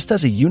 just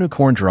as a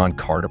unicorn-drawn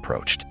cart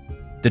approached.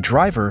 The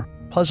driver,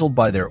 puzzled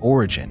by their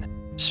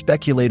origin,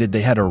 speculated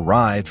they had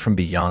arrived from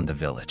beyond the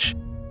village.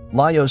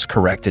 Laios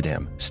corrected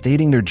him,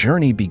 stating their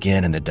journey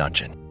began in the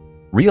dungeon.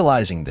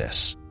 Realizing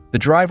this, the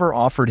driver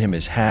offered him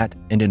his hat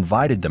and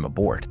invited them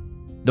aboard.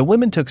 The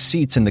women took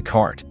seats in the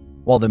cart,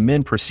 while the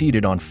men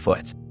proceeded on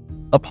foot.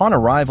 Upon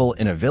arrival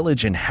in a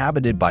village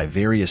inhabited by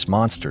various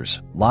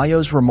monsters,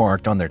 Laios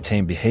remarked on their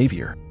tame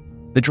behavior.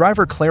 The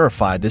driver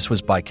clarified this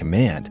was by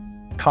command,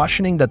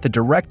 cautioning that the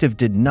directive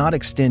did not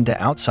extend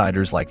to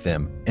outsiders like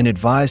them and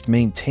advised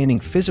maintaining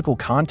physical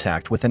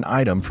contact with an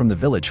item from the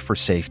village for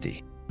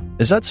safety.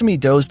 Izutsumi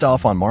dozed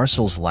off on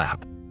Marcel's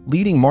lap,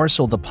 leading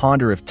Marcel to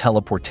ponder if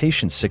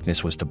teleportation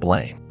sickness was to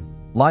blame.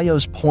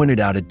 Laios pointed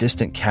out a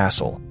distant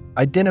castle,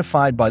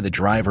 identified by the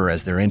driver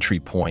as their entry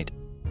point,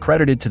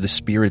 credited to the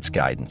spirit's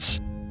guidance.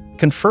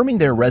 Confirming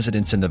their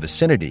residence in the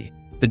vicinity,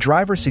 the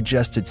driver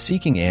suggested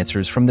seeking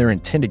answers from their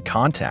intended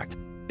contact,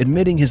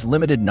 admitting his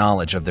limited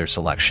knowledge of their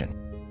selection.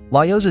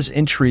 Laios'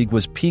 intrigue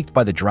was piqued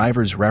by the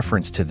driver's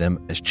reference to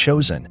them as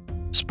chosen,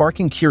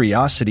 sparking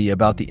curiosity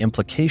about the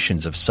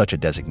implications of such a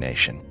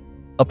designation.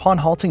 Upon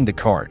halting the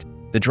cart,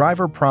 the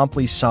driver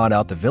promptly sought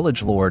out the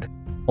village lord,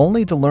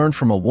 only to learn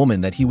from a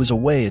woman that he was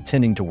away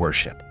attending to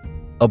worship.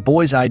 A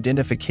boy's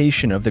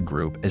identification of the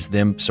group as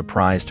them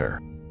surprised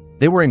her.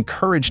 They were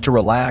encouraged to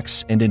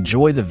relax and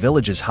enjoy the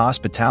village's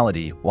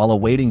hospitality while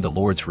awaiting the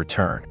lord's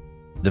return.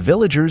 The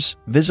villagers,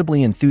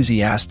 visibly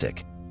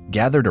enthusiastic,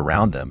 gathered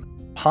around them,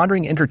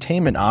 pondering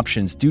entertainment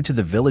options due to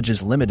the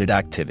village's limited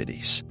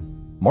activities.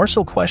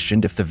 Marcel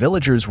questioned if the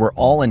villagers were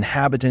all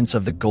inhabitants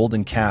of the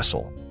Golden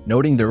Castle,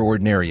 noting their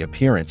ordinary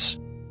appearance,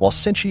 while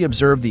Senshi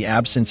observed the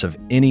absence of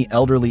any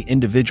elderly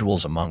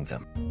individuals among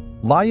them.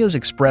 Laios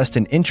expressed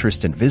an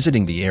interest in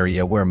visiting the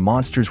area where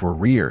monsters were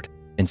reared,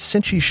 and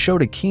Senshi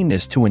showed a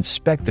keenness to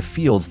inspect the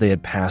fields they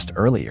had passed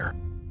earlier.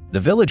 The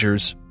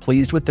villagers,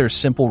 pleased with their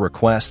simple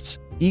requests,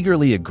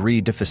 eagerly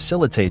agreed to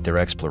facilitate their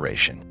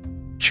exploration.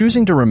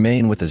 Choosing to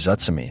remain with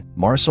Izutsumi,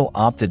 Marcel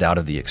opted out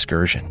of the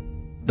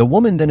excursion. The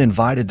woman then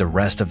invited the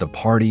rest of the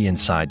party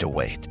inside to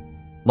wait.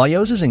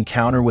 Laios'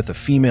 encounter with a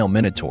female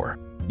minotaur,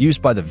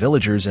 used by the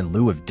villagers in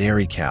lieu of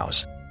dairy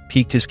cows,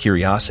 piqued his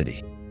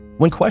curiosity.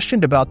 When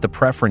questioned about the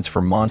preference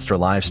for monster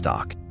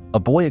livestock, a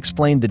boy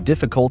explained the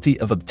difficulty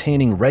of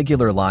obtaining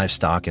regular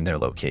livestock in their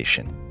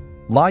location.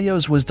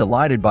 Laios was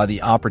delighted by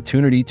the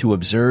opportunity to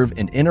observe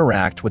and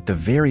interact with the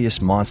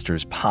various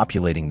monsters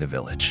populating the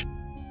village.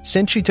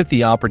 Senshi took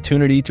the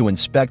opportunity to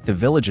inspect the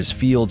village's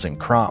fields and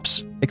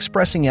crops,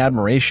 expressing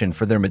admiration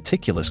for their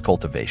meticulous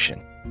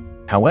cultivation.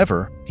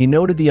 However, he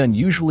noted the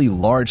unusually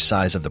large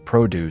size of the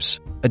produce,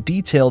 a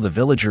detail the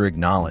villager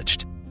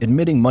acknowledged,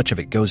 admitting much of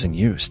it goes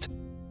unused.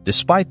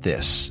 Despite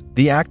this,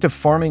 the act of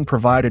farming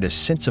provided a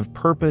sense of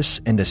purpose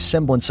and a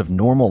semblance of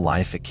normal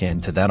life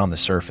akin to that on the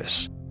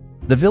surface.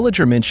 The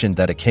villager mentioned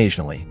that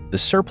occasionally, the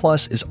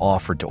surplus is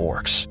offered to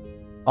orcs.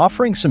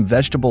 Offering some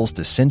vegetables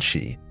to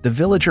Senshi, the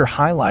villager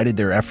highlighted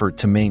their effort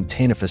to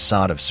maintain a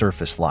facade of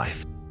surface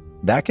life.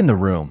 Back in the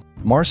room,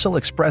 Marcel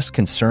expressed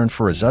concern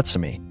for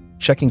Izutsumi,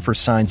 checking for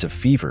signs of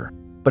fever,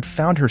 but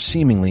found her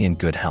seemingly in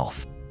good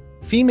health.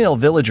 Female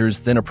villagers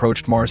then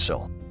approached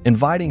Marcel,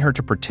 inviting her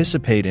to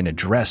participate in a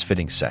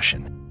dress-fitting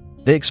session.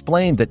 They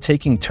explained that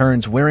taking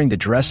turns wearing the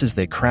dresses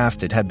they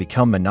crafted had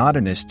become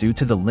monotonous due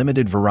to the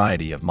limited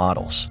variety of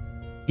models.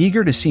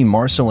 Eager to see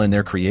Marcel in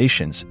their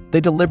creations,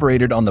 they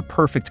deliberated on the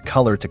perfect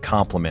color to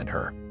complement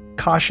her,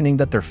 cautioning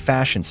that their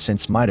fashion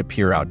sense might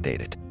appear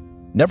outdated.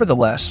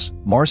 Nevertheless,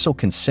 Marcel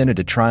consented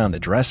to try on the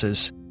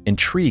dresses,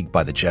 intrigued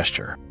by the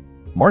gesture.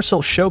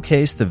 Marcel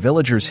showcased the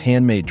villagers'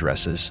 handmade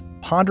dresses,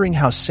 pondering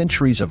how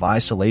centuries of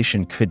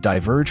isolation could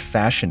diverge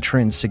fashion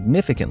trends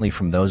significantly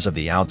from those of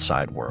the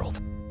outside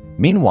world.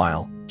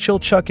 Meanwhile,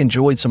 Chilchuck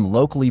enjoyed some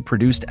locally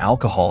produced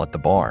alcohol at the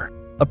bar,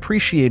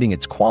 appreciating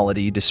its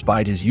quality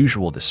despite his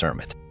usual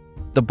discernment.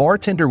 The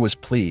bartender was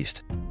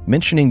pleased,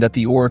 mentioning that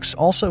the orcs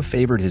also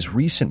favored his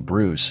recent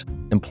brews,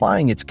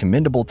 implying its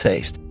commendable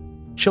taste.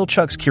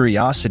 Chilchuck's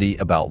curiosity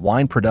about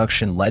wine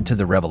production led to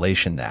the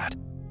revelation that,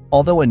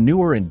 although a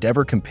newer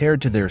endeavor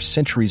compared to their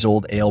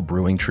centuries-old ale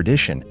brewing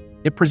tradition,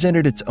 it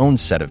presented its own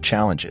set of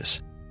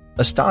challenges.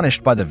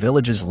 Astonished by the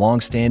village's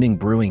long-standing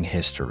brewing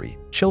history,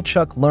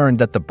 Chilchuck learned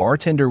that the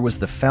bartender was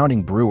the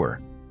founding brewer,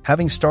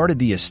 having started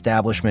the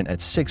establishment at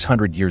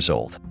 600 years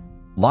old.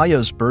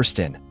 Laios burst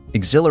in,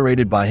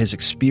 exhilarated by his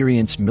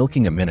experience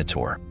milking a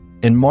minotaur,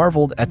 and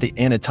marveled at the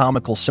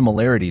anatomical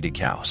similarity to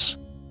cows.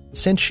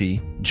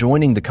 Senshi,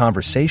 joining the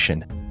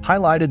conversation,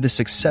 highlighted the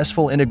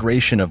successful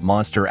integration of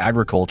monster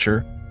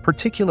agriculture,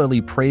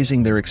 particularly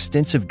praising their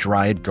extensive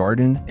dryad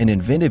garden and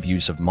inventive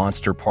use of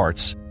monster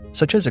parts,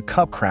 such as a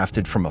cup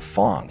crafted from a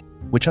fong,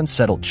 which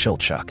unsettled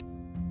Chilchuck.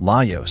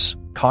 Laios,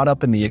 caught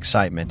up in the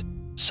excitement,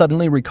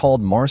 suddenly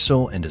recalled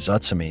Marcel and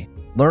Izutsumi,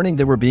 learning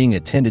they were being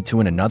attended to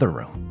in another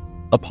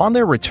room. Upon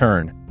their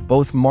return,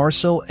 both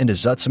Marcel and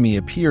Izutsumi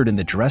appeared in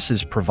the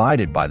dresses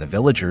provided by the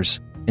villagers,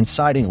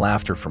 inciting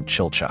laughter from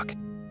Chilchuck.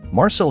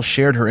 Marcel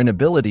shared her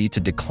inability to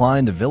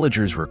decline the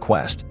villagers'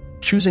 request,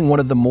 choosing one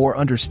of the more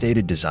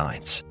understated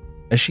designs,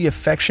 as she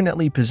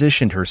affectionately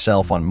positioned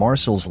herself on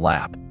Marcel's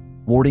lap,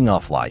 warding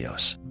off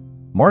Laios.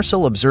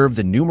 Marcel observed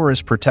the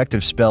numerous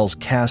protective spells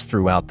cast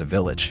throughout the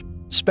village,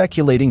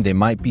 speculating they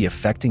might be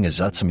affecting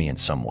Izutsumi in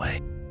some way.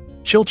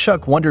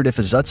 Chilchuck wondered if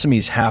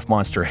Izutsumi's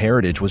half-monster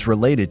heritage was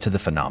related to the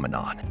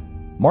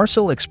phenomenon.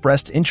 Marcel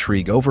expressed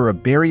intrigue over a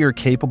barrier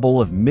capable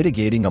of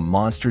mitigating a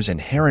monster's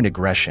inherent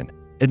aggression,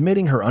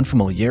 admitting her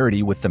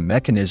unfamiliarity with the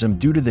mechanism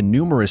due to the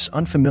numerous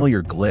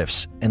unfamiliar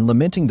glyphs and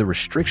lamenting the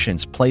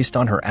restrictions placed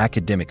on her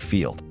academic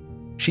field.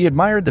 She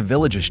admired the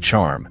village's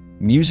charm,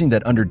 musing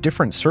that under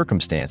different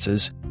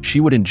circumstances, she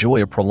would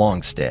enjoy a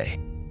prolonged stay.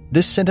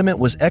 This sentiment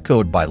was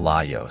echoed by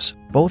Laios,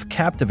 both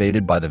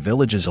captivated by the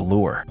village's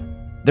allure.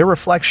 Their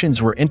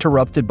reflections were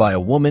interrupted by a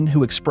woman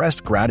who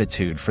expressed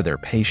gratitude for their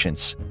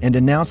patience and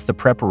announced the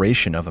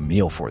preparation of a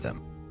meal for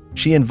them.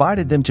 She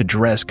invited them to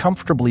dress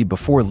comfortably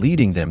before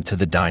leading them to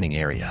the dining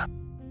area.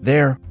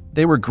 There,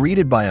 they were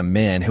greeted by a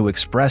man who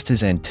expressed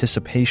his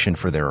anticipation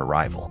for their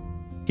arrival.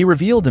 He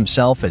revealed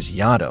himself as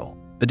Yado,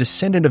 the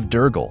descendant of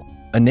Durgal,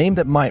 a name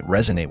that might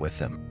resonate with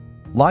them.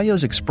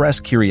 Laios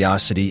expressed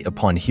curiosity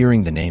upon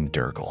hearing the name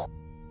Durgal.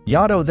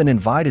 Yado then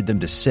invited them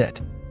to sit,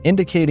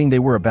 indicating they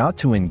were about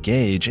to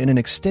engage in an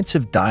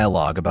extensive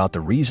dialogue about the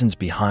reasons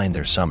behind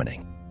their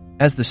summoning.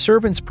 As the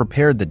servants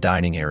prepared the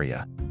dining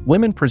area,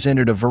 women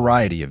presented a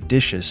variety of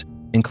dishes,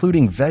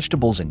 including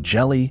vegetables and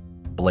jelly,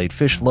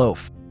 bladefish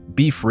loaf,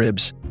 beef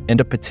ribs,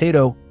 and a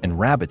potato and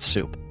rabbit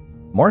soup.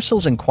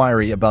 Marcel's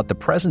inquiry about the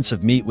presence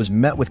of meat was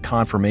met with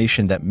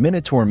confirmation that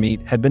minotaur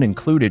meat had been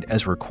included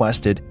as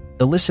requested,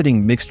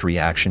 eliciting mixed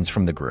reactions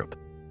from the group.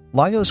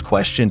 Laios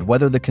questioned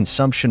whether the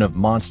consumption of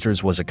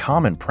monsters was a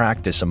common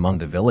practice among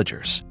the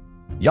villagers.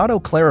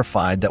 Yado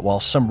clarified that while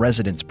some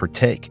residents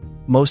partake,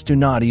 most do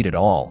not eat at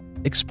all,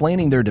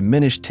 explaining their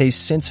diminished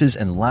taste senses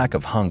and lack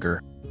of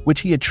hunger,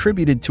 which he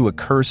attributed to a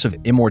curse of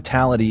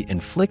immortality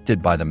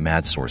inflicted by the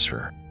mad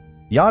sorcerer.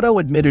 Yado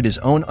admitted his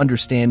own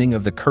understanding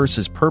of the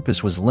curse's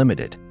purpose was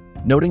limited,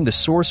 noting the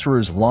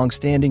sorcerer's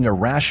long-standing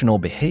irrational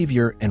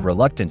behavior and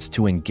reluctance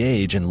to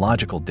engage in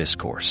logical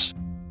discourse.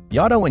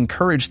 Yado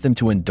encouraged them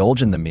to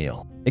indulge in the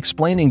meal,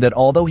 explaining that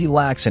although he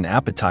lacks an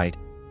appetite,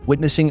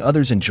 witnessing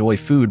others enjoy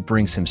food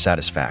brings him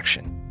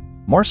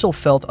satisfaction. Marcel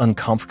felt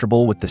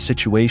uncomfortable with the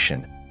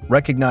situation,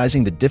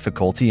 recognizing the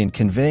difficulty in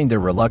conveying their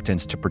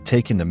reluctance to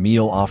partake in the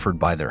meal offered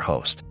by their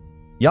host.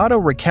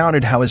 Yado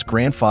recounted how his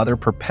grandfather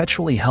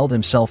perpetually held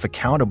himself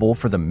accountable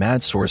for the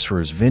mad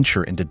sorcerer's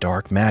venture into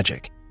dark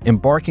magic,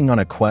 embarking on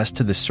a quest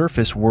to the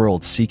surface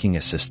world seeking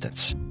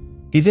assistance.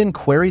 He then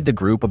queried the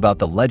group about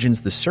the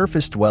legends the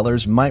surface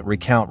dwellers might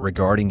recount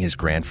regarding his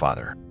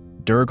grandfather,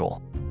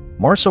 Durgal.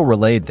 Marcel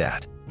relayed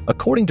that,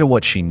 according to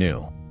what she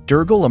knew,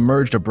 Durgal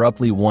emerged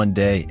abruptly one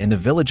day in the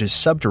village's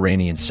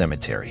subterranean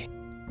cemetery,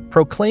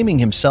 proclaiming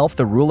himself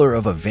the ruler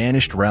of a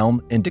vanished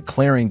realm and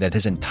declaring that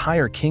his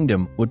entire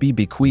kingdom would be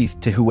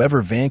bequeathed to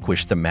whoever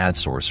vanquished the mad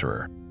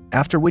sorcerer,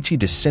 after which he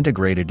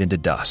disintegrated into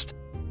dust.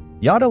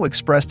 Yado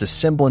expressed a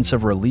semblance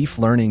of relief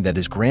learning that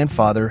his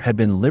grandfather had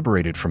been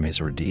liberated from his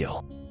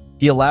ordeal.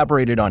 He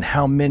elaborated on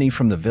how many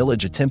from the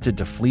village attempted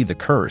to flee the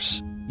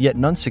curse, yet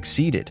none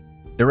succeeded.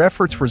 Their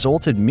efforts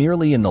resulted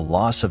merely in the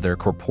loss of their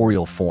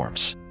corporeal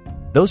forms.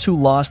 Those who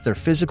lost their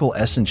physical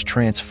essence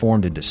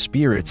transformed into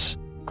spirits,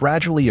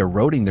 gradually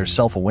eroding their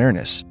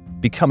self-awareness,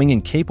 becoming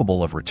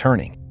incapable of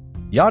returning.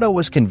 Yato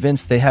was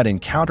convinced they had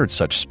encountered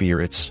such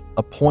spirits,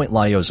 a point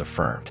Laios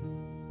affirmed.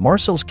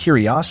 Marcel's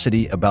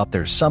curiosity about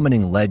their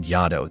summoning led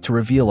Yato to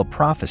reveal a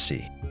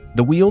prophecy.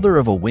 The wielder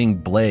of a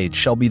winged blade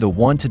shall be the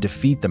one to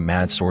defeat the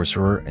mad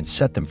sorcerer and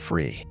set them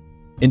free.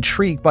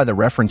 Intrigued by the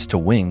reference to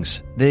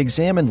wings, they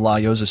examined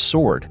Laios'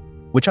 sword,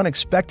 which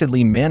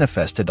unexpectedly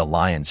manifested a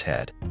lion's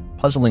head,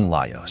 puzzling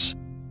Laios.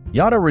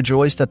 Yato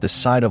rejoiced at the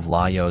sight of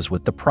Laios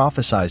with the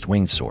prophesied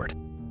winged sword.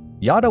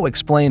 Yato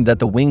explained that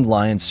the winged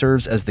lion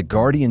serves as the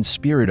guardian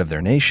spirit of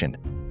their nation,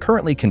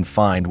 currently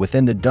confined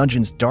within the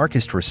dungeon's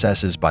darkest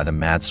recesses by the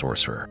mad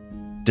sorcerer.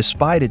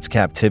 Despite its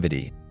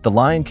captivity, the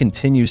lion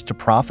continues to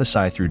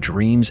prophesy through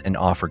dreams and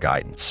offer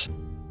guidance.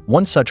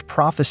 One such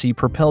prophecy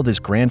propelled his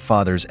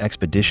grandfather's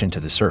expedition to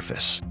the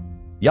surface.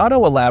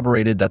 Yato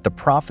elaborated that the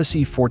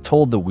prophecy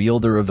foretold the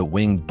wielder of the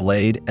winged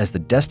blade as the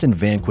destined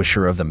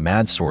vanquisher of the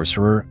mad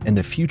sorcerer and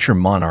the future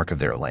monarch of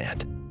their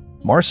land.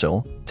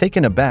 Marcel,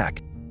 taken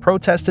aback,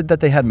 protested that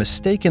they had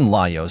mistaken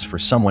Laios for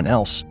someone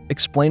else,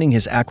 explaining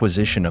his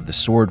acquisition of the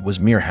sword was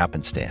mere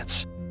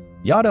happenstance.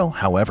 Yato,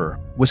 however,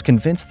 was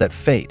convinced that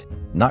fate,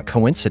 not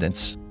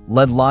coincidence,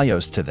 led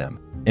Laios to them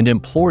and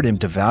implored him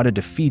to vow to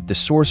defeat the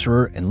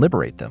sorcerer and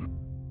liberate them.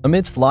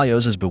 Amidst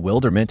Laios'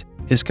 bewilderment,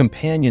 his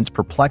companion's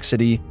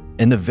perplexity,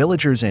 and the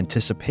villagers'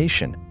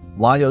 anticipation,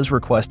 Laios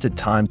requested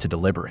time to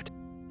deliberate.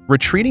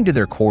 Retreating to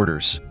their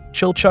quarters,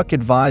 Chilchuk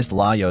advised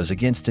Laios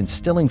against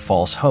instilling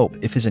false hope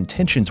if his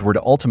intentions were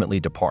to ultimately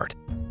depart.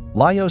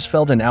 Laios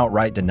felt an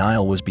outright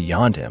denial was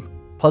beyond him,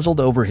 puzzled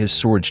over his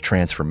sword's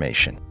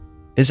transformation.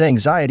 His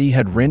anxiety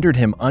had rendered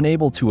him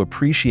unable to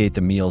appreciate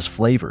the meal's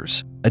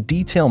flavors, a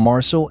detail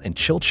Marcel and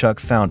Chilchuk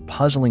found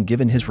puzzling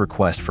given his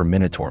request for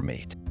minotaur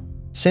meat.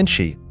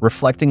 Senshi,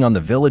 reflecting on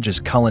the village's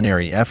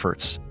culinary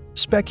efforts,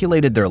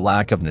 speculated their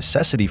lack of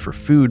necessity for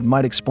food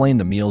might explain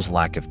the meal's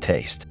lack of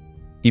taste.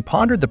 He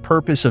pondered the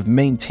purpose of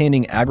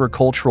maintaining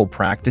agricultural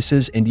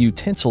practices and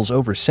utensils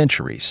over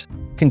centuries,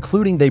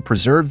 concluding they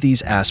preserved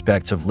these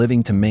aspects of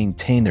living to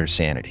maintain their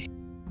sanity.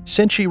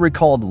 Senshi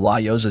recalled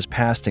Laios'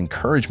 past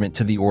encouragement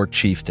to the orc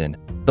chieftain,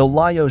 though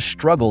Laios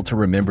struggled to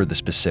remember the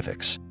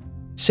specifics.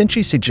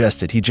 Senshi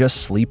suggested he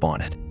just sleep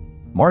on it.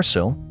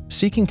 Marcel,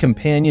 seeking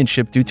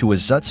companionship due to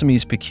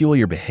Azutsumi's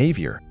peculiar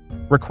behavior,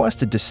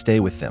 requested to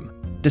stay with them,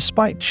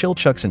 despite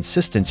Chilchuk's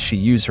insistence she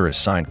use her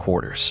assigned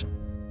quarters.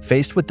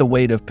 Faced with the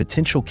weight of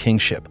potential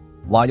kingship,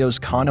 Laios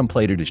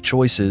contemplated his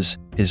choices,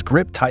 his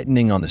grip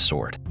tightening on the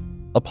sword.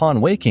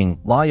 Upon waking,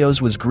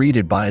 Laios was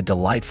greeted by a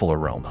delightful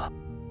aroma.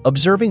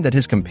 Observing that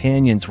his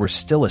companions were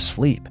still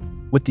asleep,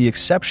 with the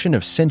exception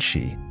of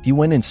Senshi, he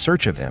went in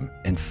search of him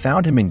and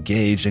found him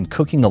engaged in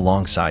cooking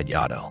alongside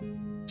Yato.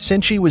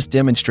 Senshi was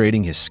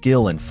demonstrating his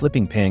skill in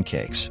flipping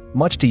pancakes,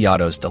 much to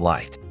Yato's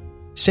delight.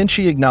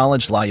 Senshi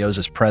acknowledged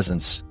Laios'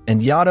 presence,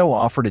 and Yato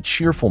offered a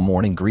cheerful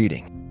morning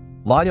greeting.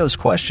 Laios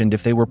questioned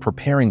if they were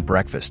preparing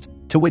breakfast,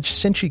 to which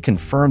Senshi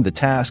confirmed the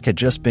task had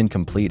just been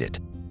completed.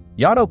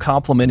 Yato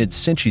complimented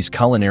Senshi's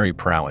culinary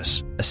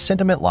prowess, a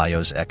sentiment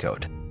Laios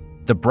echoed.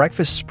 The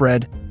breakfast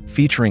spread,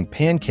 featuring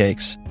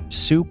pancakes,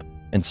 soup,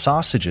 and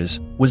sausages,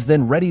 was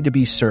then ready to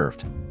be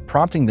served,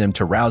 prompting them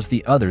to rouse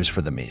the others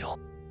for the meal.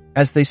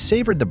 As they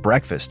savored the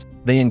breakfast,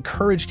 they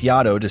encouraged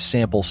Yato to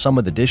sample some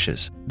of the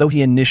dishes, though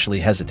he initially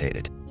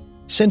hesitated.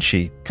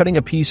 Senshi, cutting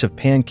a piece of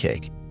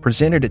pancake,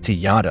 presented it to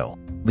Yato,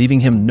 leaving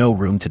him no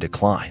room to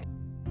decline.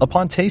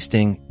 Upon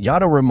tasting,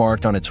 Yato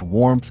remarked on its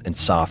warmth and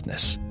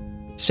softness.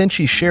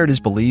 Senshi shared his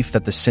belief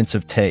that the sense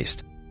of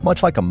taste,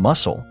 much like a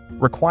muscle,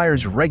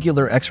 requires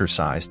regular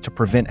exercise to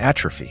prevent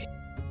atrophy.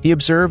 He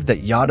observed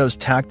that Yato's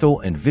tactile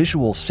and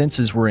visual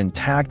senses were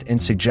intact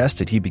and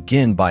suggested he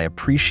begin by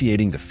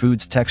appreciating the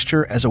food's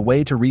texture as a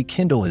way to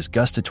rekindle his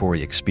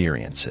gustatory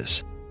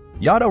experiences.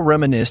 Yato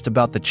reminisced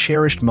about the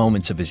cherished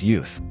moments of his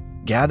youth,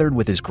 gathered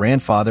with his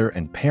grandfather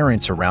and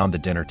parents around the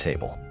dinner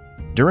table.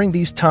 During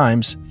these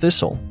times,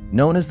 Thistle,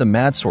 known as the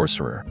Mad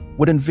Sorcerer,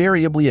 would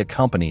invariably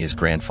accompany his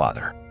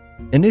grandfather.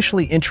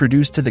 Initially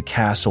introduced to the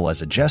castle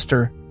as a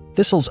jester,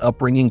 Thistle's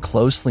upbringing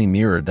closely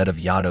mirrored that of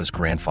Yato's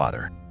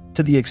grandfather,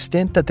 to the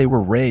extent that they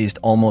were raised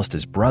almost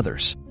as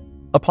brothers.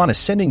 Upon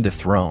ascending the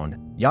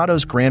throne,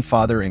 Yato's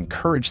grandfather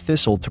encouraged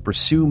Thistle to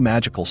pursue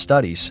magical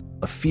studies,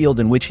 a field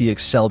in which he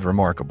excelled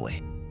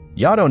remarkably.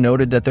 Yato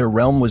noted that their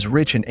realm was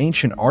rich in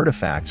ancient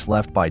artifacts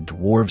left by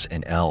dwarves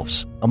and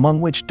elves,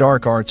 among which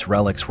dark arts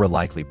relics were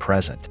likely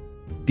present.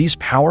 These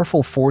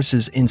powerful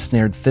forces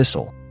ensnared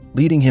Thistle,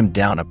 leading him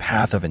down a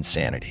path of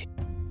insanity.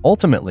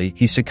 Ultimately,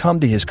 he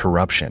succumbed to his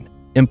corruption,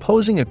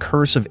 imposing a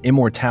curse of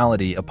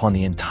immortality upon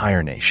the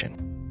entire nation.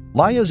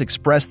 Laios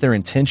expressed their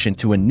intention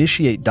to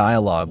initiate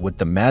dialogue with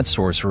the Mad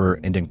Sorcerer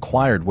and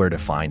inquired where to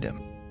find him.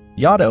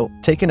 Yato,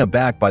 taken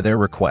aback by their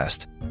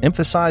request,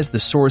 emphasized the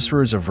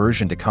sorcerer's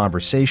aversion to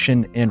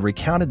conversation and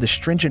recounted the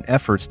stringent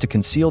efforts to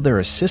conceal their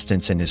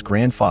assistance in his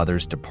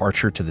grandfather's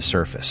departure to the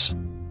surface,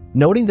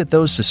 noting that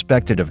those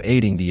suspected of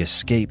aiding the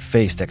escape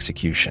faced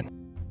execution.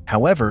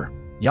 However,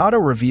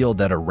 Yato revealed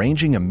that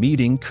arranging a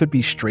meeting could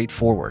be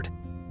straightforward,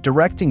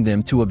 directing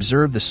them to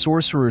observe the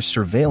sorcerer's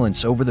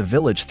surveillance over the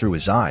village through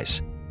his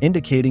eyes,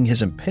 indicating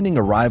his impending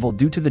arrival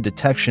due to the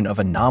detection of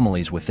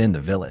anomalies within the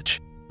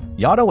village.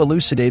 Yato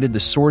elucidated the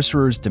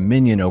sorcerer's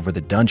dominion over the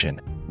dungeon,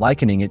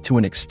 likening it to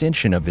an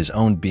extension of his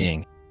own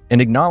being,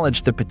 and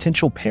acknowledged the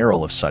potential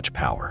peril of such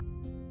power.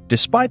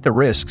 Despite the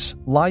risks,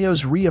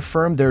 Laios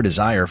reaffirmed their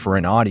desire for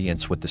an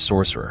audience with the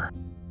sorcerer.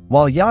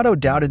 While Yato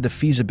doubted the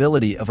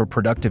feasibility of a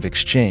productive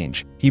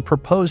exchange, he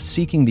proposed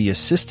seeking the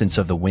assistance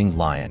of the winged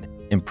lion,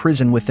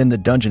 imprisoned within the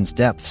dungeon's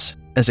depths,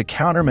 as a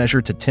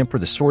countermeasure to temper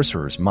the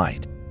sorcerer's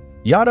might.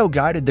 Yato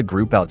guided the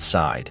group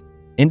outside,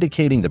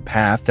 indicating the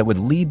path that would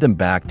lead them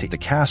back to the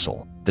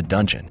castle, the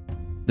dungeon.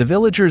 The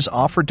villagers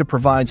offered to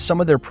provide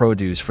some of their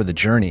produce for the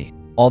journey,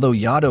 although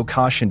Yato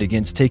cautioned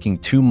against taking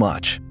too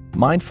much,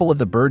 mindful of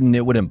the burden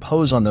it would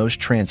impose on those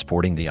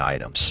transporting the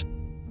items.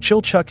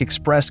 Chilchuck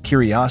expressed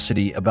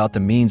curiosity about the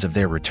means of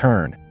their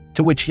return,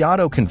 to which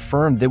Yato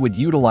confirmed they would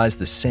utilize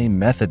the same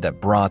method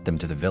that brought them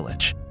to the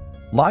village.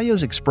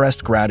 Laios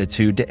expressed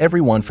gratitude to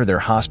everyone for their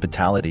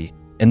hospitality,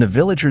 and the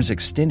villagers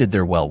extended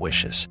their well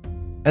wishes.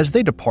 As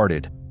they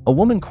departed, a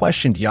woman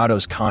questioned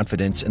Yato's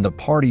confidence in the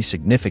party's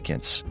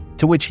significance,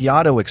 to which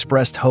Yato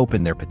expressed hope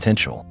in their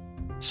potential.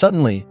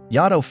 Suddenly,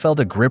 Yato felt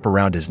a grip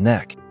around his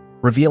neck,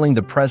 revealing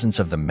the presence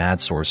of the mad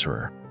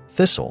sorcerer,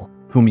 Thistle,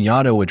 whom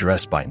Yato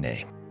addressed by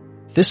name.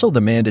 Thistle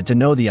demanded to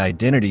know the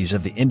identities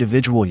of the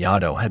individual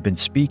Yato had been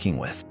speaking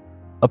with.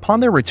 Upon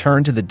their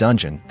return to the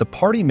dungeon, the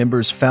party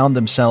members found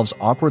themselves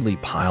awkwardly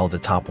piled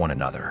atop one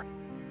another.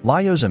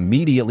 Laios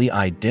immediately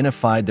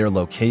identified their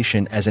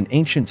location as an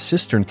ancient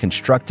cistern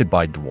constructed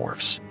by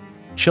dwarves.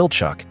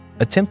 Chilchuck,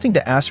 attempting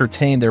to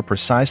ascertain their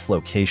precise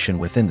location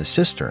within the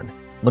cistern,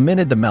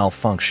 lamented the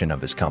malfunction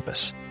of his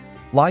compass.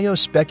 Laios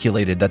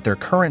speculated that their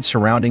current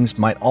surroundings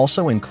might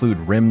also include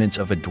remnants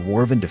of a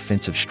dwarven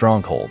defensive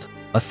stronghold,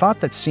 a thought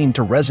that seemed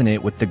to resonate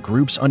with the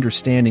group's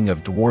understanding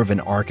of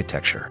dwarven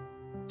architecture.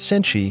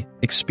 Senshi,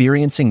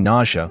 experiencing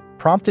nausea,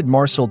 prompted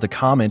Marcel to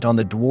comment on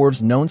the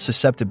dwarves' known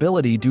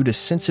susceptibility due to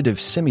sensitive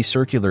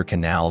semicircular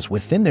canals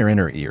within their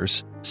inner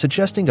ears,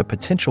 suggesting a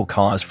potential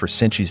cause for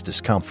Senshi's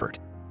discomfort.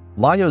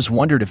 Laios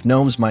wondered if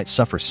gnomes might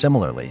suffer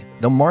similarly,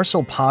 though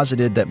Marcel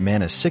posited that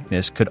mana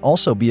sickness could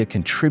also be a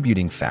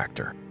contributing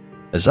factor.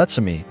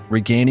 Azutsumi,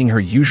 regaining her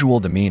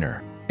usual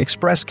demeanor,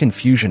 expressed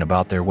confusion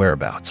about their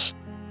whereabouts.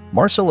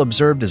 Marcel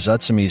observed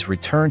Azutsumi's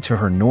return to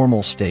her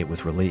normal state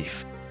with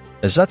relief.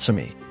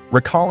 Azutsumi,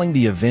 recalling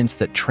the events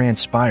that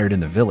transpired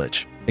in the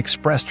village,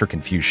 expressed her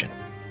confusion.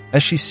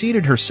 As she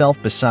seated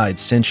herself beside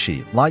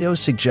Senshi, Laios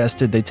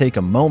suggested they take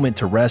a moment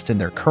to rest in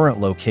their current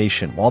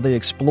location while they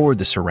explored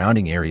the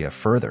surrounding area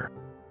further.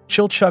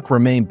 Chilchuck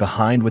remained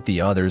behind with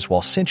the others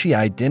while Senshi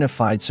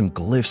identified some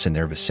glyphs in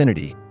their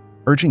vicinity,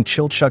 urging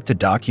Chilchuck to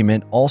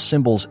document all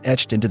symbols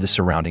etched into the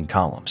surrounding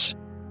columns.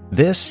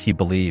 This, he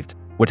believed,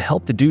 would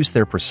help deduce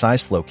their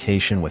precise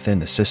location within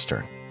the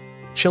cistern.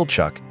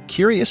 Chilchuck,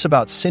 curious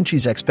about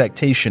Senshi's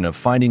expectation of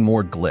finding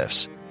more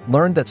glyphs,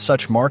 learned that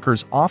such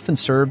markers often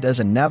served as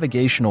a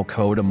navigational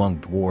code among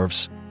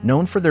dwarves,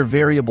 known for their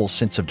variable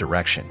sense of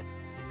direction.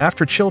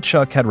 After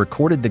Chilchuck had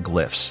recorded the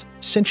glyphs,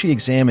 Senshi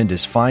examined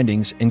his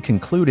findings and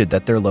concluded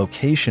that their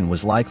location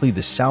was likely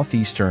the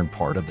southeastern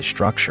part of the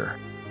structure.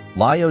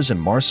 Laios and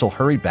Marcel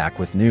hurried back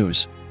with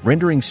news,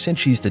 rendering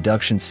Senshi's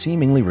deduction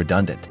seemingly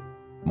redundant.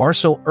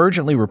 Marcel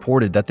urgently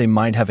reported that they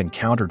might have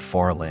encountered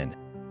Farlin,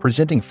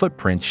 presenting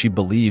footprints she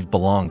believed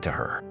belonged to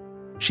her.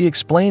 She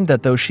explained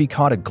that though she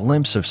caught a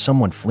glimpse of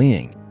someone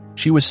fleeing,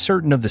 she was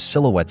certain of the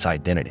silhouette's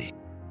identity.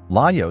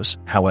 Laios,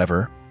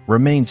 however,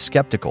 remained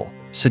skeptical,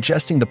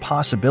 suggesting the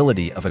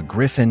possibility of a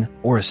griffin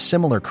or a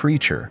similar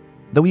creature,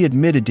 though he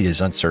admitted to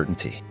his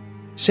uncertainty.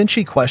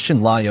 Senshi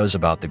questioned Laios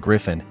about the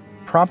griffin,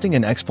 prompting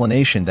an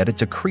explanation that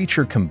it's a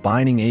creature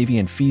combining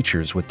avian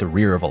features with the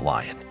rear of a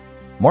lion.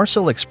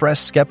 Marcel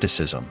expressed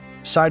skepticism,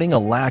 citing a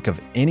lack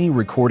of any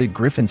recorded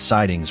griffin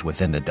sightings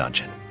within the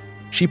dungeon.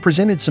 She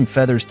presented some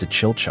feathers to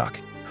Chilchuck,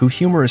 who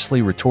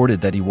humorously retorted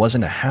that he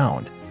wasn't a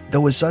hound,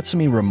 though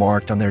Azutsumi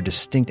remarked on their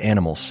distinct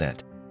animal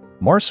scent.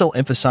 Marcel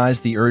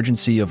emphasized the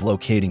urgency of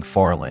locating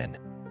Farlin,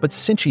 but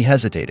Senshi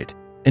hesitated,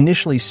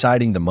 initially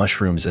citing the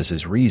mushrooms as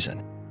his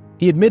reason.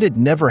 He admitted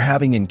never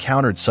having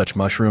encountered such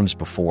mushrooms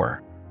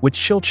before, which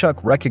Chilchuck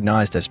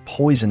recognized as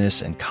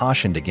poisonous and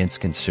cautioned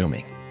against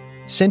consuming.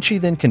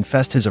 Senshi then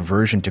confessed his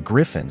aversion to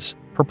griffins,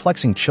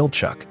 perplexing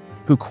Chilchuck,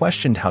 who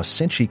questioned how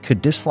Senshi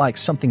could dislike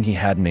something he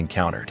hadn't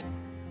encountered.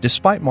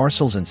 Despite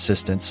Marcel's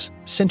insistence,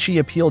 Senshi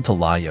appealed to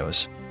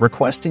Laios,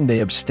 requesting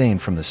they abstain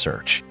from the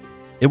search.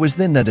 It was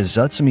then that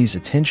Azutsumi's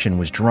attention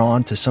was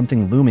drawn to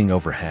something looming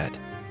overhead.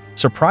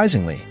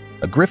 Surprisingly,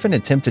 a griffin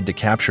attempted to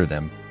capture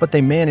them, but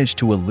they managed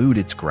to elude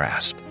its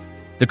grasp.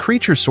 The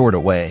creature soared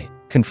away,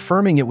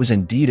 confirming it was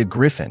indeed a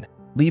griffin,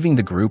 leaving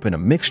the group in a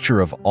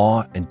mixture of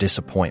awe and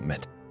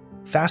disappointment.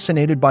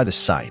 Fascinated by the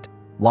sight,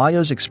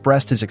 Laios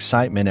expressed his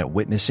excitement at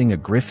witnessing a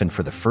griffin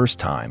for the first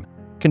time,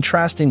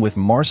 contrasting with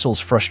Marcel's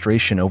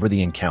frustration over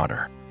the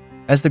encounter.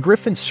 As the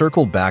griffin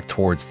circled back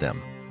towards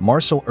them,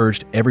 Marcel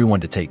urged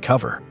everyone to take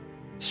cover.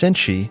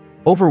 Senshi,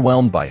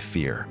 overwhelmed by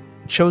fear,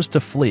 chose to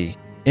flee,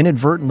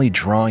 inadvertently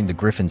drawing the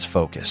griffin's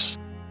focus.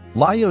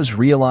 Laios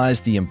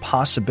realized the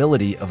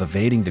impossibility of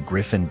evading the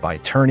griffin by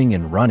turning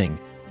and running,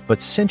 but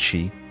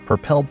Senshi,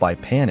 propelled by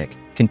panic,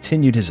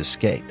 continued his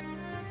escape.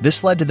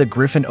 This led to the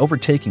griffin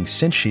overtaking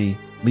Senshi,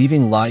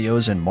 leaving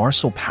Laios and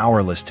Marcel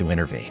powerless to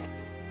intervene.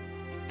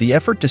 The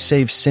effort to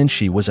save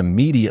Senshi was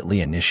immediately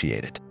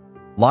initiated.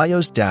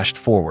 Laios dashed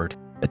forward,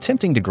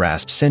 attempting to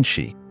grasp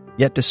Senshi,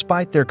 yet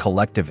despite their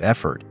collective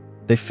effort,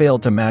 they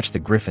failed to match the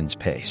griffin's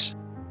pace.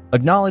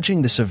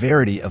 Acknowledging the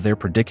severity of their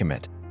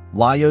predicament,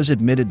 Laios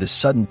admitted the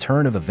sudden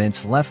turn of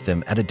events left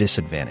them at a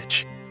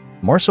disadvantage.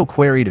 Marcel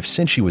queried if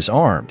Senshi was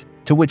armed,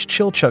 to which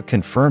Chilchuk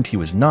confirmed he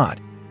was not,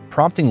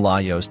 prompting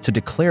Laios to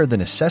declare the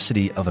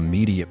necessity of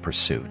immediate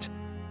pursuit.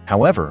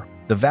 However,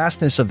 the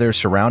vastness of their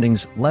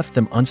surroundings left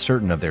them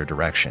uncertain of their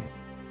direction.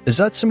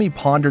 Izutsumi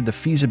pondered the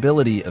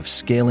feasibility of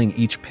scaling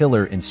each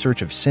pillar in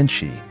search of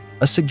Senshi,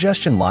 a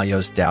suggestion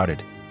Laios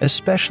doubted,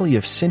 especially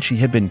if Senshi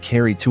had been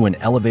carried to an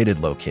elevated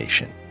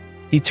location.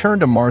 He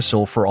turned to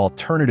Marcel for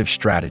alternative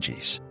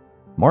strategies.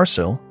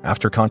 Marcel,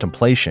 after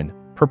contemplation,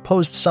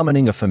 proposed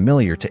summoning a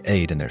familiar to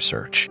aid in their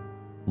search.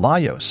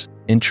 Laios,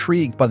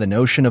 intrigued by the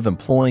notion of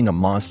employing a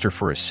monster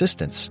for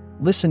assistance,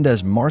 listened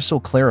as Marcel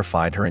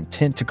clarified her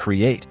intent to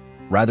create,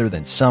 rather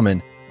than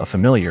summon, a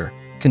familiar,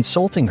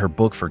 consulting her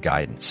book for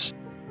guidance.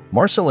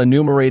 Marcel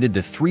enumerated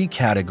the 3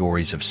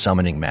 categories of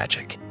summoning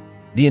magic.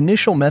 The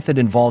initial method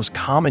involves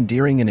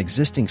commandeering an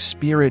existing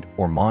spirit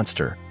or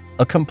monster,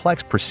 a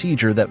complex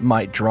procedure that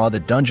might draw the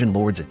dungeon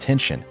lord's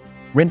attention,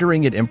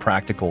 rendering it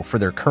impractical for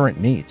their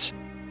current needs.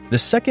 The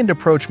second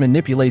approach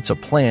manipulates a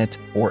plant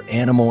or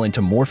animal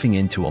into morphing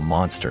into a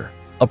monster,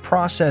 a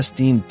process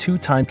deemed too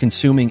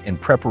time-consuming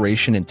and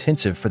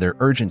preparation-intensive for their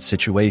urgent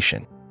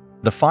situation.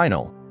 The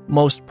final,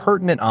 most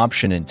pertinent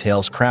option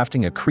entails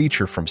crafting a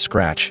creature from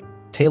scratch,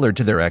 tailored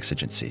to their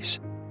exigencies.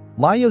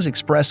 Laios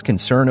expressed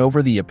concern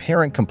over the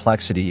apparent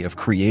complexity of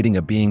creating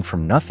a being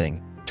from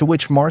nothing, to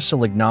which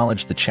Marcel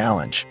acknowledged the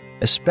challenge,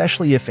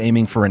 especially if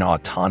aiming for an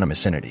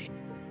autonomous entity.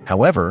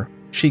 However,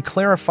 she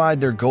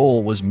clarified their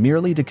goal was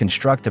merely to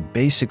construct a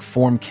basic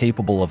form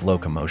capable of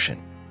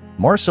locomotion.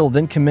 Marcel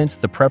then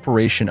commenced the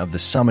preparation of the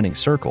summoning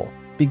circle,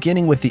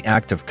 beginning with the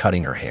act of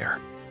cutting her hair.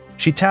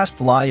 She tasked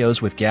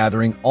Laios with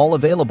gathering all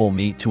available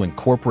meat to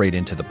incorporate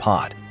into the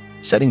pot,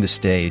 setting the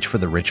stage for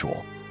the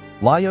ritual.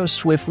 Laios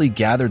swiftly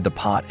gathered the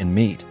pot and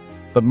meat,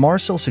 but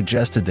Marcel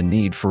suggested the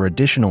need for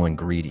additional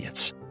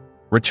ingredients.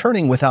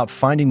 Returning without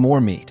finding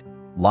more meat,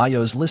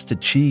 Laios listed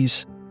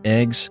cheese,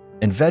 eggs,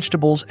 and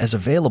vegetables as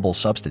available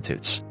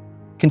substitutes.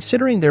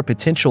 Considering their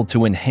potential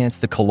to enhance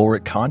the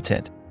caloric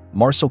content,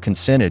 Marcel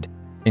consented,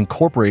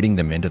 incorporating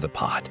them into the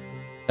pot.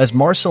 As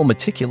Marcel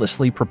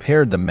meticulously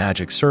prepared the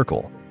magic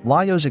circle,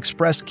 Laios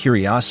expressed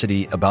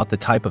curiosity about the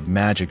type of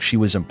magic she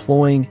was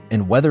employing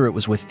and whether it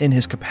was within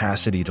his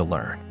capacity to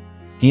learn.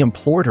 He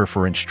implored her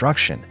for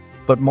instruction,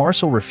 but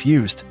Marcel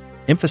refused,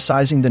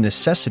 emphasizing the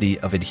necessity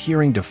of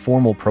adhering to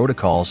formal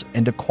protocols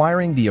and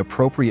acquiring the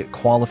appropriate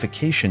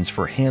qualifications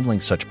for handling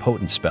such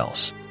potent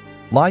spells.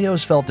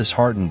 Laios felt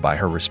disheartened by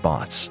her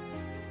response.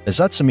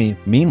 Izutsumi,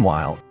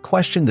 meanwhile,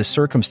 questioned the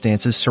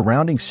circumstances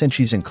surrounding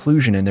Senshi's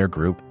inclusion in their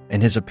group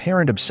and his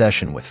apparent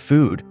obsession with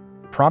food,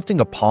 prompting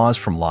a pause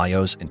from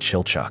Laios and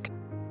Chilchuk.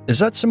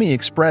 Izutsumi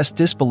expressed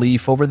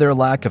disbelief over their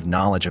lack of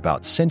knowledge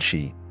about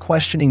Senshi,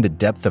 questioning the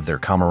depth of their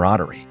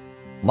camaraderie.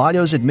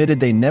 Laios admitted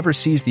they never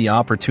seized the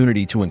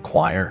opportunity to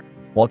inquire,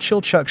 while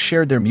Chilchuk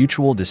shared their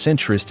mutual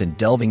disinterest in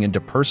delving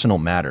into personal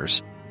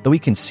matters, though he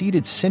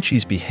conceded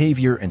Senshi's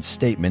behavior and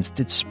statements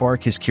did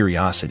spark his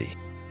curiosity.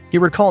 He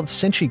recalled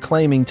Senshi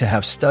claiming to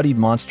have studied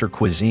monster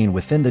cuisine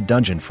within the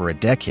dungeon for a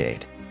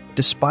decade,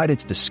 despite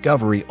its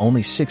discovery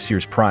only 6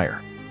 years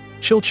prior.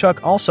 Chilchuk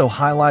also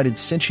highlighted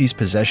Senshi's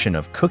possession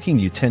of cooking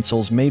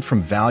utensils made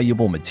from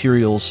valuable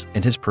materials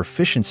and his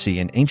proficiency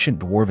in ancient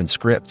dwarven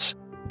scripts,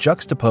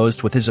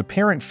 juxtaposed with his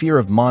apparent fear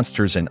of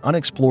monsters in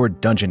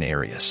unexplored dungeon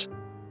areas.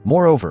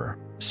 Moreover,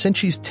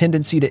 Senshi's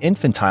tendency to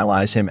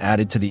infantilize him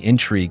added to the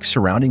intrigue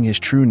surrounding his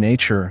true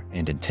nature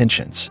and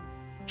intentions.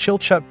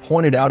 Chilchuk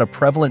pointed out a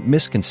prevalent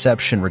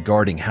misconception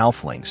regarding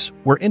halflings,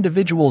 where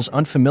individuals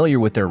unfamiliar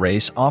with their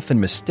race often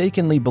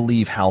mistakenly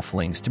believe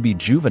halflings to be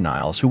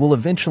juveniles who will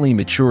eventually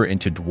mature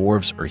into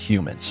dwarves or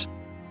humans.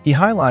 He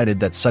highlighted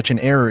that such an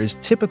error is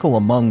typical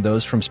among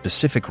those from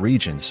specific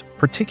regions,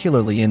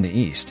 particularly in the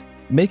East,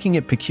 making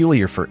it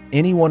peculiar for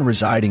anyone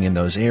residing in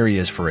those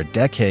areas for a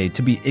decade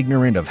to be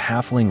ignorant of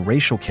halfling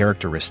racial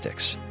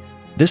characteristics.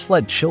 This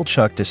led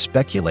Chilchuk to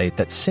speculate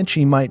that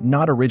Senshi might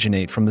not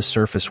originate from the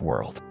surface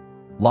world.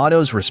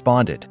 Laios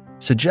responded,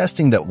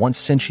 suggesting that once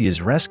Senshi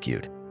is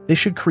rescued, they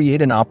should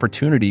create an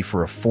opportunity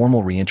for a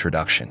formal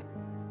reintroduction.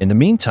 In the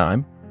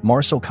meantime,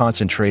 Marcel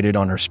concentrated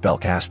on her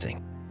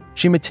spellcasting.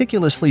 She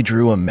meticulously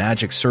drew a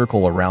magic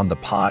circle around the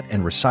pot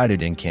and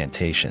recited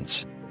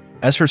incantations.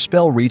 As her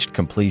spell reached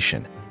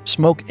completion,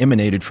 smoke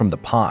emanated from the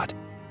pot,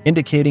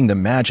 indicating the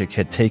magic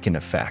had taken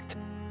effect.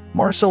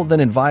 Marcel then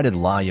invited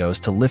Laios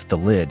to lift the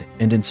lid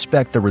and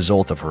inspect the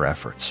result of her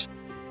efforts.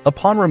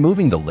 Upon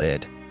removing the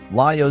lid,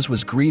 Laios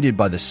was greeted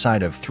by the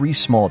sight of 3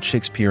 small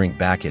chicks peering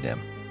back at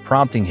him,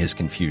 prompting his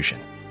confusion.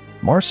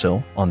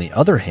 Marcel, on the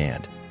other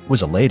hand,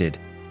 was elated,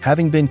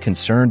 having been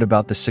concerned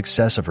about the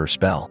success of her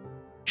spell.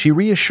 She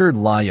reassured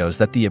Laios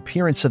that the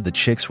appearance of the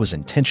chicks was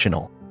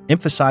intentional,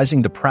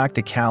 emphasizing the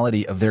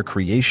practicality of their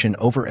creation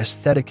over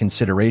aesthetic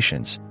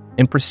considerations,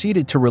 and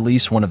proceeded to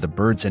release one of the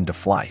birds into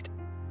flight.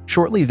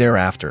 Shortly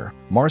thereafter,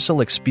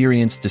 Marcel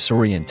experienced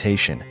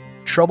disorientation,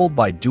 troubled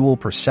by dual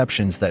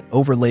perceptions that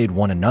overlaid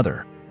one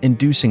another,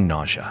 inducing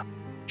nausea.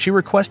 She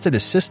requested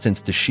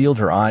assistance to shield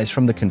her eyes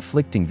from the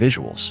conflicting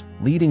visuals,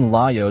 leading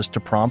Laios to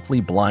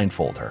promptly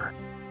blindfold her.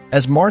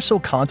 As Marcel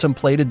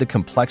contemplated the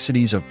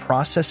complexities of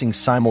processing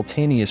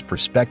simultaneous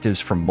perspectives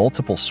from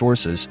multiple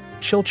sources,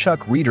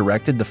 Chilchuk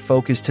redirected the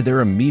focus to their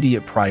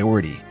immediate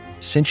priority,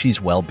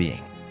 Sinchi's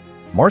well-being.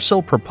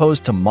 Marcel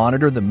proposed to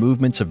monitor the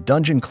movements of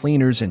dungeon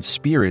cleaners and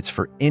spirits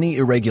for any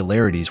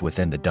irregularities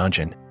within the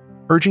dungeon,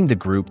 urging the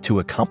group to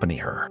accompany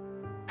her.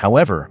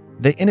 However,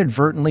 they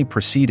inadvertently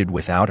proceeded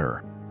without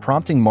her,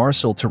 prompting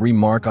Marcel to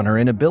remark on her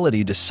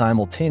inability to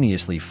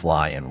simultaneously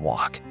fly and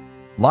walk.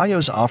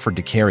 Laios offered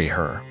to carry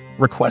her,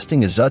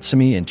 requesting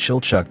Izutsumi and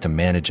Chilchuk to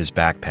manage his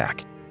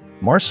backpack.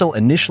 Marcel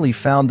initially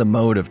found the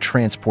mode of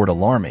transport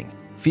alarming,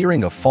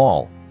 fearing a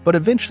fall, but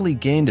eventually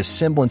gained a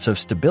semblance of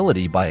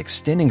stability by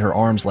extending her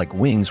arms like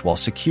wings while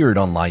secured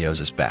on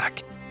Laios'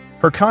 back.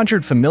 Her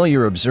conjured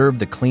familiar observed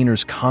the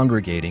cleaners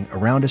congregating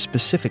around a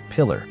specific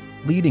pillar,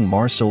 leading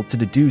Marcel to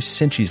deduce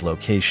Sinchi's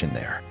location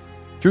there.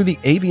 Through the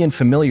avian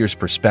familiar's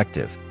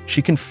perspective,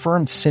 she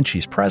confirmed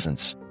Sinchi's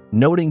presence,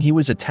 noting he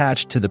was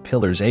attached to the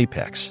pillar's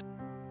apex.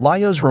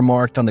 Laios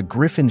remarked on the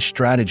griffin's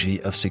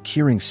strategy of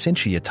securing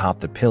Sinchi atop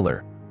the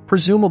pillar,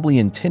 presumably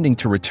intending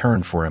to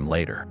return for him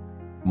later.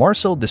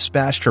 Marcel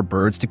dispatched her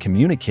birds to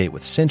communicate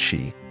with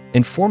Sinchi,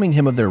 informing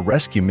him of their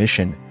rescue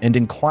mission and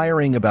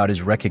inquiring about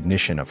his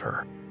recognition of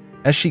her.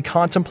 As she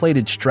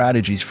contemplated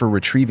strategies for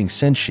retrieving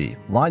Sinchi,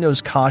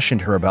 Laios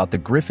cautioned her about the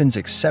griffin's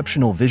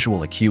exceptional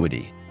visual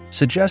acuity,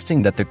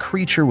 suggesting that the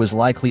creature was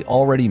likely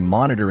already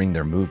monitoring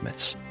their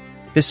movements.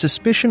 His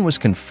suspicion was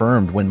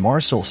confirmed when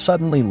Marcel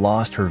suddenly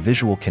lost her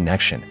visual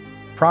connection,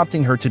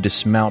 prompting her to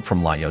dismount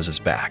from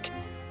Laios' back.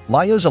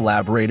 Laios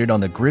elaborated on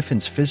the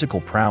griffin's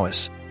physical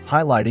prowess,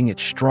 highlighting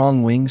its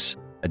strong wings,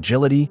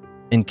 agility,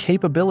 and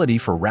capability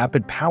for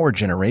rapid power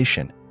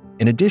generation,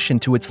 in addition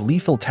to its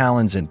lethal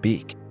talons and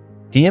beak.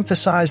 He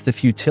emphasized the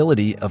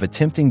futility of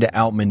attempting to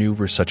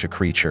outmaneuver such a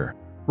creature,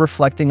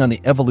 reflecting on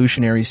the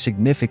evolutionary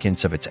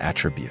significance of its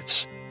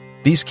attributes.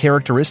 These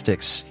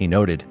characteristics, he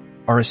noted,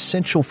 are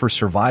essential for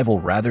survival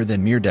rather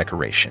than mere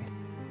decoration.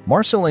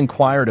 Marcel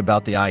inquired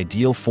about the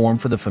ideal form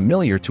for the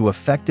familiar to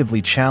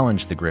effectively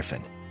challenge the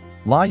griffin.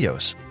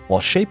 Laios,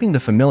 while shaping the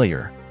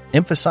familiar,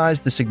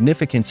 emphasized the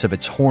significance of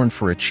its horn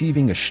for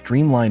achieving a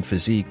streamlined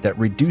physique that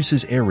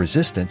reduces air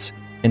resistance,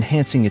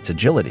 enhancing its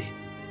agility.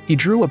 He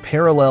drew a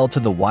parallel to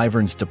the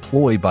wyverns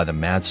deployed by the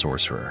Mad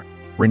Sorcerer,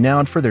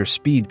 renowned for their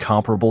speed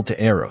comparable to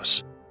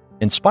arrows.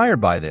 Inspired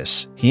by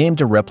this, he aimed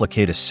to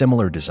replicate a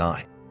similar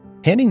design.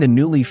 Handing the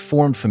newly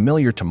formed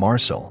familiar to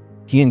Marcel,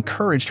 he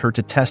encouraged her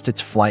to test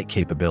its flight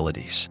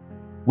capabilities.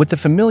 With the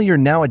familiar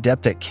now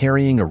adept at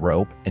carrying a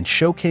rope and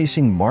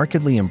showcasing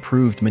markedly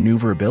improved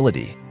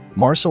maneuverability,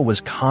 Marcel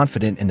was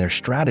confident in their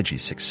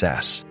strategy's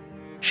success.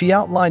 She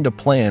outlined a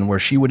plan where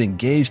she would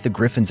engage the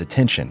griffin's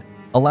attention,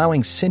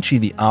 allowing Sinchi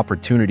the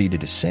opportunity to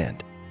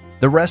descend.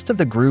 The rest of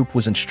the group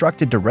was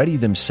instructed to ready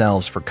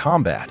themselves for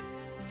combat,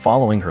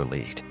 following her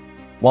lead.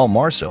 While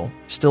Marcel,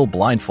 still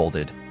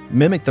blindfolded,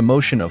 mimicked the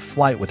motion of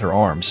flight with her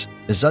arms,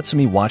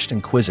 Izutsumi watched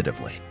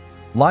inquisitively.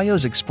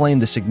 Laios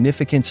explained the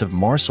significance of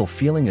Marcel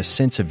feeling a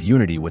sense of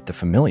unity with the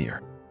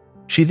familiar.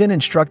 She then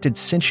instructed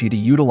Sinchi to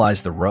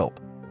utilize the rope,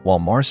 while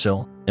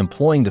Marcel,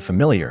 employing the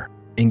familiar,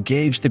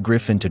 engaged the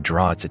griffin to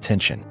draw its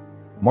attention.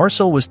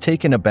 Marcel was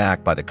taken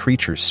aback by the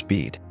creature's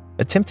speed,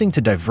 attempting to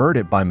divert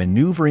it by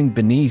maneuvering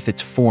beneath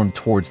its form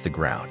towards the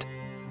ground.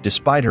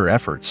 Despite her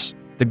efforts,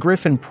 the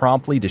griffin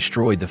promptly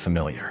destroyed the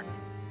familiar.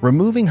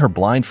 Removing her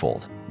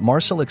blindfold,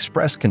 Marcel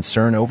expressed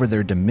concern over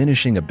their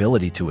diminishing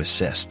ability to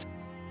assist.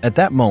 At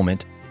that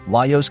moment,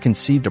 Laios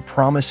conceived a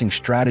promising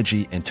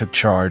strategy and took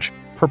charge,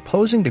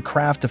 proposing to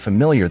craft a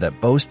familiar that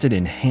boasted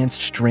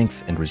enhanced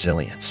strength and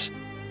resilience.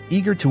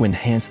 Eager to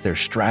enhance their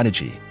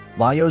strategy,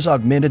 Laios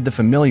augmented the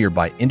familiar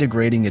by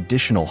integrating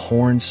additional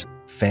horns,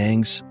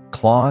 fangs,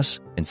 claws,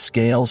 and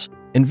scales,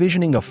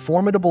 envisioning a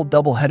formidable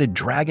double-headed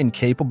dragon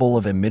capable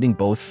of emitting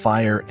both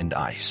fire and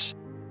ice.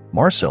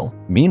 Marcel,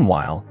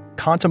 meanwhile,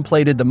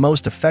 contemplated the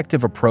most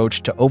effective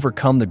approach to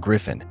overcome the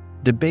griffin,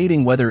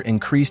 debating whether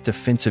increased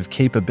defensive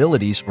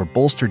capabilities or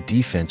bolstered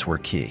defense were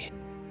key.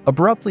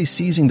 Abruptly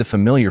seizing the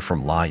familiar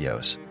from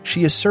Laios,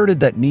 she asserted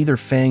that neither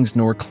fangs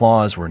nor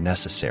claws were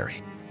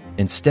necessary.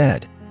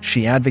 Instead,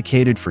 she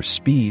advocated for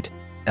speed,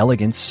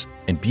 elegance,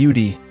 and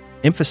beauty,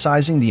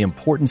 emphasizing the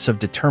importance of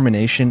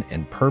determination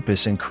and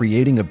purpose in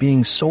creating a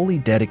being solely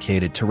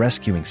dedicated to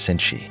rescuing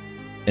Sinchi.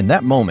 In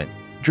that moment,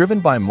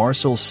 Driven by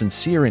Marcel's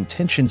sincere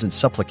intentions and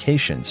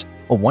supplications,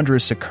 a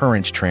wondrous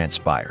occurrence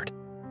transpired.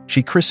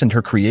 She christened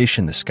her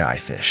creation the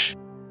Skyfish.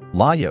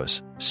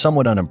 Laios,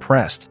 somewhat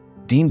unimpressed,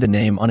 deemed the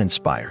name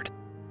uninspired.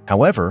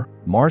 However,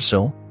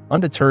 Marcel,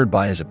 undeterred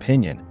by his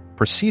opinion,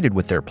 proceeded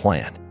with their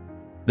plan.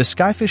 The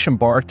Skyfish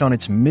embarked on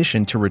its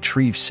mission to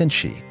retrieve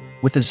Senshi,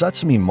 with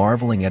Izutsumi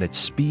marveling at its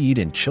speed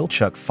and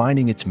Chilchuk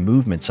finding its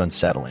movements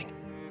unsettling.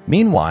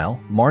 Meanwhile,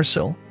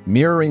 Marcel,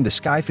 mirroring the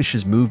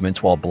Skyfish's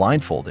movements while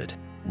blindfolded,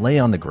 lay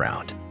on the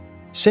ground.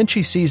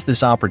 Senshi seized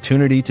this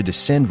opportunity to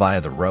descend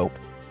via the rope,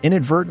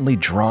 inadvertently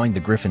drawing the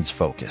griffin's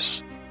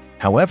focus.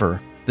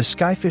 However, the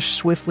Skyfish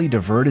swiftly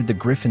diverted the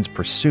griffin's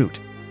pursuit,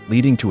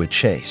 leading to a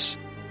chase.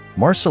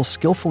 Marcel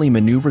skillfully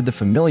maneuvered the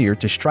familiar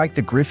to strike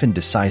the griffin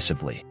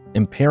decisively,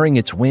 impairing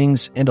its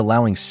wings and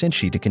allowing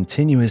Senshi to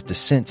continue his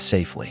descent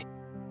safely.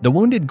 The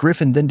wounded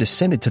griffin then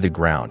descended to the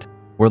ground,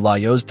 where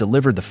Laios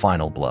delivered the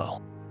final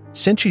blow.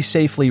 Senshi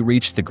safely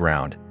reached the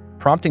ground,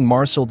 prompting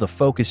Marcel to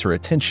focus her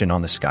attention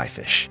on the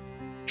Skyfish.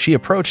 She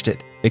approached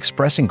it,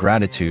 expressing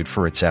gratitude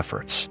for its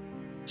efforts.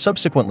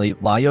 Subsequently,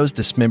 Laios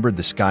dismembered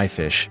the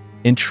Skyfish,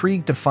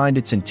 intrigued to find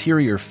its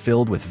interior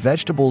filled with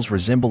vegetables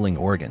resembling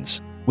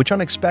organs, which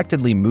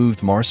unexpectedly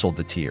moved Marcel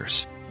to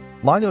tears.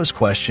 Laios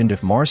questioned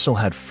if Marcel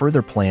had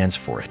further plans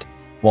for it.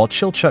 While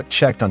Chilchuk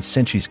checked on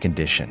Senshi's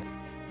condition,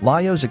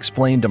 Laios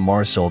explained to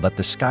Marcel that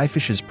the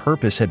Skyfish's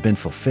purpose had been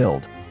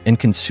fulfilled, and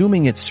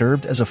consuming it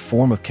served as a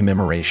form of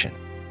commemoration.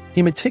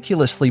 He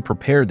meticulously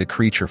prepared the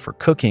creature for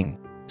cooking,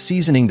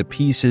 seasoning the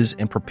pieces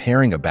and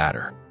preparing a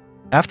batter.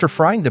 After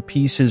frying the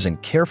pieces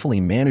and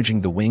carefully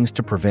managing the wings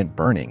to prevent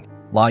burning,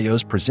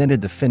 Laios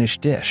presented the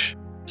finished dish,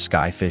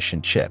 Skyfish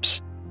and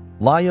chips.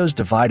 Laios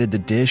divided the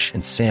dish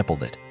and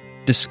sampled it,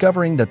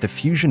 discovering that the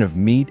fusion of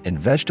meat and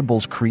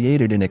vegetables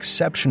created an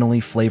exceptionally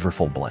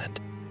flavorful blend.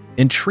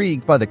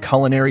 Intrigued by the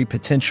culinary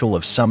potential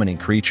of summoning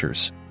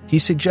creatures, he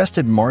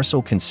suggested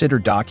Marcel consider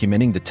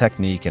documenting the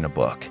technique in a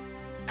book.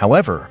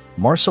 However,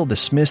 Marcel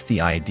dismissed the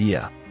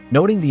idea,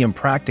 noting the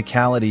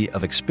impracticality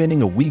of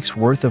expending a week's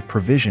worth of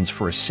provisions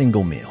for a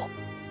single meal.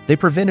 They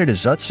prevented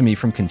Izutsumi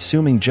from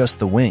consuming just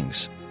the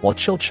wings, while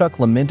Chilchuk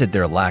lamented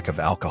their lack of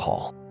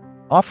alcohol.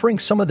 Offering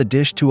some of the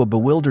dish to a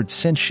bewildered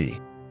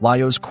Senshi,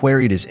 Laios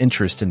queried his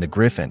interest in the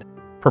griffin,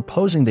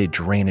 proposing they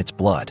drain its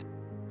blood.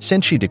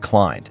 Senshi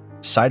declined,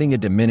 citing a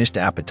diminished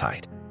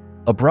appetite.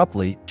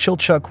 Abruptly,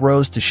 Chilchuk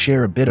rose to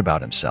share a bit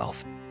about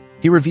himself.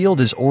 He revealed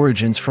his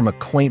origins from a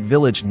quaint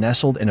village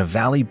nestled in a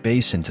valley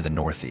basin to the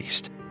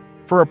northeast.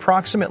 For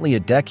approximately a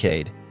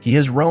decade, he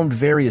has roamed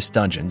various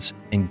dungeons,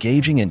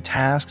 engaging in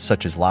tasks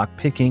such as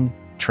lockpicking,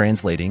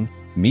 translating,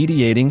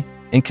 mediating,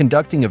 and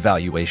conducting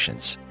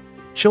evaluations.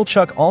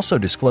 Chilchuk also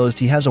disclosed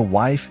he has a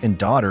wife and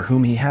daughter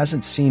whom he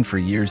hasn't seen for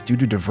years due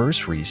to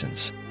diverse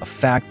reasons, a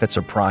fact that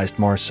surprised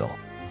Marcel.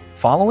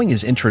 Following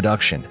his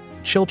introduction,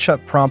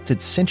 Chilchuk prompted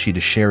Senshi to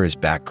share his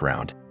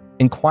background,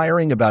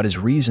 inquiring about his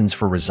reasons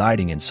for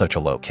residing in such a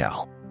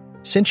locale.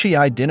 Senshi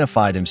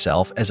identified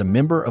himself as a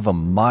member of a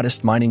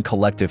modest mining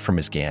collective from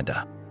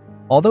Isganda.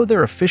 Although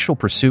their official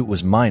pursuit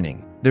was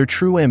mining, their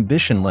true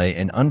ambition lay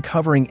in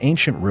uncovering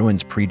ancient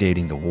ruins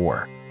predating the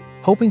war,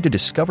 hoping to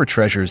discover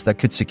treasures that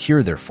could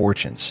secure their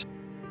fortunes.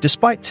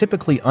 Despite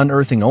typically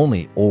unearthing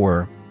only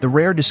ore, the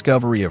rare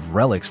discovery of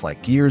relics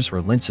like gears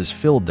or lenses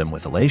filled them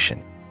with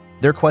elation.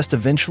 Their quest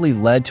eventually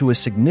led to a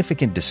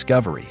significant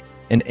discovery,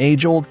 an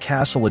age-old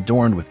castle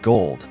adorned with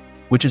gold,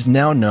 which is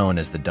now known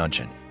as the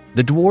Dungeon.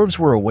 The dwarves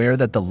were aware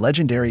that the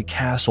legendary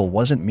castle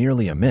wasn't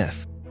merely a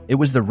myth, it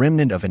was the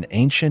remnant of an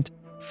ancient,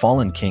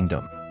 fallen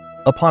kingdom.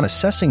 Upon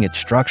assessing its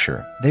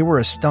structure, they were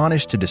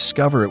astonished to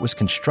discover it was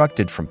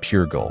constructed from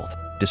pure gold.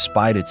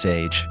 Despite its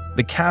age,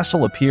 the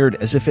castle appeared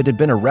as if it had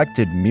been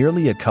erected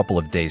merely a couple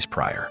of days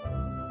prior.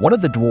 One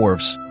of the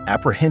dwarves,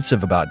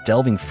 apprehensive about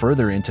delving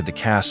further into the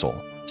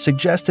castle,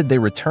 suggested they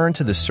return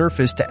to the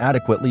surface to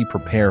adequately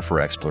prepare for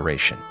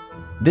exploration.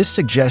 This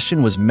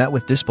suggestion was met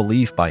with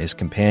disbelief by his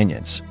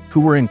companions, who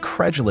were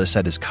incredulous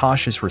at his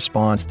cautious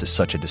response to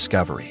such a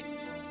discovery.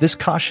 This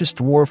cautious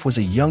dwarf was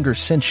a younger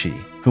Senshi,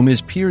 whom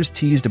his peers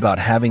teased about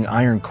having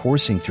iron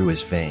coursing through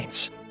his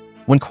veins.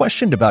 When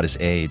questioned about his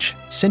age,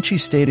 Senshi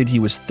stated he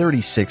was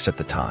 36 at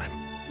the time.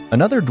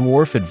 Another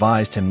dwarf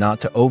advised him not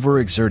to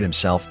overexert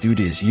himself due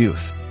to his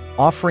youth,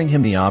 offering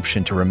him the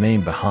option to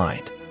remain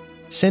behind.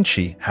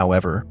 Senshi,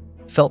 however,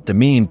 felt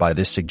demeaned by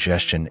this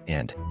suggestion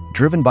and,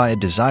 driven by a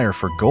desire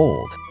for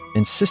gold,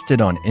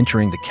 insisted on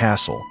entering the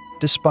castle,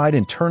 despite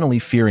internally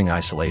fearing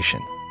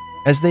isolation.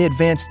 As they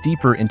advanced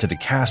deeper into the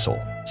castle,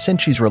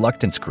 Senshi's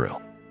reluctance grew.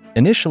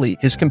 Initially,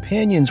 his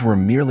companions were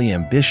merely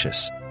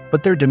ambitious,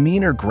 but their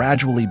demeanor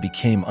gradually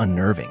became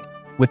unnerving,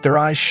 with their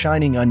eyes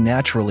shining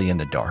unnaturally in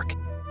the dark.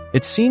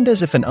 It seemed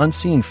as if an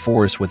unseen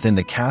force within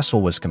the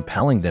castle was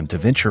compelling them to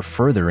venture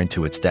further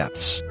into its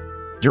depths.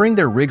 During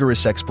their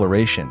rigorous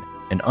exploration,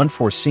 an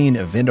unforeseen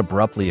event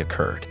abruptly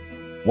occurred.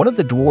 One of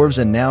the dwarves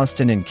announced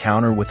an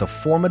encounter with a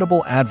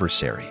formidable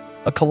adversary.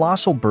 A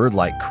colossal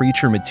bird-like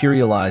creature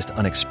materialized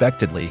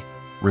unexpectedly,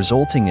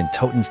 resulting in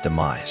Toten's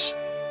demise.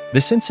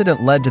 This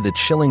incident led to the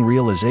chilling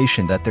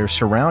realization that their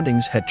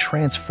surroundings had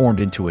transformed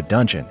into a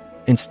dungeon,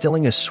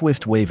 instilling a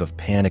swift wave of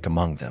panic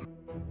among them.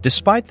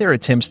 Despite their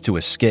attempts to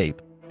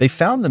escape, they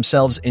found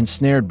themselves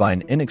ensnared by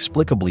an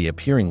inexplicably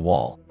appearing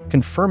wall,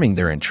 confirming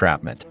their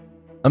entrapment.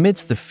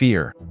 Amidst the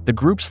fear, the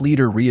group's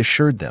leader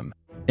reassured them,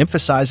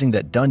 emphasizing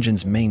that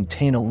dungeons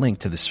maintain a link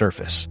to the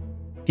surface.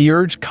 He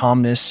urged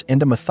calmness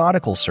and a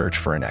methodical search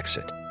for an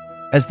exit.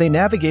 As they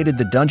navigated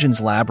the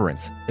dungeon's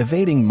labyrinth,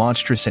 evading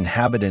monstrous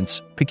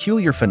inhabitants,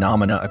 peculiar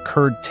phenomena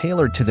occurred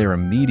tailored to their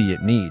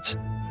immediate needs.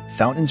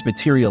 Fountains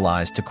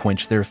materialized to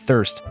quench their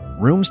thirst,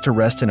 rooms to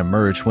rest and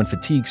emerge when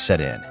fatigue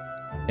set in,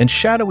 and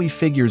shadowy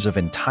figures of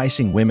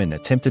enticing women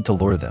attempted to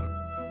lure them.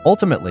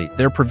 Ultimately,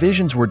 their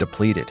provisions were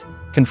depleted,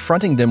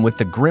 confronting them with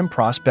the grim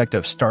prospect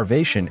of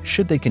starvation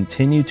should they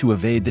continue to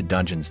evade the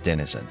dungeon's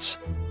denizens.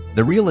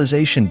 The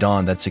realization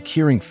dawned that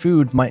securing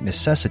food might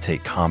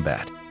necessitate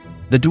combat.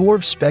 The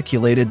dwarves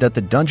speculated that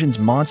the dungeon's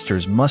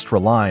monsters must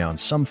rely on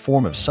some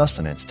form of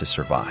sustenance to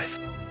survive.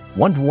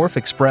 One dwarf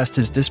expressed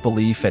his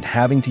disbelief at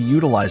having to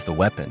utilize the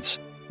weapons,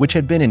 which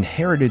had been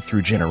inherited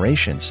through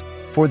generations,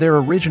 for their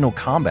original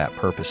combat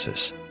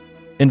purposes.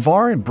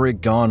 Invar and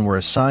Briggon were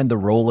assigned the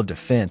role of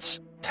defense,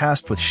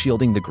 tasked with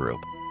shielding the group,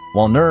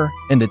 while Nur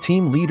and the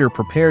team leader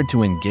prepared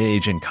to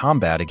engage in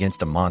combat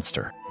against a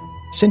monster.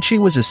 Sinchi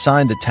was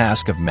assigned the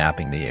task of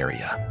mapping the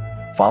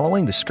area.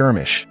 Following the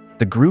skirmish,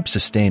 the group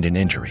sustained an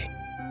injury.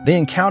 They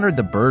encountered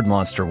the bird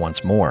monster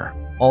once more,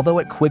 although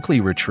it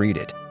quickly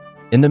retreated.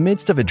 In the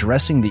midst of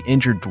addressing the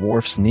injured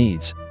dwarf's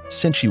needs,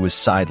 Sinchi was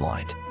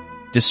sidelined.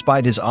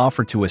 Despite his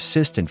offer to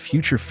assist in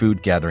future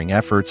food-gathering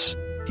efforts,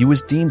 he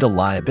was deemed a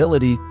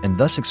liability and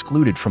thus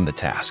excluded from the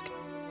task.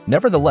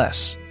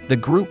 Nevertheless, the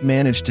group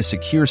managed to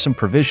secure some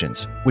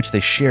provisions, which they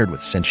shared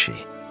with Sinchi.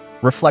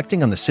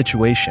 Reflecting on the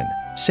situation,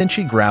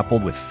 Sinchi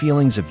grappled with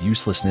feelings of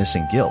uselessness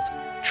and guilt,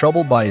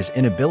 troubled by his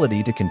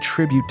inability to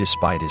contribute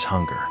despite his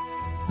hunger.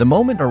 The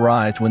moment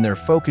arrived when their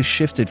focus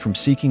shifted from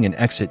seeking an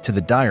exit to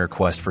the dire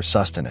quest for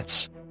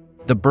sustenance.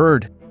 The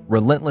bird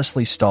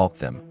relentlessly stalked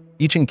them,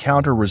 each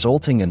encounter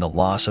resulting in the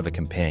loss of a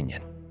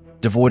companion.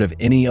 Devoid of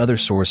any other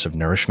source of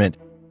nourishment,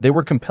 they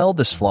were compelled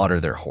to slaughter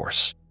their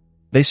horse.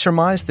 They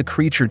surmised the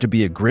creature to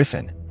be a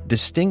griffin,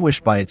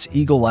 distinguished by its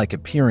eagle-like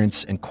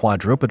appearance and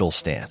quadrupedal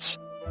stance.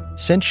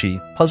 Sinchi,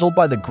 puzzled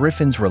by the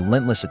griffin's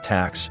relentless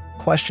attacks,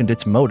 questioned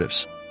its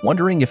motives,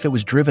 wondering if it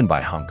was driven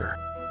by hunger.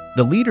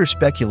 The leader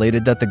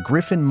speculated that the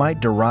griffin might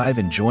derive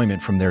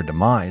enjoyment from their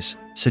demise,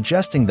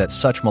 suggesting that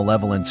such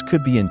malevolence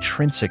could be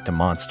intrinsic to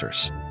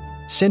monsters.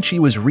 Sinchi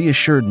was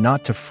reassured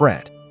not to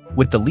fret,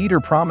 with the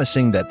leader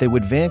promising that they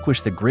would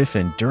vanquish the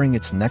griffin during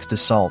its next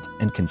assault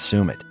and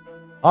consume it.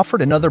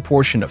 Offered another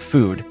portion of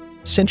food,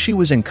 Sinchi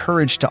was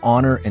encouraged to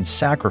honor and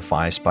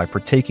sacrifice by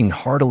partaking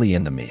heartily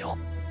in the meal.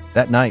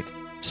 That night,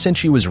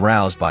 Sinchi was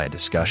roused by a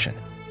discussion.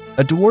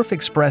 A dwarf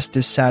expressed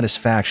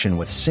dissatisfaction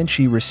with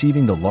Sinchi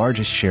receiving the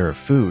largest share of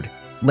food,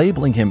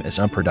 labeling him as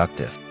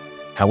unproductive.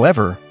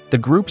 However, the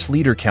group's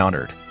leader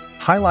countered,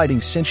 highlighting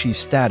Sinchi's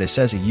status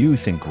as a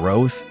youth in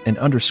growth and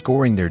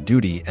underscoring their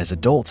duty as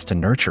adults to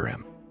nurture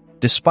him.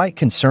 Despite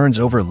concerns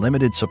over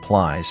limited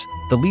supplies,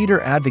 the leader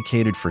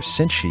advocated for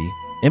Sinchi,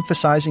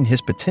 emphasizing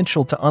his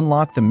potential to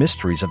unlock the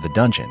mysteries of the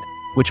dungeon,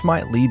 which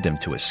might lead them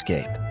to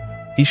escape.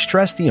 He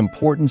stressed the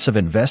importance of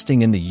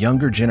investing in the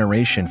younger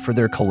generation for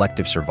their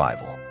collective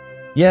survival.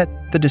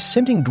 Yet, the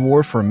dissenting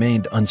dwarf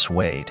remained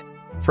unswayed,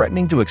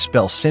 threatening to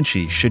expel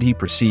Sinchi should he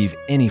perceive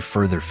any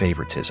further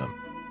favoritism.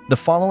 The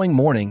following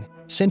morning,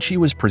 Sinchi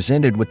was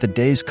presented with the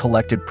day's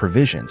collected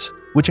provisions,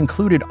 which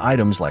included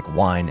items like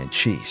wine and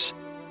cheese.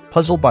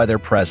 Puzzled by their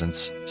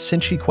presence,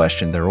 Sinchi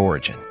questioned their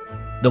origin.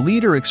 The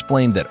leader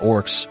explained that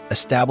orcs,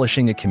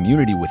 establishing a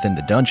community within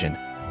the dungeon,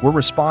 were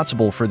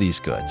responsible for these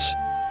goods.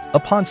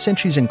 Upon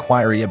Sinchi's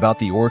inquiry about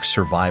the orcs'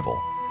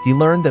 survival, he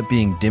learned that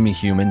being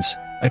demi-humans,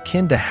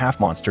 akin to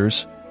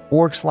half-monsters,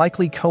 orcs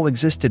likely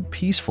coexisted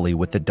peacefully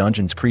with the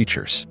dungeon's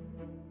creatures.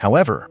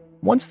 However,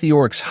 once the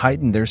orcs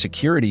heightened their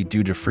security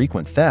due to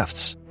frequent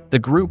thefts, the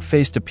group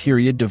faced a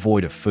period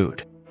devoid of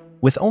food.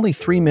 With only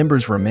 3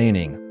 members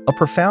remaining, a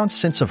profound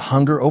sense of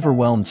hunger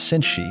overwhelmed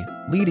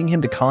Sinchi, leading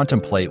him to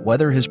contemplate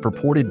whether his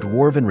purported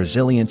dwarven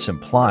resilience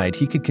implied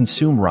he could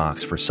consume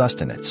rocks for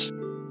sustenance.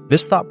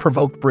 This thought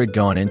provoked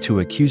Briggon into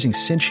accusing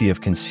Sinchi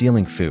of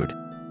concealing food,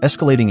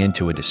 escalating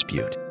into a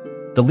dispute.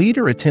 The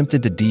leader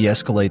attempted to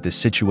de-escalate the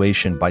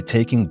situation by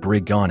taking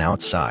Briggon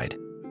outside,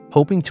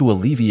 hoping to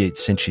alleviate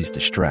Sinchi's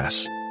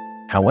distress.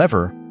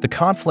 However, the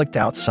conflict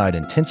outside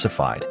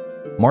intensified,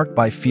 marked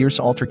by fierce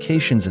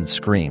altercations and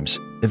screams,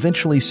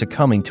 eventually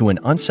succumbing to an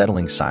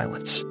unsettling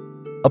silence.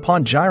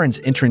 Upon Jiren's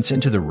entrance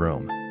into the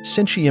room,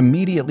 Sinchi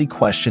immediately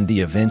questioned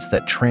the events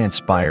that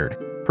transpired,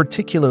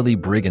 particularly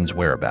Briggon's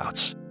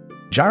whereabouts.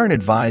 Jiren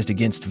advised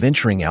against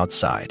venturing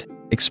outside,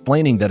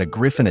 explaining that a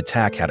griffin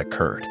attack had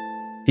occurred.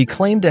 He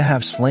claimed to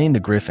have slain the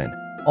griffin,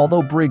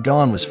 although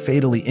Briggon was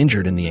fatally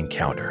injured in the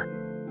encounter.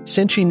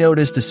 Sinchi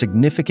noticed a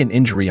significant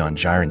injury on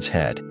Jiren's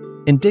head,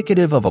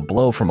 indicative of a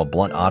blow from a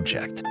blunt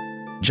object.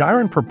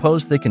 Jiren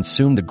proposed they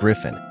consume the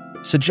griffin,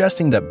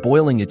 suggesting that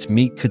boiling its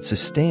meat could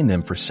sustain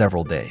them for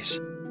several days.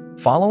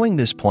 Following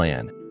this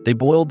plan, they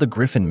boiled the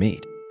griffin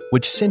meat,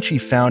 which Sinchi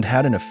found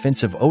had an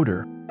offensive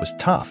odor, was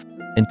tough,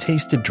 and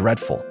tasted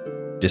dreadful.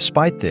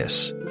 Despite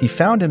this, he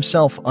found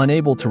himself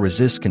unable to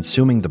resist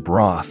consuming the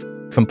broth,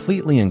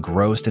 completely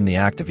engrossed in the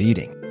act of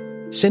eating.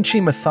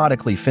 Sinchi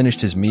methodically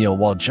finished his meal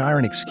while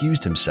Jiren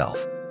excused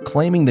himself,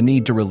 claiming the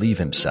need to relieve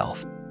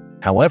himself.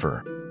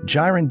 However,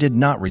 Jiren did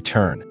not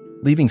return,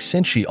 leaving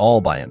Sinchi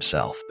all by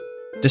himself.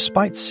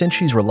 Despite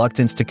Sinchi's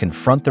reluctance to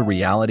confront the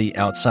reality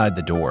outside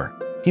the door,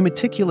 he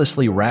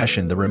meticulously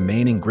rationed the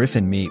remaining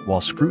griffin meat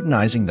while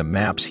scrutinizing the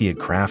maps he had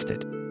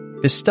crafted.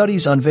 His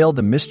studies unveiled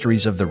the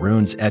mysteries of the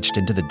runes etched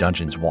into the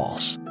dungeon's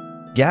walls.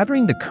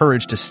 Gathering the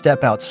courage to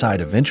step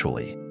outside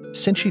eventually,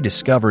 Sinchi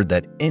discovered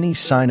that any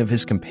sign of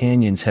his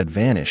companions had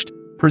vanished,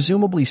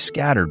 presumably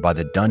scattered by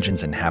the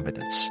dungeon's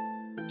inhabitants.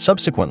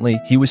 Subsequently,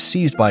 he was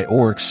seized by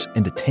orcs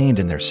and detained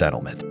in their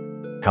settlement.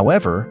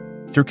 However,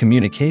 through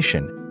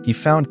communication, he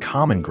found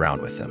common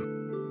ground with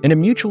them. In a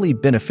mutually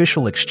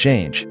beneficial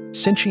exchange,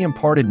 Sinchi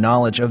imparted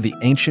knowledge of the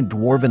ancient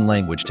dwarven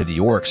language to the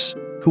orcs,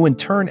 who in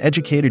turn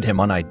educated him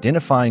on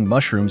identifying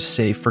mushrooms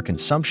safe for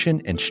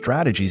consumption and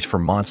strategies for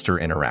monster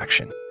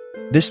interaction.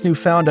 This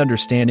newfound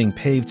understanding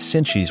paved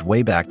Sinchi's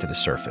way back to the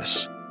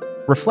surface.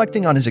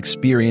 Reflecting on his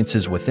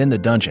experiences within the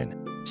dungeon,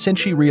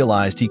 Sinchi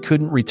realized he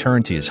couldn't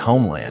return to his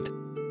homeland,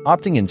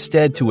 opting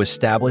instead to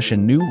establish a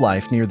new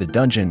life near the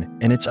dungeon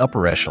and its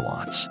upper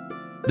echelons.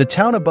 The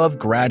town above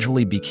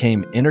gradually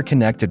became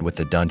interconnected with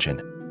the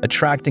dungeon,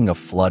 attracting a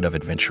flood of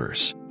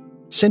adventurers.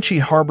 Sinchi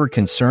harbored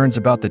concerns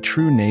about the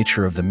true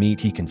nature of the meat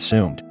he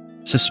consumed,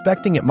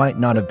 suspecting it might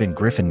not have been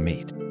griffin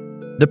meat.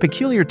 The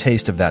peculiar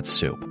taste of that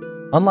soup,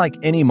 unlike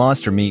any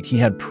monster meat he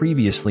had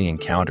previously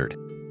encountered,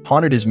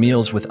 haunted his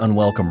meals with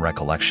unwelcome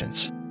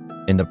recollections.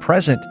 In the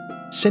present,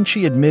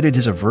 Sinchi admitted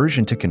his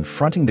aversion to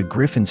confronting the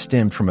griffin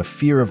stemmed from a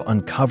fear of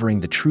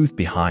uncovering the truth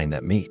behind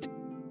that meat.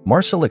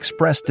 Marcel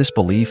expressed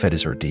disbelief at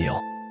his ordeal.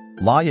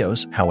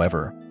 Laios,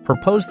 however,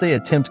 proposed they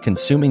attempt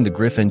consuming the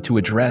griffin to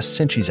address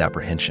Sinchi's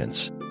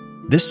apprehensions.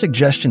 This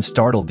suggestion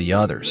startled the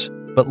others,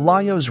 but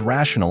Laios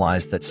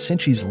rationalized that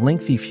Sinchi's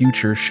lengthy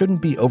future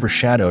shouldn't be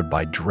overshadowed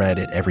by dread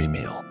at every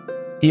meal.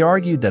 He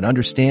argued that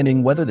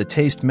understanding whether the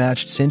taste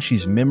matched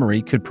Sinchi's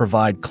memory could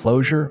provide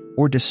closure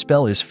or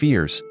dispel his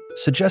fears,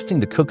 suggesting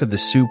the cook of the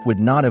soup would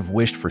not have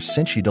wished for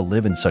Sinchi to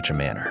live in such a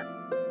manner.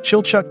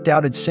 Chilchuk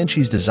doubted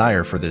Sinchi's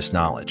desire for this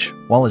knowledge,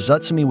 while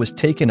Azutsumi was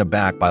taken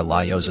aback by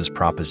Laios'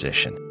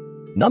 proposition.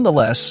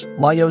 Nonetheless,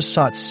 Laios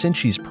sought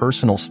Sinchi's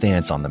personal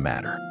stance on the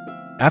matter.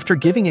 After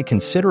giving it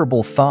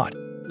considerable thought,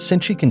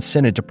 Sinchi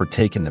consented to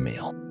partake in the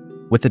meal.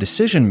 With the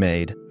decision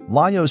made,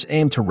 Laios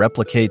aimed to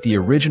replicate the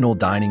original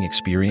dining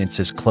experience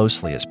as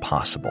closely as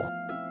possible.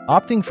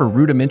 Opting for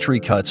rudimentary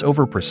cuts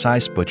over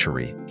precise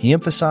butchery, he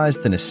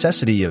emphasized the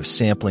necessity of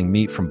sampling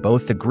meat from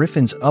both the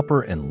griffin's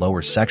upper and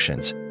lower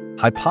sections,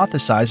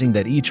 hypothesizing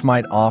that each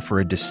might offer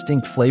a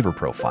distinct flavor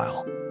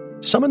profile.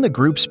 Some in the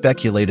group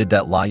speculated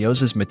that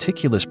Laios'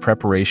 meticulous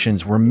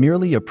preparations were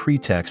merely a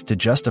pretext to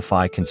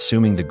justify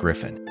consuming the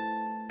griffin.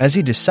 As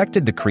he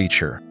dissected the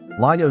creature,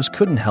 Laios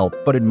couldn't help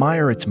but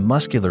admire its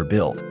muscular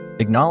build,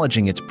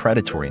 acknowledging its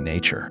predatory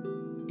nature.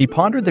 He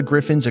pondered the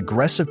griffin's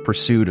aggressive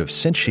pursuit of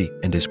Sinchi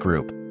and his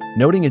group,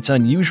 noting its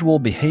unusual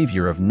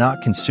behavior of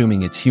not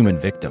consuming its human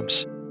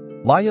victims.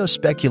 Laios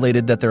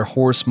speculated that their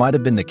horse might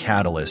have been the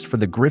catalyst for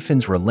the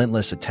griffin's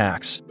relentless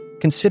attacks,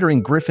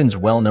 considering griffin's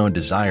well-known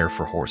desire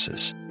for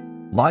horses.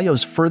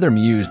 Laios further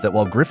mused that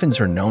while griffins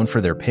are known for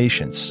their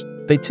patience,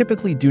 they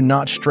typically do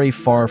not stray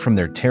far from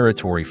their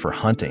territory for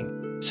hunting,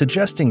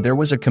 suggesting there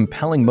was a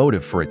compelling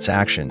motive for its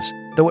actions,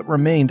 though it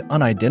remained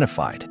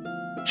unidentified.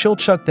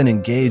 Chilchuk then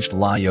engaged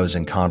Laios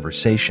in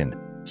conversation,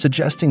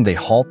 suggesting they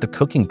halt the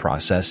cooking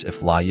process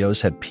if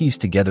Laios had pieced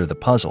together the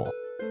puzzle.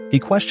 He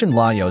questioned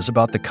Laios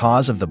about the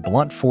cause of the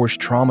blunt force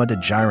trauma to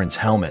Jiren's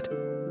helmet,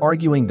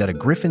 arguing that a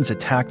griffin's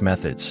attack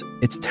methods,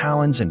 its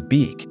talons and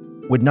beak,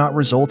 would not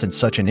result in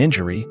such an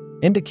injury,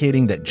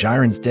 indicating that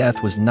Jiren's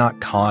death was not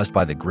caused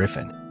by the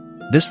griffin.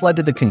 This led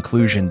to the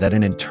conclusion that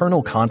an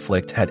internal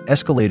conflict had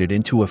escalated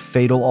into a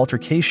fatal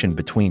altercation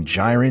between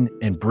Jiren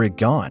and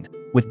Briggon,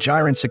 with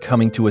Jiren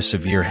succumbing to a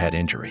severe head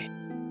injury.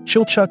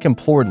 Chilchuk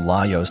implored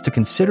Laios to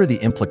consider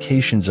the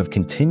implications of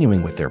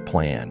continuing with their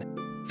plan,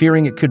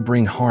 fearing it could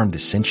bring harm to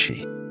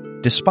Sinchi.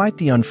 Despite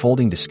the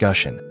unfolding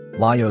discussion,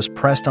 Laios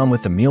pressed on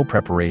with the meal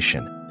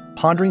preparation,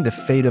 pondering the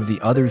fate of the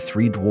other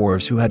three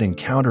dwarves who had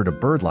encountered a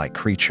bird-like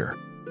creature.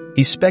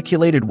 He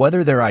speculated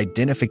whether their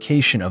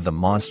identification of the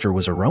monster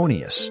was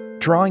erroneous,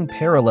 drawing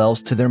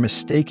parallels to their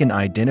mistaken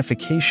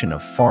identification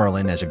of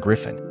Farlin as a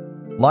griffin.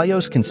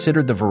 Laios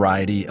considered the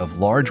variety of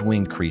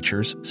large-winged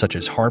creatures such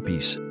as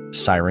harpies,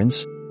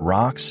 sirens,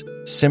 rocks,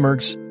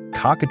 simurgs,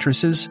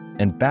 cockatrices,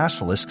 and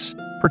basilisks,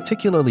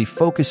 particularly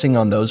focusing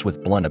on those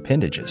with blunt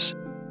appendages.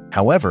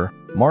 However,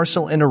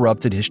 Marcel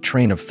interrupted his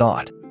train of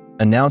thought,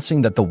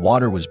 announcing that the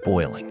water was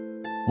boiling.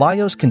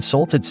 Laios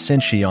consulted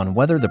Sinchi on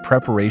whether the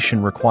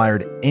preparation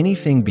required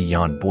anything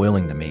beyond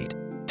boiling the meat,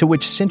 to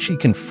which Sinchi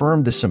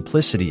confirmed the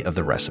simplicity of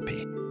the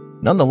recipe.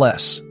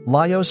 Nonetheless,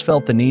 Laios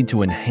felt the need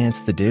to enhance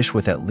the dish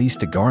with at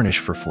least a garnish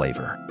for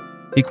flavor.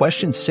 He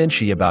questioned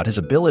Senshi about his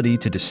ability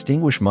to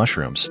distinguish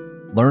mushrooms,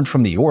 learned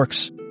from the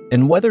orcs,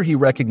 and whether he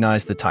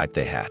recognized the type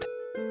they had.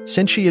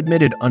 Senshi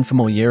admitted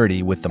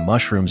unfamiliarity with the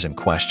mushrooms in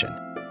question.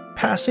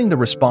 Passing the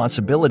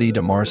responsibility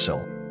to Marcel,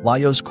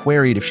 Laios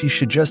queried if she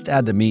should just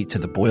add the meat to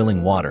the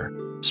boiling water,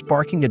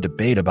 sparking a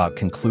debate about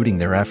concluding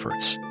their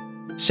efforts.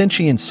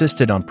 Senshi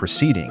insisted on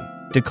proceeding,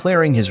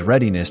 declaring his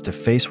readiness to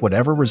face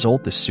whatever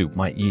result the soup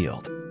might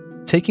yield.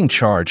 Taking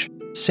charge,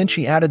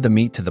 Senshi added the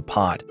meat to the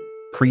pot,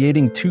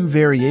 creating 2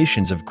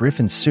 variations of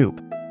griffin soup,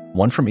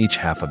 one from each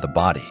half of the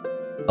body.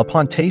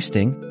 Upon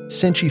tasting,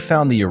 Senshi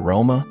found the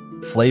aroma,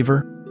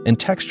 flavor, and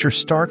texture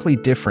starkly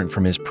different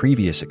from his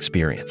previous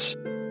experience.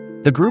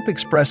 The group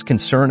expressed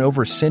concern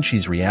over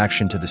Senshi's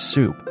reaction to the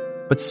soup,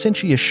 but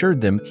Senshi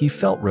assured them he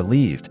felt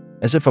relieved,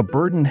 as if a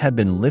burden had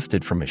been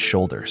lifted from his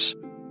shoulders.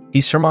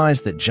 He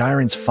surmised that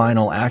Jiren's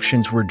final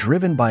actions were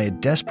driven by a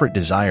desperate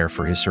desire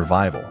for his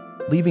survival,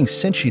 leaving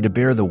Senshi to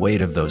bear the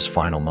weight of those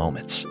final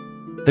moments.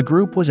 The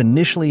group was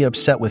initially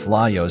upset with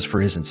Laios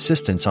for his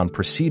insistence on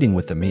proceeding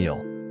with the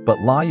meal, but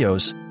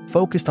Laios,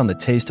 focused on the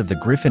taste of the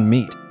griffin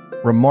meat,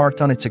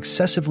 remarked on its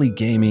excessively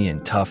gamey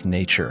and tough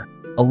nature,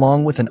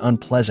 along with an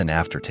unpleasant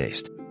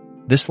aftertaste.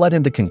 This led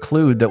him to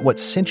conclude that what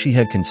Senshi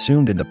had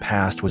consumed in the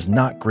past was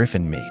not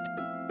griffin meat,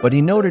 but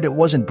he noted it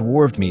wasn't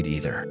dwarved meat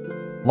either.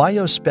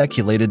 Laios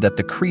speculated that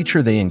the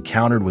creature they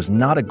encountered was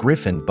not a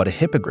griffin but a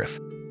hippogriff,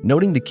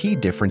 noting the key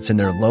difference in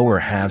their lower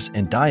halves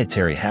and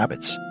dietary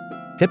habits.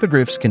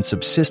 Hippogriffs can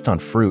subsist on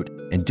fruit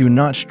and do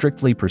not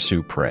strictly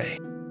pursue prey.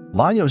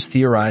 Laios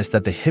theorized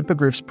that the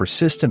hippogriff's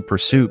persistent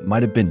pursuit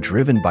might have been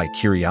driven by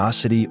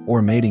curiosity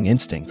or mating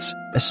instincts,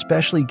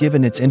 especially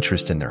given its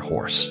interest in their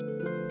horse.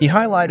 He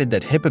highlighted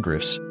that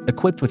hippogriffs,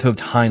 equipped with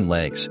hooved hind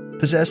legs,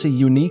 possess a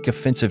unique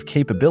offensive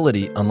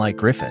capability unlike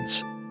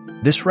griffins.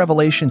 This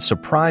revelation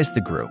surprised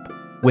the group,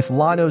 with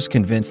Laios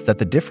convinced that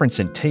the difference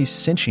in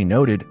taste Senshi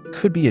noted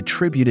could be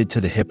attributed to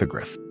the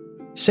hippogriff.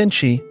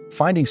 Senshi,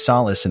 finding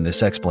solace in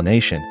this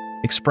explanation,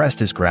 expressed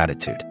his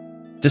gratitude.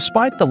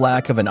 Despite the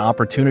lack of an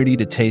opportunity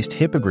to taste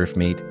hippogriff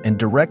meat and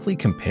directly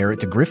compare it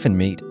to griffin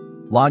meat,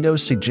 Laios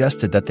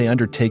suggested that they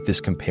undertake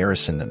this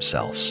comparison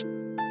themselves.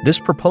 This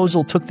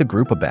proposal took the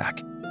group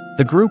aback.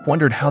 The group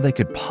wondered how they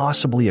could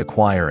possibly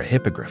acquire a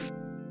hippogriff.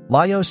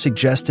 Laios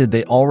suggested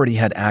they already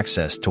had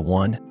access to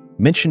one,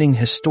 mentioning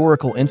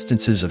historical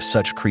instances of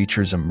such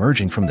creatures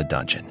emerging from the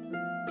dungeon.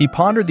 He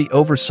pondered the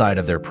oversight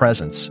of their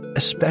presence,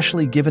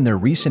 especially given their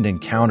recent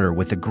encounter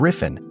with a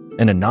griffin,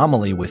 an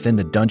anomaly within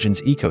the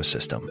dungeon's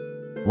ecosystem.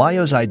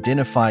 Laios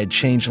identified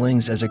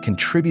changelings as a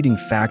contributing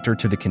factor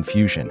to the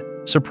confusion,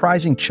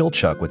 surprising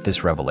Chilchuk with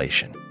this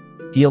revelation.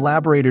 He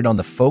elaborated on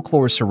the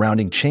folklore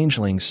surrounding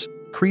changelings,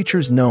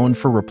 creatures known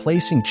for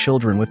replacing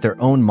children with their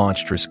own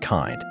monstrous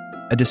kind,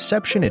 a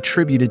deception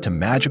attributed to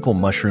magical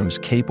mushrooms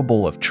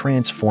capable of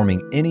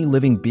transforming any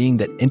living being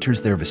that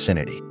enters their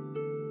vicinity.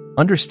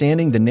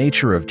 Understanding the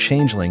nature of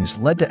changelings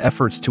led to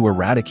efforts to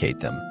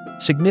eradicate them,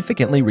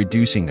 significantly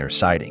reducing their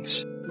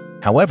sightings.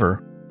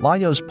 However,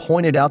 Laios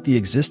pointed out the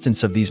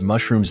existence of these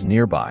mushrooms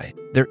nearby,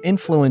 their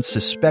influence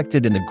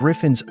suspected in the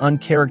griffin's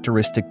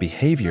uncharacteristic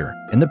behavior,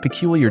 and the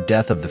peculiar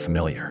death of the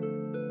familiar.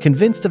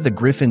 Convinced of the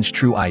griffin's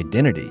true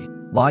identity,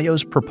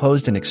 Laios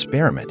proposed an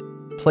experiment,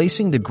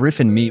 placing the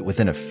griffin meat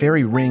within a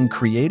fairy ring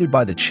created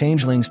by the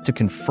changelings to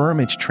confirm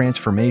its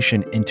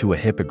transformation into a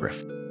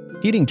hippogriff.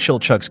 Heeding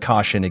Chilchuk's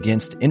caution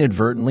against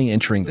inadvertently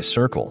entering the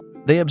circle,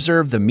 they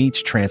observed the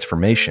meat's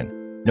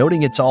transformation,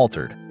 noting its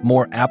altered,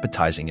 more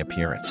appetizing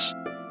appearance.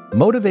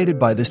 Motivated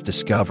by this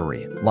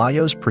discovery,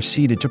 Laios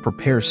proceeded to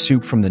prepare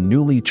soup from the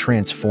newly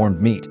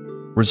transformed meat,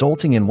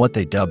 resulting in what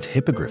they dubbed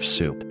hippogriff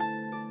soup.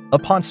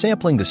 Upon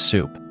sampling the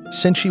soup,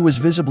 Senshi was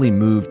visibly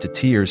moved to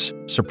tears,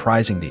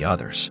 surprising the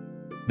others.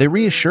 They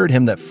reassured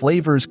him that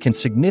flavors can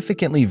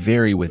significantly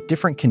vary with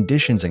different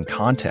conditions and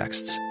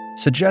contexts,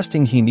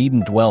 suggesting he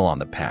needn't dwell on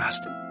the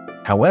past.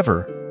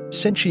 However,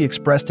 Senshi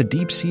expressed a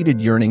deep-seated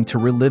yearning to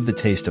relive the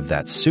taste of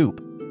that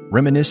soup,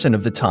 reminiscent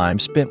of the time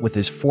spent with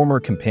his former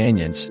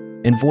companions,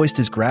 and voiced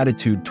his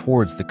gratitude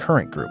towards the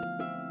current group.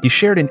 He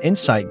shared an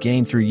insight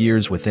gained through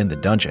years within the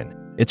dungeon,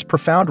 its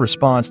profound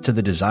response to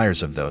the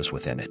desires of those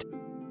within it.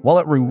 While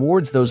it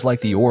rewards those like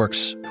the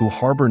orcs, who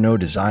harbor no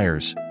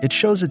desires, it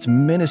shows its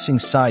menacing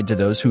side to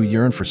those who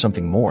yearn for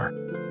something more.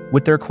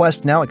 With their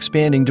quest now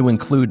expanding to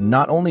include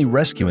not only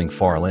rescuing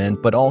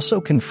Farland, but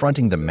also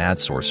confronting the Mad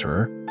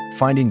Sorcerer,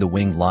 finding the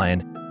Winged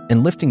Lion,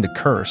 and lifting the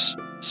curse,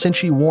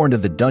 Senshi warned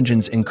of the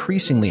dungeon's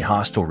increasingly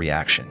hostile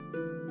reaction.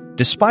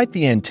 Despite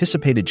the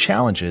anticipated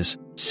challenges,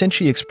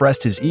 Senshi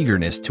expressed his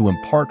eagerness to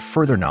impart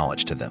further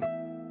knowledge to them.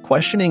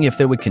 Questioning if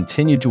they would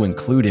continue to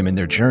include him in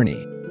their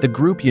journey, the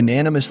group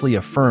unanimously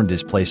affirmed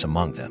his place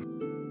among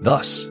them.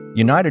 Thus,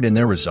 united in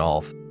their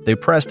resolve, they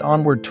pressed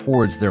onward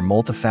towards their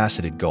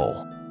multifaceted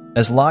goal.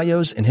 As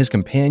Laios and his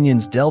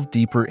companions delved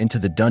deeper into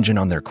the dungeon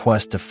on their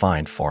quest to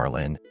find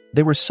Farland,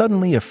 they were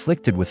suddenly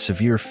afflicted with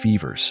severe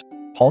fevers,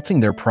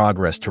 halting their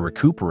progress to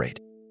recuperate.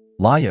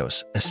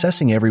 Laios,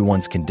 assessing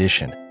everyone's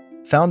condition,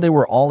 found they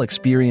were all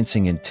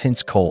experiencing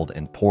intense cold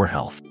and poor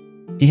health.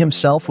 He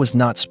himself was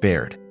not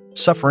spared,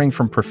 suffering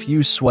from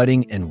profuse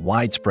sweating and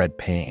widespread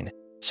pain,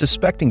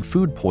 suspecting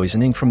food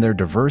poisoning from their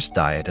diverse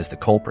diet as the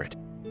culprit.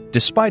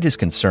 Despite his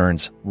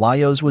concerns,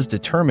 Laios was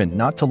determined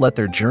not to let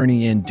their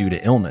journey end due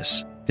to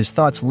illness, his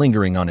thoughts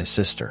lingering on his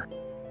sister.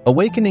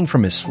 Awakening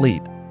from his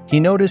sleep, he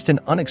noticed an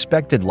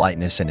unexpected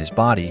lightness in his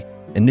body,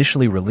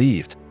 initially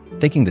relieved,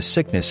 thinking the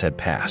sickness had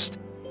passed.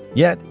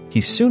 Yet,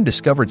 he soon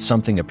discovered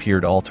something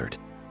appeared altered.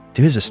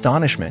 To his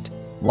astonishment,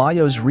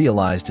 Laios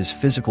realized his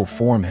physical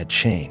form had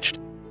changed.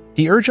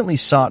 He urgently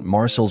sought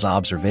Marcel's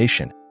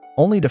observation,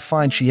 only to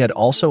find she had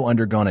also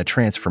undergone a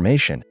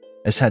transformation,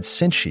 as had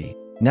Senshi,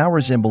 now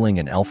resembling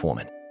an elf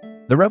woman.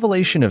 The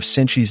revelation of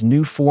Senshi's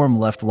new form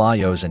left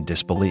Laios in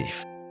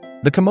disbelief.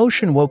 The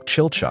commotion woke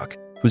Chilchuk,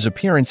 whose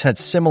appearance had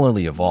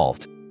similarly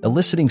evolved,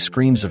 eliciting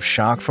screams of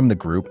shock from the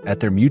group at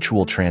their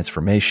mutual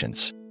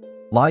transformations.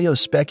 Laios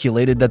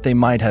speculated that they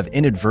might have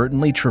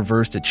inadvertently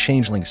traversed a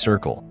changeling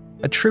circle,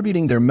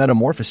 attributing their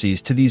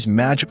metamorphoses to these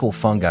magical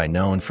fungi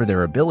known for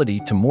their ability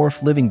to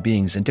morph living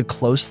beings into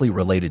closely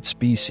related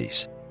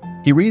species.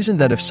 He reasoned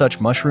that if such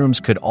mushrooms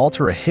could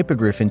alter a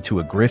hippogriff into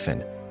a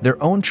griffin,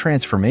 their own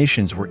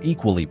transformations were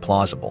equally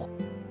plausible.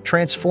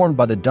 Transformed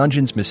by the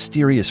dungeon's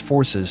mysterious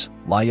forces,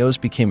 Laios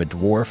became a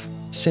dwarf,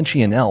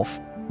 Senshi an elf,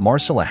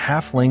 Marcel a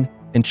halfling,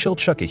 and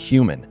Chilchuk a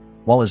human,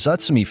 while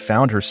Izutsumi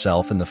found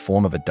herself in the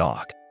form of a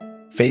dog.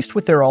 Faced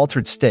with their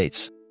altered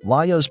states,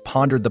 Laios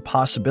pondered the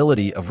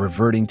possibility of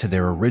reverting to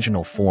their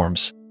original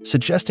forms,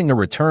 suggesting a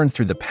return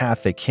through the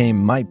path they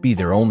came might be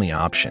their only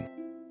option.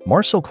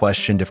 Marcel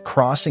questioned if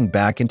crossing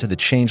back into the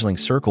changeling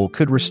circle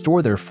could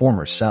restore their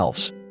former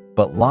selves,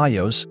 but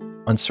Laios,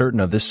 uncertain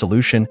of this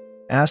solution,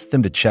 asked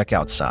them to check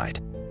outside.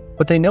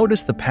 But they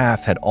noticed the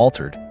path had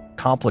altered,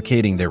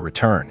 complicating their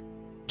return.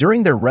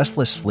 During their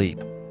restless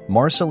sleep,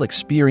 Marcel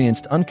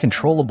experienced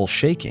uncontrollable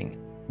shaking,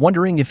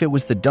 wondering if it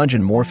was the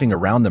dungeon morphing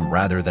around them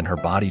rather than her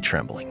body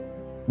trembling.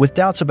 With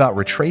doubts about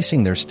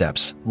retracing their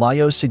steps,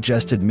 Laios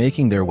suggested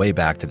making their way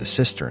back to the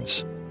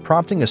cisterns,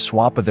 prompting a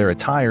swap of their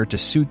attire to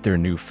suit their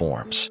new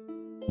forms.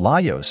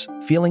 Laios,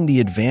 feeling the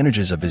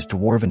advantages of his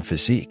dwarven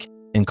physique,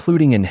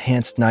 including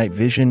enhanced night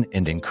vision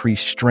and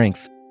increased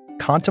strength,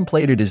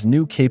 contemplated his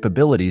new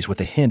capabilities with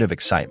a hint of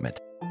excitement.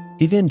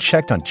 He then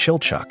checked on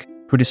Chilchuk,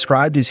 who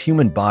described his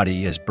human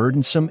body as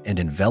burdensome and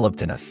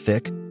enveloped in a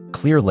thick,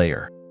 clear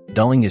layer,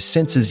 dulling his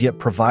senses yet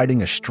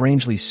providing a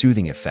strangely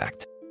soothing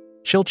effect.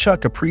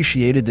 Chilchuk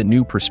appreciated the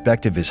new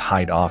perspective his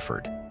height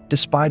offered,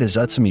 despite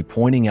Izutsumi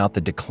pointing out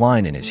the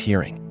decline in his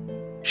hearing.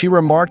 She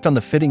remarked on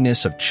the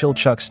fittingness of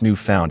Chilchuk's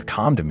newfound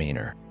calm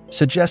demeanor,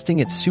 suggesting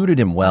it suited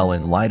him well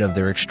in light of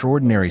their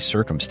extraordinary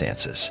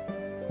circumstances.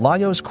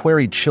 Laios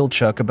queried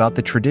Chilchuk about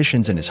the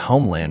traditions in his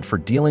homeland for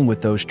dealing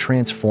with those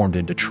transformed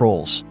into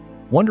trolls,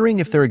 wondering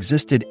if there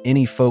existed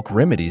any folk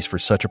remedies for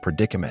such a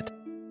predicament.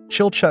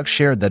 Chilchuk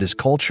shared that his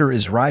culture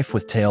is rife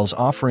with tales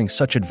offering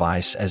such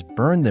advice as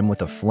burn them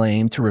with a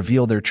flame to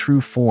reveal their true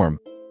form,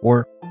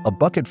 or a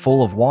bucket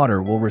full of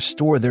water will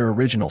restore their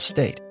original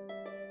state.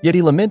 Yet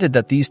he lamented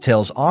that these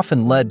tales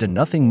often led to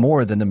nothing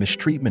more than the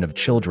mistreatment of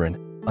children,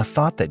 a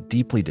thought that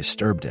deeply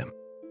disturbed him.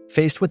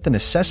 Faced with the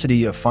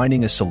necessity of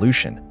finding a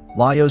solution,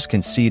 Laios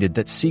conceded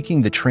that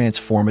seeking the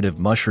transformative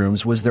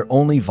mushrooms was their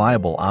only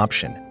viable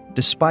option,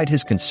 despite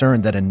his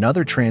concern that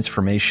another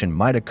transformation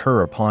might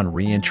occur upon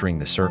re-entering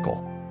the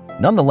circle.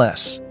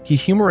 Nonetheless, he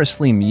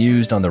humorously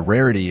mused on the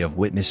rarity of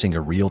witnessing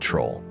a real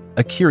troll,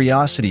 a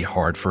curiosity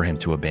hard for him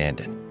to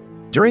abandon.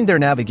 During their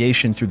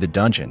navigation through the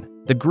dungeon,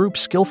 the group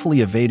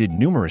skillfully evaded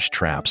numerous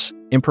traps,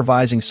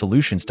 improvising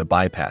solutions to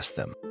bypass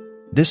them.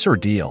 This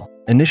ordeal,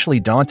 initially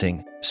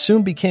daunting,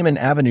 soon became an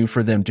avenue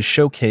for them to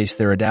showcase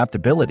their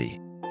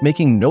adaptability,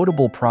 making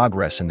notable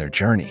progress in their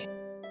journey.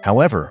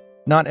 However,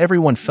 not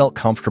everyone felt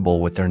comfortable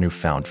with their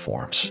newfound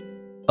forms.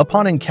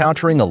 Upon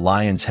encountering a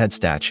lion's head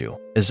statue,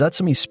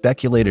 Izutsumi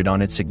speculated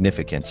on its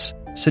significance,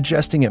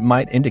 suggesting it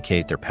might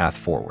indicate their path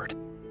forward.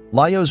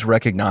 Laios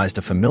recognized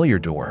a familiar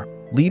door,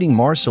 leading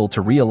Marcel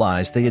to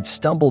realize they had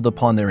stumbled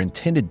upon their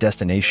intended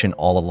destination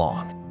all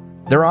along.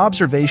 Their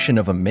observation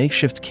of a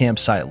makeshift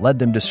campsite led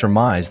them to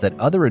surmise that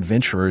other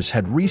adventurers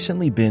had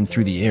recently been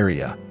through the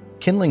area,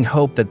 kindling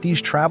hope that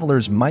these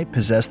travelers might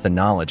possess the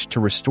knowledge to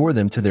restore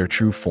them to their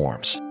true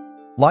forms.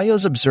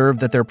 Laios observed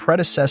that their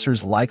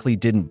predecessors likely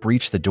didn't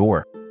breach the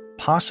door,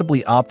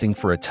 possibly opting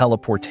for a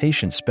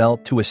teleportation spell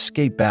to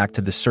escape back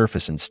to the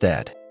surface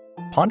instead.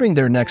 Pondering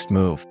their next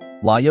move,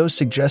 Laios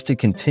suggested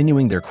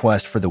continuing their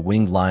quest for the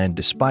winged lion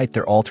despite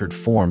their altered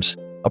forms,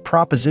 a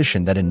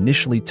proposition that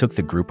initially took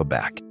the group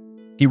aback.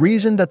 He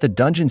reasoned that the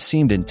dungeon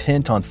seemed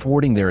intent on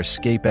thwarting their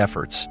escape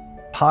efforts,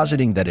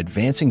 positing that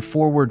advancing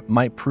forward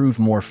might prove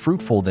more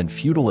fruitful than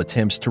futile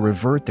attempts to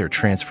revert their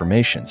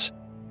transformations,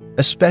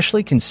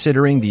 especially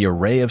considering the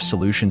array of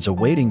solutions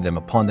awaiting them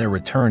upon their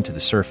return to the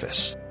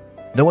surface.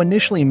 Though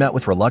initially met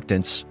with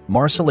reluctance,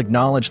 Marcel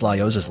acknowledged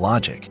Laios'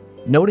 logic,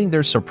 noting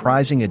their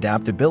surprising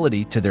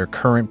adaptability to their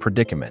current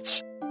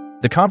predicaments.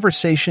 The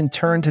conversation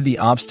turned to the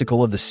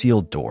obstacle of the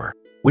sealed door,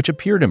 which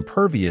appeared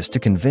impervious to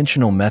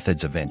conventional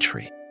methods of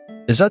entry.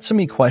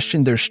 Izutsumi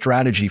questioned their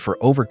strategy for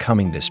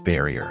overcoming this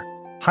barrier,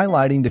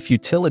 highlighting the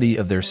futility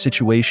of their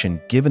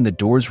situation given the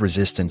door's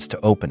resistance to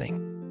opening.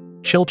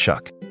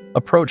 Chilchuk,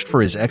 approached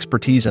for his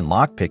expertise in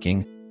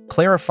lockpicking,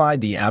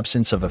 clarified the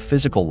absence of a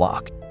physical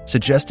lock,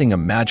 suggesting a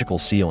magical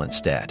seal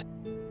instead.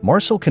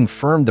 Marcel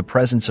confirmed the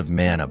presence of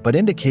mana but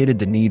indicated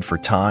the need for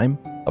time,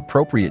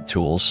 appropriate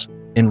tools,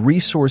 and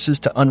resources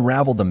to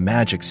unravel the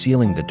magic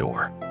sealing the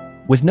door.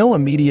 With no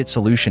immediate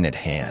solution at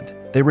hand,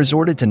 they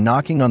resorted to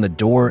knocking on the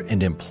door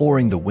and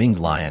imploring the winged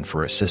lion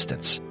for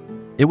assistance.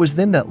 It was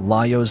then that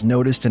Laios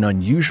noticed an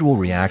unusual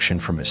reaction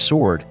from his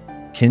sword,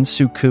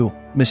 Kinsuku,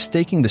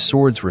 mistaking the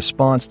sword's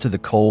response to the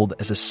cold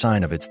as a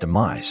sign of its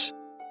demise.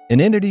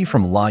 An entity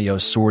from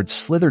Laios' sword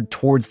slithered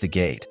towards the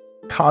gate,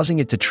 causing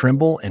it to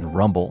tremble and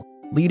rumble,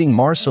 leading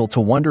Marcel to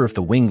wonder if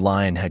the winged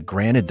lion had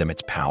granted them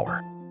its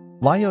power.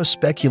 Laios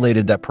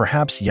speculated that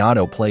perhaps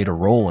Yato played a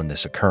role in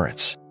this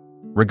occurrence.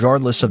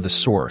 Regardless of the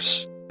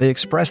source, they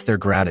expressed their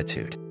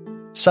gratitude.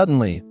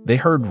 Suddenly, they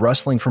heard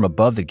rustling from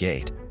above the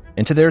gate,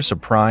 and to their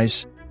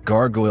surprise,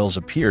 gargoyles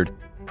appeared,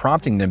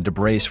 prompting them to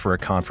brace for a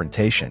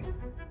confrontation.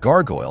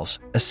 Gargoyles,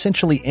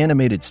 essentially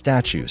animated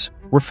statues,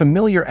 were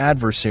familiar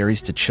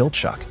adversaries to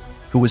Chilchuk,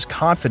 who was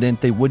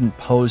confident they wouldn't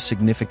pose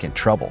significant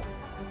trouble.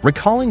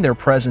 Recalling their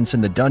presence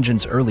in the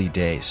dungeon's early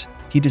days,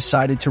 he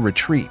decided to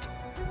retreat,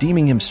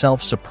 deeming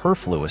himself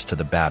superfluous to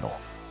the battle.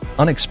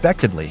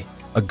 Unexpectedly,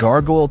 a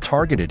gargoyle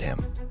targeted him,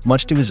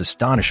 much to his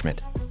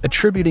astonishment,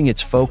 attributing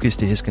its focus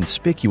to his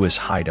conspicuous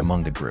height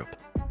among the group.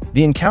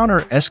 The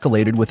encounter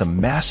escalated with a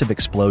massive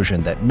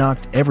explosion that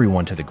knocked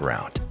everyone to the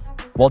ground.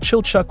 While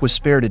Chilchuk was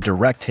spared a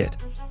direct hit,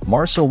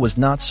 Marcel was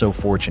not so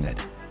fortunate,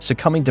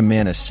 succumbing to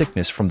mana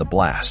sickness from the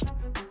blast.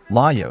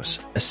 Laios,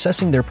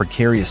 assessing their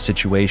precarious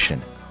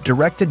situation,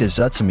 directed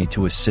Izutsumi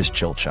to assist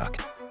Chilchuk.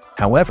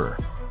 However,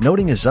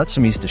 noting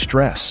Izutsumi's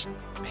distress,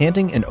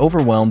 panting and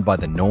overwhelmed by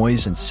the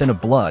noise and scent of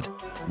blood,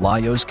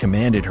 Laios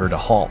commanded her to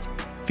halt,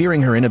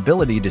 fearing her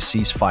inability to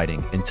cease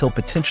fighting until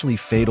potentially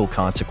fatal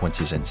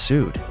consequences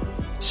ensued.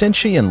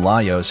 Senshi and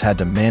Laios had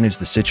to manage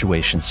the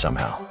situation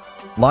somehow.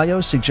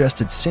 Laios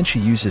suggested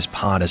Senshi use his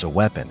pod as a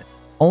weapon,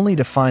 only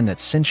to find that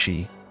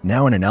Senshi,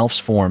 now in an elf's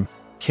form,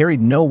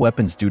 carried no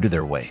weapons due to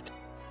their weight.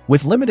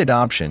 With limited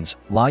options,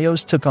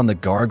 Laios took on the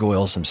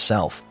gargoyles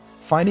himself,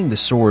 finding the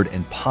sword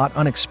and pot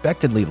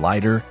unexpectedly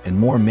lighter and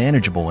more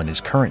manageable in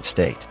his current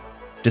state.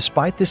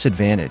 Despite this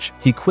advantage,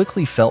 he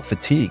quickly felt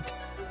fatigued,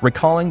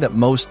 recalling that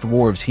most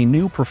dwarves he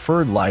knew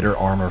preferred lighter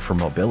armor for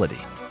mobility.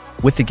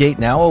 With the gate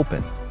now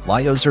open,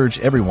 Laios urged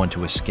everyone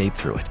to escape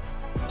through it.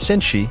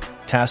 Senshi,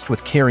 tasked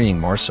with carrying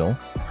Marcel,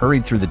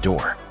 hurried through the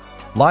door.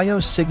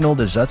 Laios signaled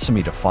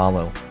Izutsumi to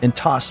follow and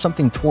tossed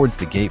something towards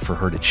the gate for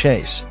her to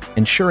chase,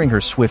 ensuring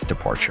her swift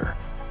departure.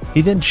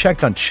 He then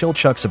checked on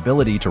Chilchuk's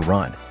ability to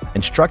run,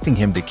 instructing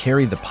him to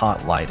carry the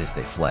pot light as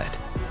they fled.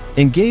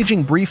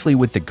 Engaging briefly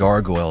with the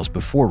gargoyles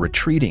before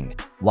retreating,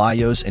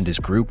 Laios and his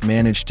group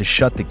managed to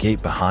shut the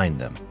gate behind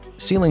them,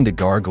 sealing the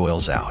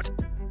gargoyles out.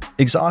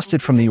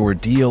 Exhausted from the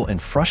ordeal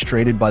and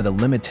frustrated by the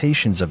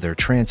limitations of their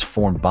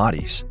transformed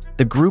bodies,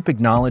 the group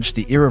acknowledged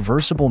the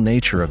irreversible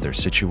nature of their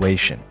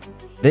situation.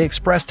 They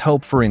expressed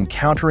hope for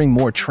encountering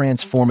more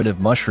transformative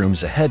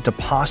mushrooms ahead to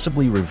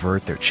possibly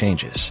revert their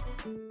changes.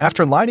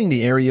 After lighting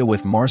the area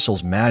with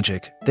Marcel's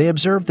magic, they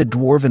observed the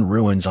dwarven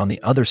ruins on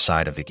the other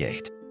side of the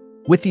gate.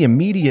 With the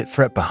immediate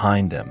threat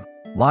behind them,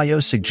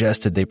 Laios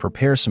suggested they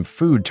prepare some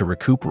food to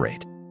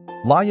recuperate.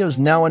 Laios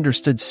now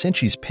understood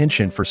Senshi's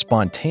penchant for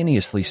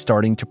spontaneously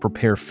starting to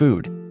prepare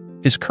food.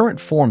 His current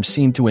form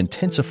seemed to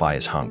intensify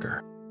his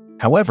hunger.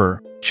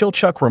 However,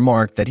 Chilchuk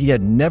remarked that he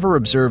had never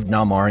observed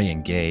Namari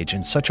engage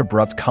in such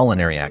abrupt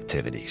culinary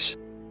activities.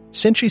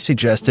 Senshi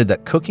suggested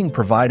that cooking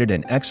provided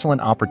an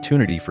excellent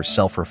opportunity for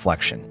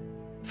self-reflection.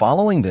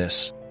 Following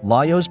this,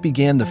 Laios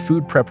began the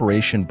food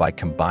preparation by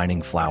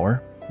combining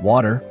flour,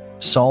 water,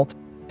 salt,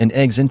 and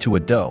eggs into a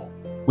dough,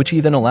 which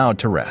he then allowed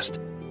to rest.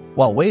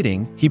 While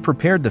waiting, he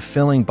prepared the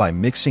filling by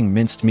mixing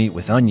minced meat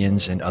with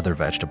onions and other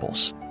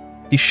vegetables.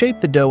 He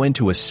shaped the dough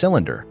into a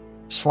cylinder,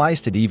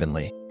 sliced it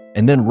evenly,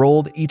 and then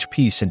rolled each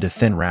piece into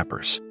thin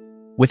wrappers.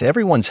 With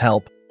everyone's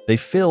help, they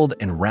filled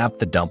and wrapped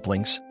the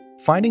dumplings,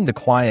 finding the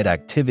quiet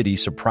activity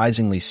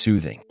surprisingly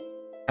soothing.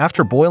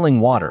 After boiling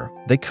water,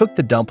 they cooked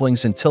the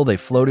dumplings until they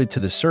floated to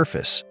the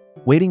surface,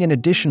 waiting an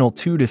additional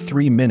 2 to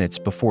 3 minutes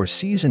before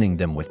seasoning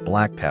them with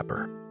black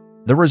pepper.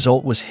 The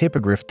result was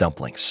hippogriff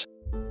dumplings.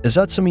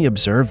 Izutsumi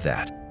observed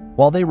that,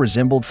 while they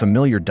resembled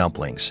familiar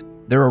dumplings,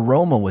 their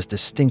aroma was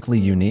distinctly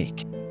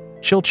unique.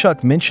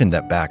 Chilchuk mentioned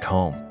that back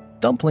home,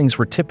 dumplings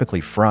were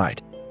typically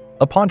fried.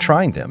 Upon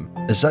trying them,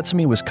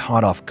 Izutsumi was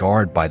caught off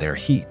guard by their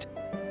heat.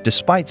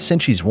 Despite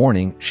Senshi's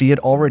warning, she had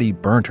already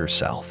burnt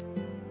herself.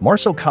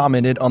 Marcel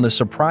commented on the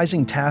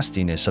surprising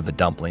tastiness of the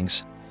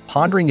dumplings,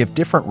 pondering if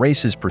different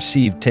races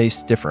perceived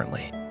tastes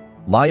differently.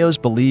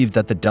 Laios believed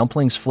that the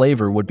dumplings'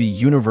 flavor would be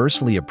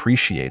universally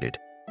appreciated,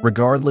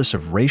 regardless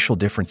of racial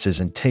differences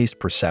in taste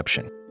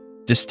perception.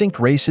 Distinct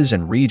races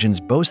and regions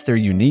boast their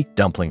unique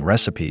dumpling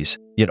recipes,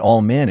 yet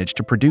all manage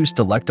to produce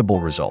delectable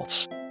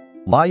results.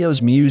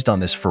 Laos mused on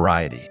this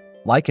variety,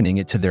 likening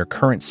it to their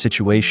current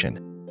situation.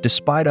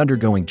 Despite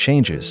undergoing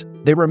changes,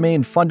 they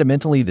remained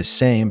fundamentally the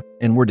same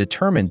and were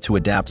determined to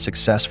adapt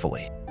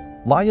successfully.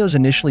 Laos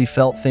initially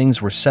felt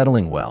things were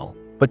settling well,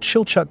 but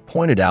Chilchuck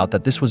pointed out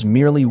that this was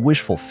merely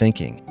wishful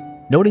thinking,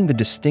 noting the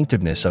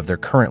distinctiveness of their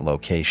current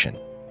location.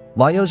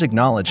 Laos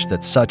acknowledged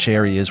that such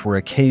areas were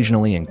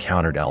occasionally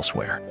encountered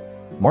elsewhere.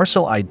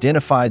 Marcel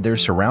identified their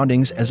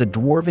surroundings as a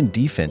dwarven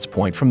defense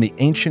point from the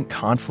ancient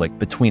conflict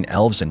between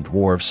elves and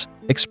dwarves,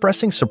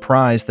 expressing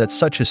surprise that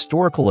such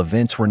historical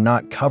events were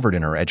not covered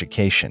in her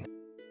education.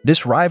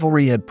 This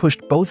rivalry had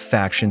pushed both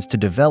factions to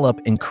develop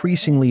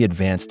increasingly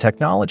advanced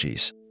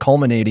technologies,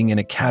 culminating in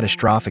a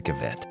catastrophic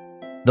event.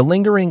 The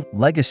lingering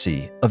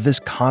legacy of this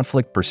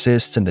conflict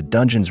persists in the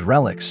dungeon's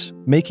relics,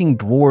 making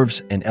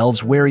dwarves and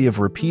elves wary of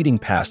repeating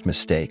past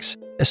mistakes,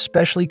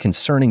 especially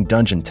concerning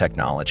dungeon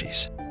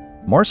technologies.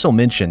 Marcel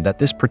mentioned that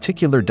this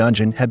particular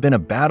dungeon had been a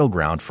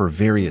battleground for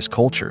various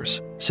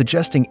cultures,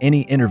 suggesting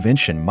any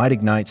intervention might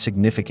ignite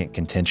significant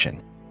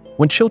contention.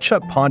 When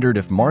Chilchuck pondered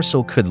if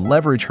Marcel could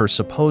leverage her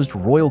supposed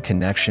royal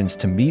connections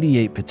to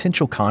mediate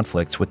potential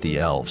conflicts with the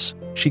elves,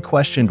 she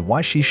questioned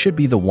why she should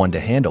be the one to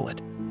handle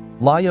it.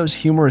 Laos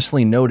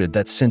humorously noted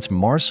that since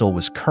Marcel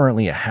was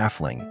currently a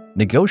halfling,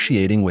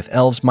 negotiating with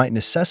elves might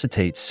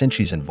necessitate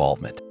Sinchi's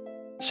involvement.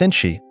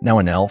 Sinchi, now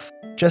an elf,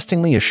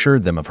 jestingly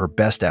assured them of her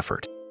best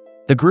effort.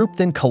 The group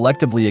then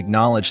collectively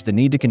acknowledged the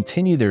need to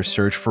continue their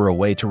search for a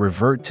way to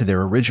revert to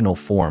their original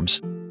forms,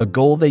 a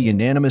goal they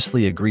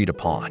unanimously agreed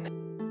upon.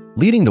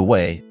 Leading the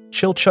way,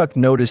 Chilchuck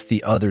noticed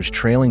the others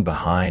trailing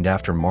behind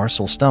after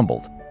Marcel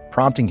stumbled,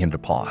 prompting him to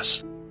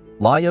pause.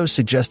 Laos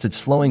suggested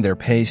slowing their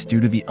pace due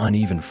to the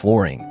uneven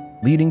flooring,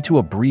 leading to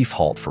a brief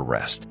halt for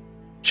rest.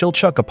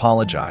 Chilchuck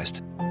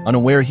apologized,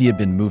 unaware he had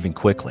been moving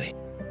quickly.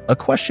 A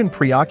question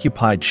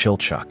preoccupied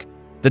Chilchuck: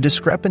 the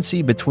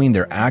discrepancy between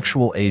their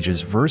actual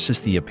ages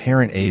versus the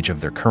apparent age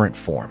of their current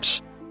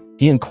forms.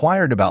 He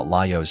inquired about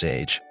Laos'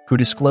 age, who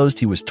disclosed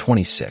he was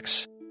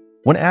 26.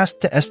 When asked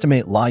to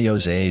estimate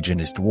Laos' age in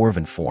his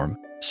dwarven form,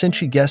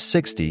 Sinchi guessed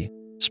 60,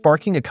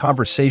 sparking a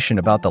conversation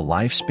about the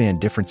lifespan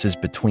differences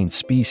between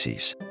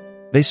species.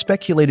 They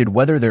speculated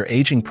whether their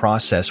aging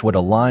process would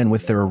align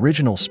with their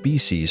original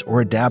species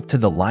or adapt to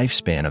the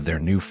lifespan of their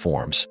new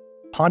forms,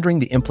 pondering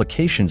the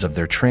implications of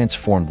their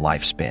transformed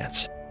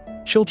lifespans.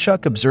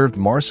 Chilchuck observed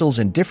Marcel's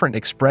indifferent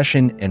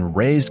expression and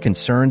raised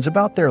concerns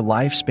about their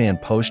lifespan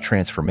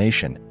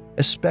post-transformation,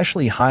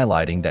 especially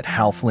highlighting that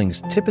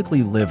halflings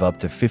typically live up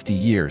to 50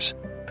 years,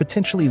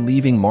 potentially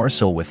leaving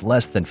Marcel with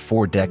less than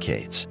 4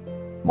 decades.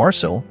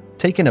 Marcel,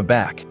 taken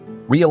aback,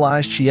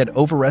 realized she had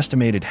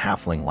overestimated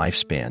halfling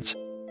lifespans,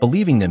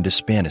 believing them to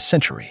span a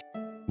century.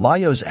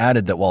 Laos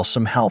added that while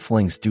some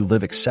halflings do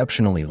live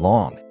exceptionally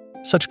long,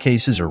 such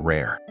cases are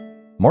rare.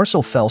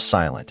 Marcel fell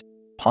silent,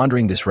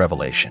 pondering this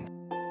revelation.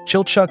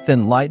 Chilchuck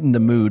then lightened the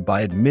mood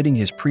by admitting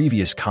his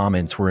previous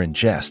comments were in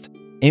jest,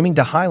 aiming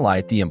to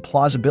highlight the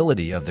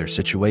implausibility of their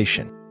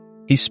situation.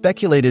 He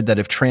speculated that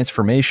if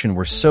transformation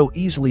were so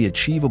easily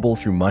achievable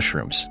through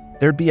mushrooms,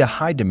 there'd be a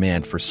high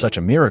demand for such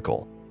a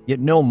miracle, yet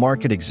no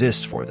market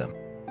exists for them.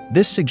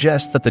 This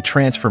suggests that the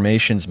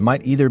transformations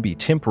might either be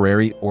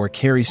temporary or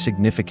carry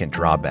significant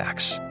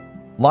drawbacks.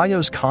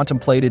 Laos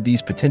contemplated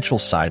these potential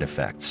side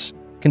effects,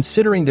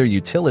 considering their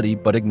utility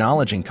but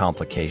acknowledging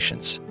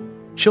complications.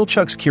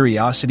 Chilchuck's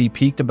curiosity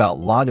piqued about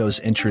Laos'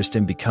 interest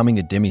in becoming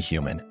a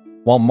demi-human,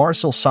 while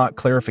Marcel sought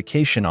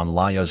clarification on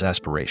Laos'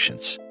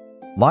 aspirations.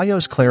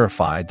 Laos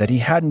clarified that he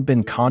hadn't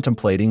been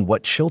contemplating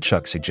what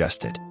Chilchuck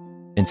suggested.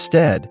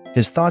 Instead,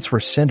 his thoughts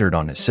were centered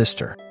on his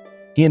sister.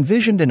 He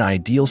envisioned an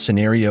ideal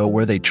scenario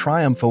where they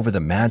triumph over the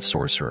mad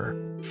sorcerer,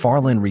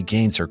 Farlin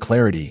regains her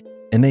clarity,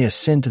 and they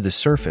ascend to the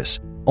surface,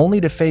 only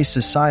to face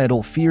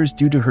societal fears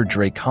due to her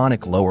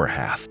draconic lower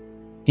half.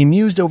 He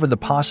mused over the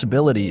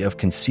possibility of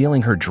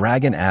concealing her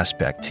dragon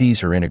aspect to ease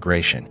her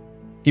integration.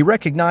 He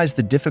recognized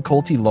the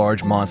difficulty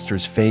large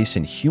monsters face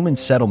in human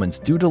settlements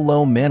due to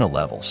low mana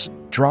levels,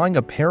 drawing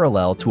a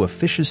parallel to a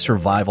fish's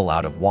survival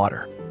out of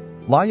water.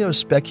 Laos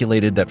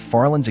speculated that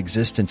Farlin's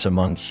existence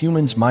among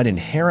humans might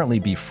inherently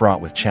be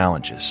fraught with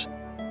challenges.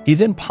 He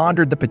then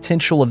pondered the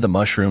potential of the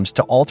mushrooms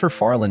to alter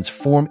Farlin's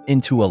form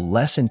into a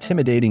less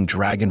intimidating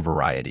dragon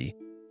variety,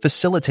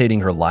 facilitating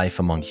her life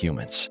among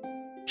humans.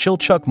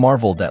 Chilchuck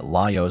marveled at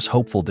Laos'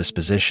 hopeful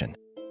disposition.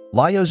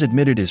 Laos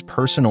admitted his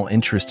personal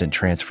interest in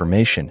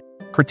transformation,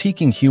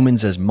 critiquing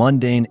humans as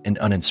mundane and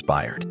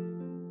uninspired.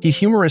 He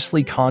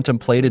humorously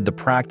contemplated the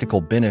practical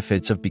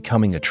benefits of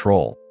becoming a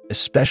troll,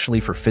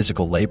 especially for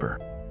physical labor.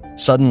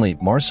 Suddenly,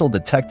 Marcel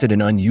detected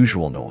an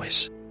unusual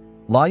noise.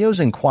 Laos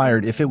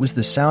inquired if it was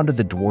the sound of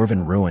the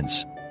dwarven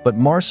ruins, but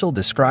Marcel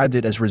described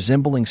it as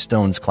resembling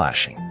stones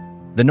clashing.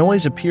 The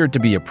noise appeared to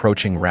be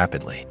approaching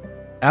rapidly.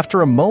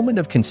 After a moment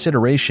of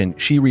consideration,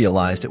 she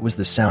realized it was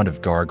the sound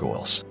of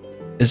gargoyles.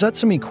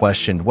 Izutsumi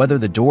questioned whether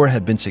the door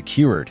had been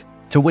secured,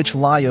 to which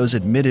Laos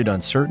admitted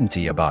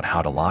uncertainty about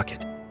how to lock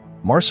it.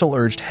 Marcel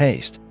urged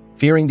haste,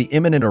 Fearing the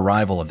imminent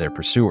arrival of their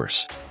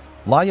pursuers,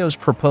 Laios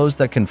proposed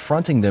that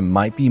confronting them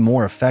might be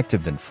more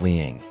effective than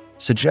fleeing,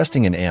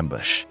 suggesting an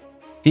ambush.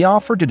 He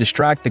offered to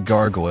distract the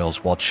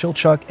gargoyles while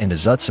Chilchuk and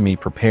Izutsumi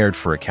prepared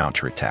for a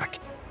counterattack.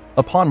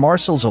 Upon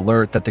Marcel's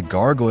alert that the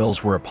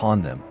gargoyles were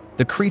upon them,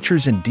 the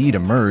creatures indeed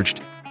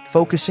emerged,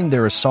 focusing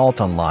their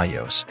assault on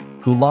Laios,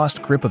 who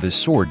lost grip of his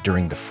sword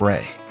during the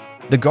fray.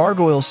 The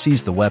gargoyles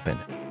seized the weapon,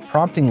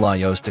 prompting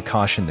Laios to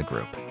caution the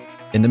group.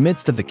 In the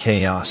midst of the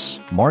chaos,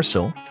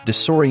 Marcel,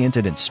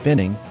 disoriented and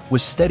spinning,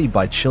 was steadied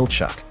by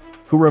Chilchuk,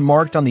 who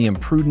remarked on the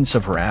imprudence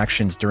of her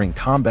actions during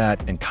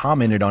combat and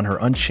commented on her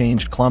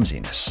unchanged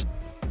clumsiness.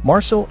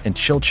 Marcel and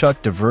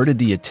Chilchuk diverted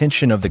the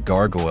attention of the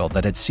gargoyle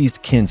that had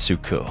seized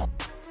Kinsuku.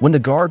 When the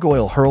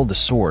gargoyle hurled the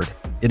sword,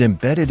 it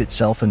embedded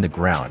itself in the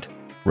ground,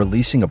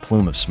 releasing a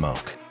plume of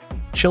smoke.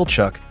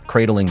 Chilchuk,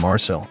 cradling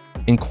Marcel,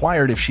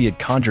 inquired if she had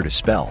conjured a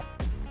spell.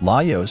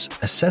 Laios,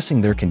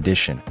 assessing their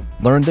condition,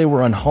 learned they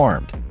were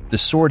unharmed, the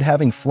sword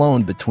having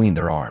flown between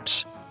their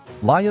arms.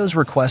 Laios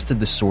requested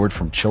the sword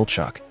from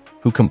Chilchuk,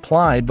 who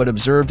complied but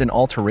observed an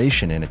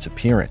alteration in its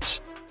appearance.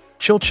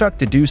 Chilchuk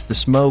deduced the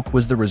smoke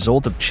was the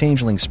result of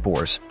changeling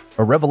spores,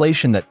 a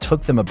revelation that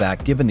took them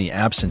aback given the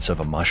absence of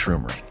a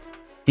mushroom ring.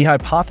 He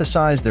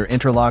hypothesized their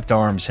interlocked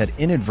arms had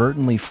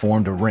inadvertently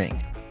formed a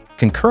ring.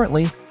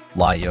 Concurrently,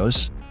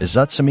 Laios,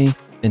 Izutsumi,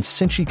 and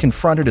Senshi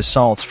confronted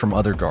assaults from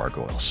other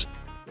gargoyles.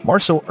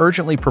 Marcel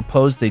urgently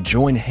proposed they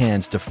join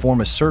hands to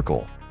form a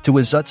circle, to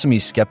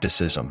Izutsumi's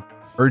skepticism,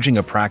 urging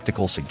a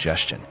practical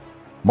suggestion.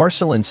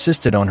 Marcel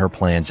insisted on her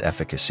plan's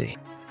efficacy.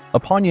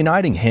 Upon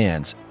uniting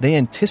hands, they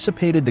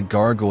anticipated the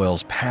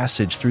gargoyles'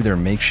 passage through their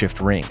makeshift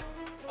ring,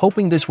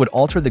 hoping this would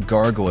alter the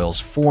gargoyles'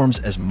 forms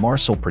as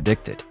Marcel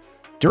predicted.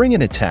 During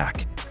an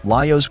attack,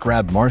 Laios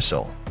grabbed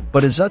Marcel,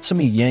 but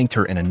Izutsumi yanked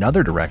her in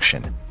another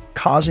direction,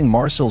 causing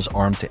Marcel's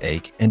arm to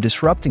ache and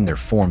disrupting their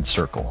formed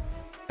circle.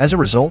 As a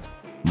result,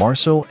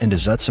 Marcel and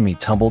Izutsumi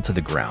tumbled to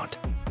the ground.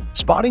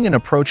 Spotting an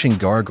approaching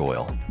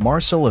gargoyle,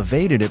 Marcel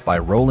evaded it by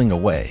rolling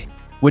away,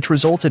 which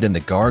resulted in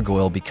the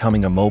gargoyle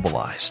becoming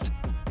immobilized.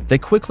 They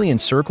quickly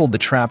encircled the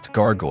trapped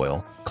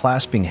gargoyle,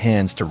 clasping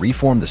hands to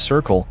reform the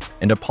circle,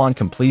 and upon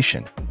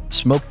completion,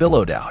 smoke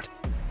billowed out.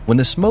 When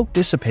the smoke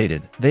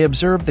dissipated, they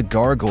observed the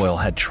gargoyle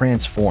had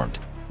transformed,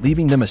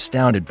 leaving them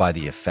astounded by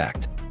the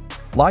effect.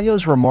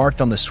 Laios remarked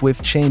on the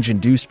swift change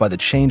induced by the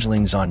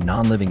changelings on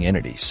non-living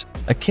entities,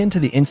 akin to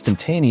the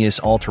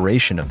instantaneous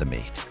alteration of the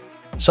meat.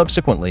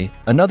 Subsequently,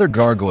 another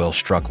gargoyle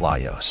struck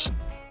Laios.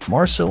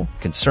 Marcel,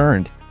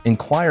 concerned,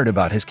 inquired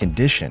about his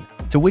condition,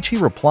 to which he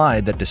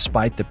replied that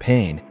despite the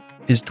pain,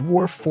 his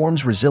dwarf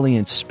form's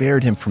resilience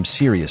spared him from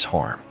serious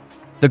harm.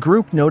 The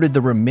group noted the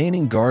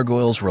remaining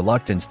gargoyles'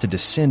 reluctance to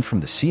descend from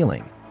the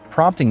ceiling,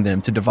 prompting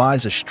them to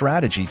devise a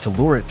strategy to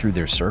lure it through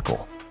their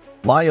circle.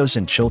 Laios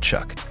and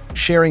Chilchuk,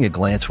 sharing a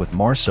glance with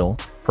Marcel,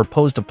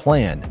 proposed a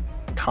plan,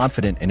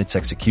 confident in its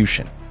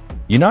execution.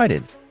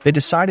 United, they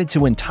decided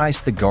to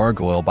entice the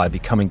gargoyle by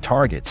becoming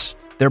targets,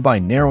 thereby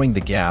narrowing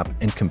the gap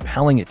and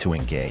compelling it to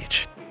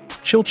engage.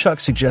 Chilchuk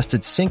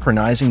suggested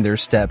synchronizing their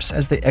steps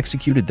as they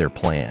executed their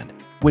plan,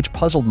 which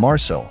puzzled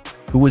Marcel,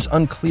 who was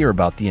unclear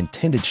about the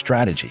intended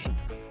strategy.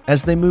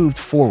 As they moved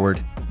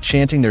forward,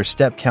 chanting their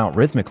step count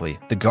rhythmically,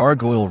 the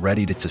gargoyle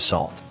readied its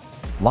assault.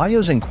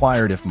 Laios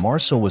inquired if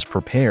Marcel was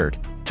prepared,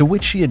 to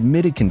which she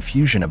admitted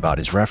confusion about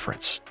his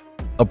reference.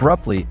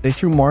 Abruptly, they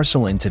threw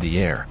Marcel into the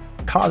air,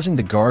 causing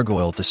the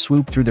gargoyle to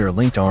swoop through their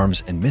linked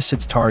arms and miss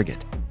its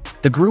target.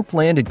 The group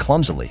landed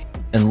clumsily,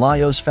 and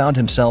Laios found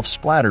himself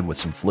splattered with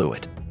some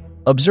fluid.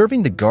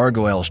 Observing the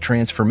gargoyle's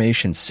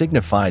transformation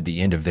signified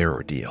the end of their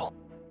ordeal.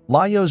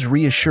 Laios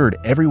reassured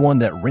everyone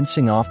that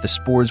rinsing off the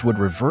spores would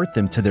revert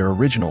them to their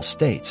original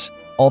states,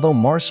 although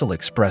Marcel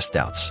expressed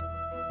doubts.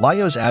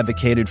 Laios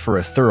advocated for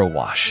a thorough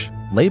wash,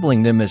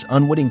 labeling them as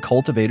unwitting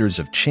cultivators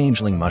of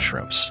changeling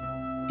mushrooms.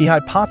 He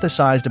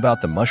hypothesized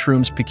about the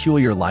mushroom's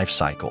peculiar life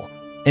cycle.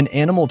 An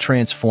animal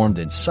transformed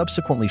and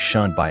subsequently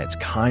shunned by its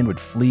kind would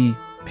flee,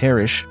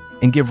 perish,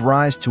 and give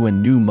rise to a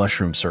new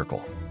mushroom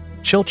circle.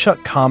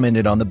 Chilchuk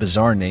commented on the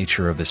bizarre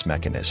nature of this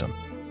mechanism.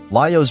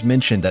 Laios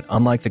mentioned that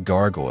unlike the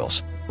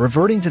gargoyles,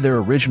 reverting to their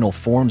original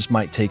forms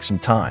might take some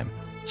time,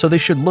 so they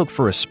should look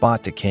for a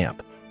spot to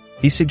camp.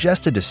 He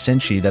suggested to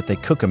Senshi that they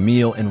cook a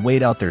meal and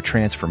wait out their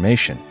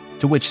transformation,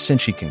 to which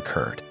Senshi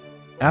concurred.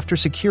 After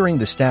securing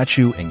the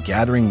statue and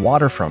gathering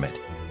water from it,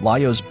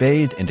 Laios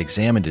bathed and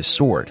examined his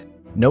sword,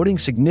 noting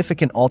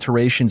significant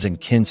alterations in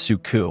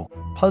Kinsuku,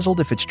 puzzled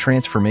if its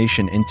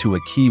transformation into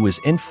a key was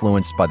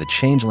influenced by the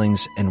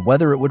changelings and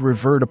whether it would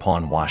revert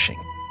upon washing.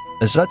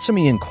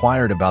 Izutsumi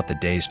inquired about the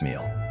day's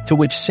meal, to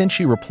which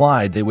Senshi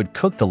replied they would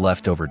cook the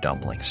leftover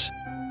dumplings.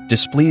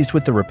 Displeased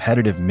with the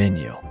repetitive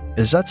menu,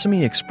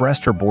 Izutsumi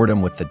expressed her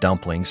boredom with the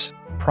dumplings,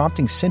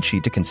 prompting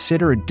Senshi to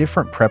consider a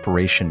different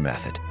preparation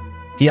method.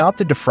 He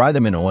opted to fry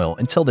them in oil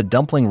until the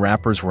dumpling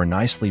wrappers were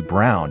nicely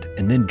browned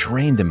and then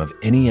drained them of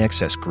any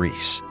excess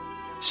grease.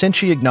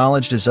 Senshi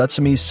acknowledged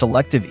Izutsumi's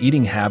selective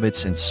eating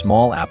habits and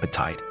small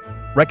appetite,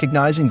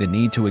 recognizing the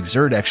need to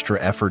exert extra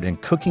effort in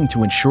cooking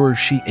to ensure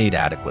she ate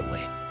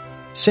adequately.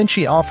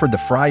 Senshi offered the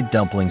fried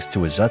dumplings to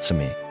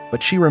Izutsumi,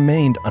 but she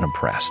remained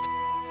unimpressed.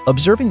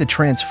 Observing the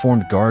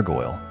transformed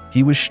gargoyle,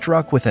 he was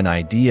struck with an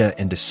idea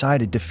and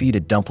decided to feed a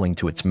dumpling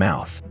to its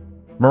mouth.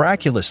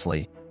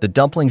 Miraculously, the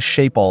dumpling's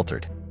shape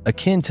altered,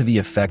 akin to the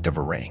effect of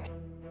a ring.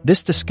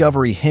 This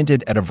discovery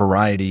hinted at a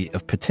variety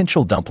of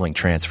potential dumpling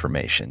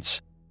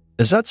transformations.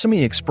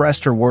 Izutsumi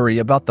expressed her worry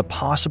about the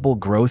possible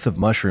growth of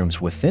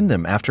mushrooms within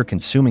them after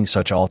consuming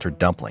such altered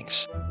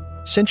dumplings.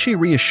 Senshi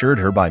reassured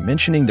her by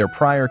mentioning their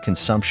prior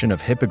consumption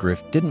of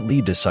hippogriff didn't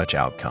lead to such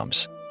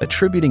outcomes,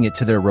 attributing it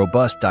to their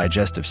robust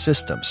digestive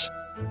systems.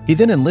 He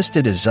then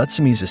enlisted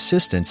Izutsumi's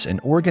assistance in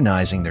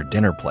organizing their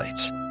dinner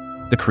plates.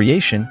 The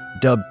creation,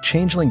 dubbed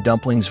Changeling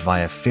Dumplings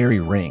via Fairy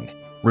Ring,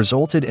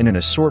 resulted in an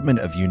assortment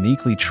of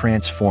uniquely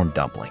transformed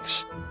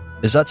dumplings.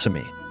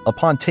 Izutsumi,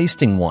 upon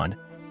tasting one,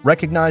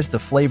 recognized the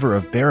flavor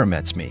of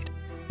Baramet's meat,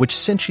 which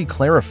Senshi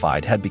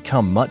clarified had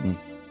become mutton,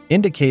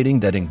 indicating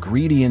that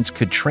ingredients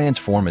could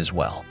transform as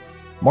well.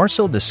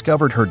 Marcel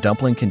discovered her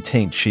dumpling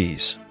contained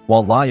cheese,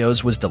 while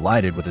Laios was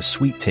delighted with a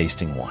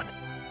sweet-tasting one.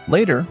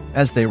 Later,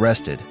 as they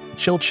rested,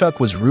 Chilchuk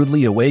was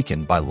rudely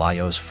awakened by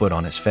Laios' foot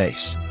on his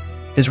face.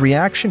 His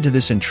reaction to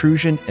this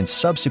intrusion and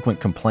subsequent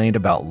complaint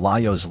about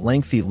Laios'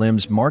 lengthy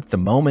limbs marked the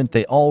moment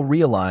they all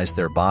realized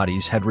their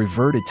bodies had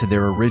reverted to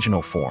their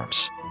original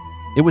forms.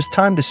 It was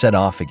time to set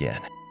off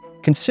again.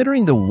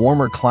 Considering the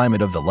warmer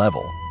climate of the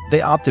level,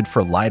 they opted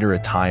for lighter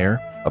attire,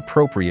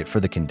 appropriate for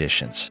the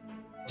conditions.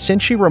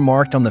 Senshi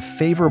remarked on the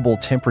favorable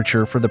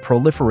temperature for the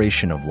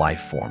proliferation of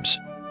life forms,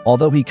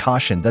 although he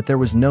cautioned that there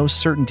was no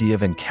certainty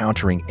of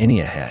encountering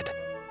any ahead.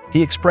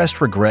 He expressed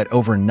regret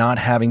over not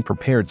having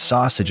prepared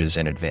sausages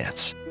in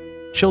advance.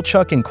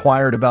 Chilchuk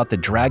inquired about the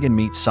dragon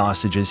meat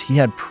sausages he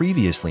had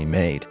previously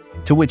made,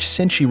 to which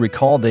Senshi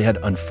recalled they had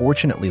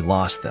unfortunately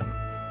lost them.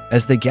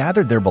 As they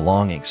gathered their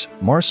belongings,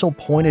 Marcel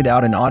pointed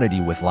out an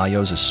oddity with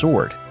Laios'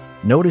 sword,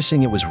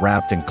 noticing it was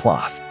wrapped in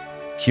cloth.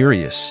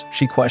 Curious,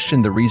 she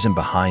questioned the reason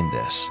behind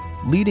this,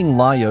 leading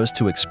Laios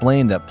to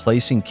explain that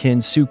placing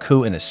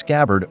Kin-Suku in a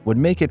scabbard would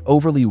make it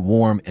overly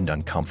warm and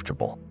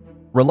uncomfortable.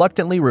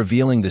 Reluctantly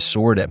revealing the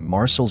sword at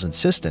Marcel's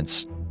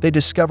insistence, they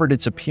discovered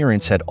its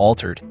appearance had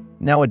altered,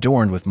 now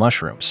adorned with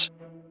mushrooms.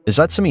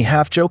 Izutsumi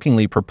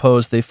half-jokingly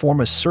proposed they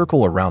form a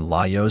circle around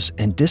Laios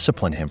and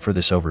discipline him for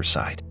this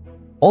oversight.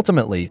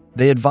 Ultimately,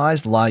 they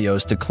advised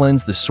Laios to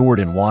cleanse the sword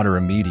in water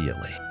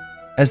immediately.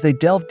 As they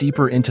delved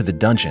deeper into the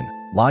dungeon,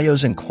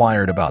 Laios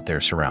inquired about their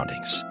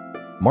surroundings.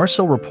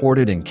 Marcel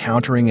reported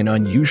encountering an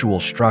unusual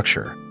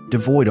structure,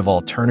 devoid of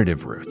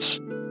alternative routes.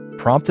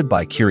 Prompted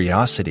by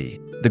curiosity,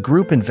 the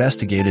group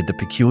investigated the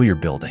peculiar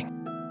building.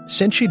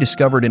 Senshi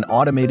discovered an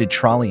automated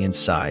trolley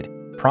inside,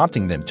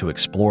 prompting them to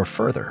explore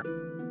further.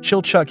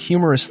 Chilchuk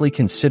humorously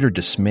considered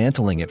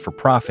dismantling it for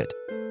profit,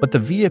 but the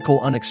vehicle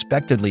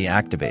unexpectedly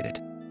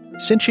activated.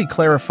 Senshi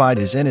clarified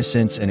his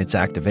innocence in its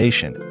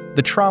activation.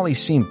 The trolley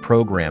seemed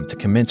programmed to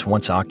commence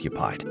once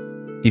occupied.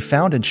 He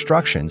found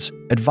instructions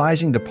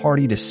advising the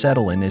party to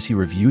settle in as he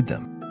reviewed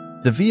them.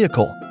 The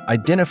vehicle,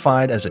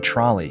 identified as a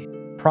trolley,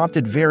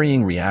 prompted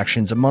varying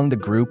reactions among the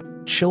group.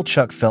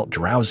 Chilchuk felt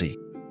drowsy,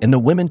 and the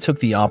women took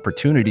the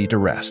opportunity to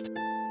rest.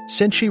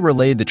 Senshi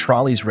relayed the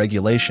trolley's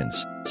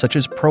regulations, such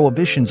as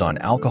prohibitions on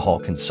alcohol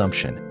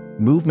consumption,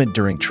 movement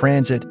during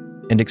transit,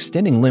 and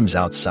extending limbs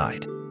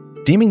outside.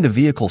 Deeming the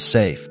vehicle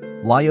safe,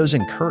 Laios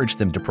encouraged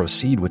them to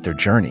proceed with their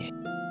journey.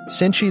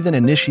 Senshi then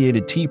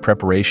initiated tea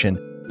preparation,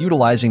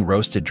 utilizing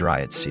roasted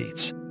dryad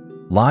seeds.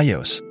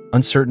 Laios,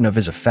 uncertain of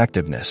his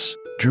effectiveness,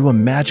 drew a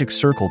magic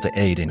circle to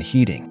aid in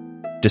heating.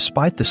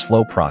 Despite the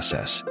slow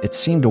process, it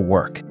seemed to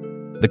work.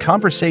 The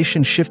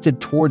conversation shifted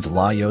towards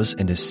Laios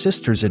and his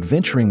sister's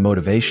adventuring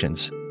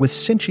motivations, with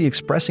Senshi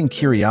expressing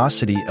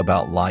curiosity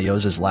about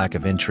Laios' lack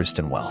of interest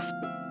in wealth.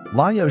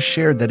 Laios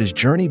shared that his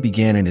journey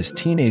began in his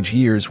teenage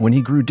years when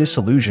he grew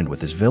disillusioned with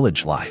his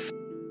village life.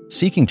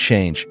 Seeking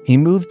change, he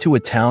moved to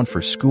a town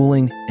for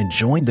schooling and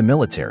joined the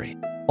military,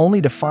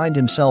 only to find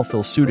himself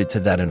ill-suited to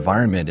that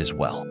environment as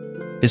well.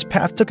 His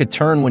path took a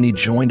turn when he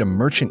joined a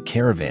merchant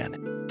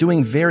caravan,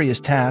 doing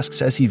various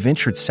tasks as he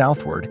ventured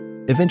southward,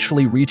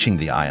 eventually reaching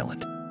the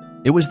island.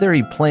 It was there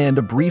he planned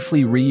to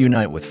briefly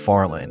reunite with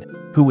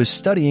Farlan, who was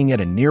studying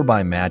at a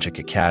nearby magic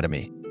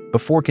academy,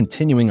 before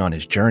continuing on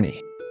his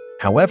journey.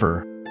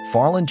 However,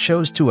 Farlan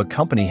chose to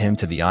accompany him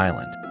to the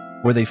island,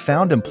 where they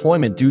found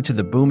employment due to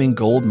the booming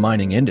gold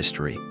mining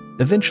industry,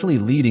 eventually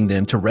leading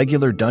them to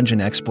regular dungeon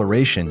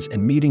explorations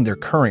and meeting their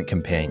current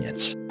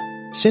companions.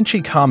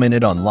 Senshi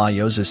commented on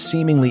Laios'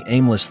 seemingly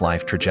aimless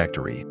life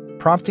trajectory,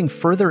 prompting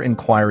further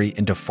inquiry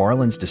into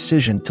Farlan's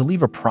decision to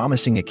leave a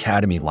promising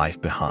academy life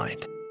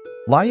behind.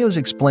 Laios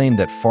explained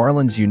that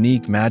Farlan's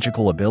unique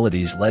magical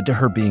abilities led to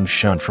her being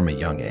shunned from a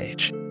young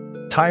age.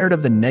 Tired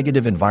of the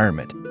negative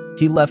environment,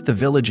 he left the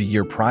village a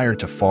year prior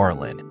to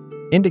Farlan,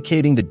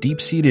 indicating the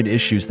deep-seated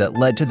issues that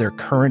led to their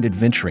current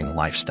adventuring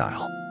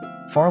lifestyle.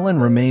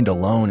 Farlan remained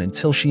alone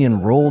until she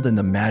enrolled in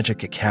the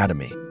Magic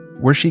Academy,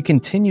 where she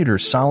continued her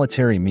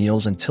solitary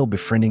meals until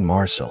befriending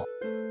Marcel.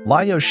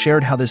 Laios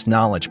shared how this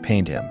knowledge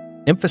pained him,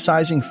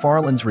 emphasizing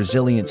Farlan's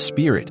resilient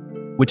spirit,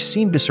 which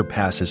seemed to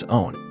surpass his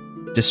own.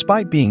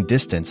 Despite being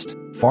distanced,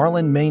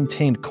 Farlan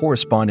maintained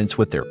correspondence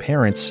with their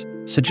parents,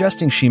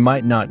 suggesting she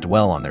might not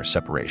dwell on their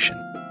separation.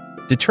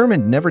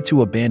 Determined never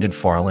to abandon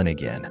Farlan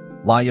again,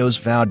 Laios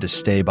vowed to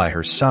stay by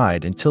her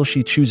side until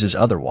she chooses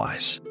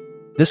otherwise.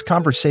 This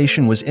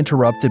conversation was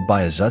interrupted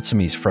by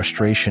Azutsumi's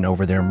frustration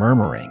over their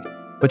murmuring,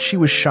 but she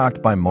was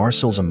shocked by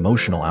Marcel's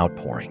emotional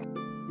outpouring.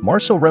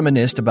 Marcel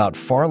reminisced about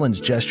Farlan's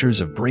gestures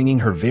of bringing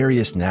her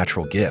various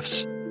natural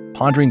gifts,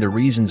 pondering the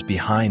reasons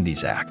behind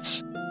these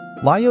acts.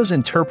 Laios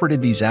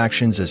interpreted these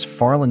actions as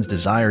Farlan's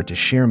desire to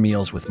share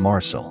meals with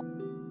Marcel.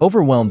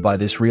 Overwhelmed by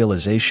this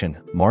realization,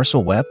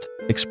 Marcel wept,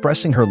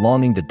 expressing her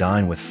longing to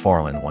dine with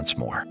Farlan once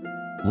more.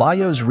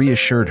 Laios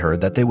reassured her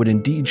that they would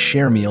indeed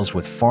share meals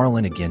with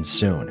Farlan again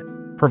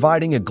soon,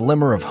 providing a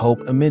glimmer of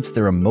hope amidst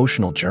their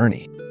emotional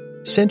journey.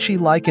 Senshi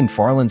likened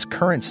Farlan's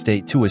current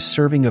state to a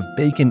serving of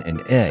bacon and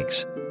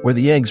eggs, where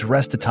the eggs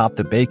rest atop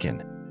the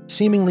bacon,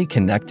 seemingly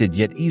connected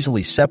yet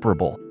easily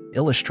separable,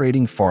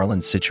 illustrating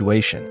Farlan's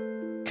situation.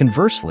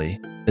 Conversely,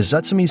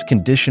 Azutsumi's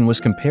condition was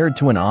compared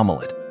to an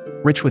omelet,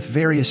 rich with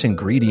various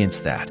ingredients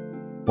that,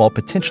 while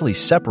potentially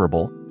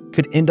separable,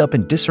 could end up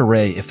in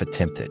disarray if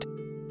attempted.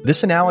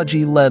 This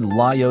analogy led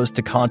Laios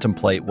to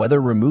contemplate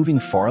whether removing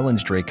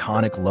Farlan's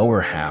draconic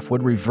lower half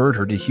would revert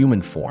her to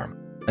human form,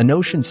 a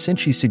notion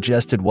Senshi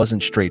suggested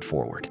wasn't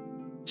straightforward.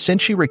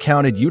 Senshi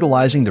recounted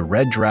utilizing the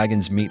red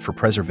dragon's meat for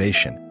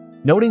preservation,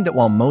 noting that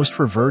while most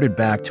reverted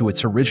back to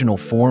its original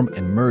form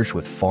and merged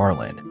with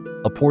Farlan,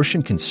 a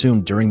portion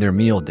consumed during their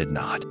meal did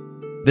not.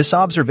 This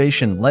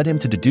observation led him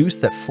to deduce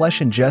that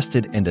flesh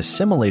ingested and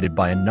assimilated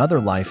by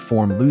another life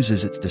form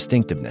loses its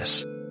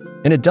distinctiveness.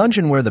 In a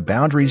dungeon where the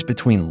boundaries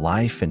between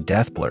life and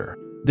death blur,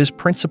 this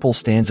principle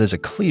stands as a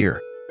clear,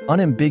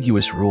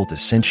 unambiguous rule to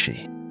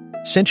Senshi.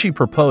 Senshi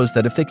proposed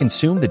that if they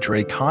consumed the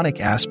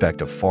draconic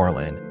aspect of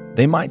Farlan,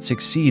 they might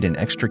succeed in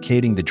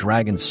extricating the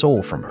dragon's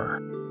soul from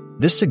her.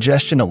 This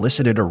suggestion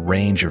elicited a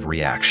range of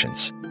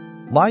reactions.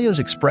 Laios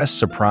expressed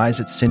surprise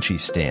at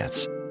Senshi's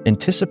stance,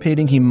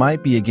 anticipating he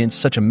might be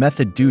against such a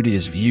method due to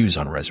his views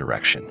on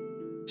resurrection.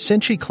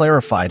 Senshi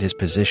clarified his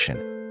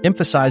position,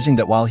 emphasizing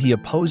that while he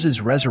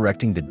opposes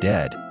resurrecting the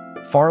dead,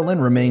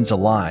 Farlan remains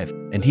alive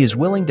and he is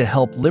willing to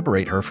help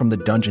liberate her from the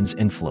dungeon's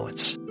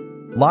influence.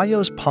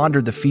 Laios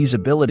pondered the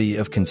feasibility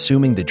of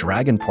consuming the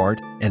dragon part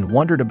and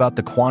wondered about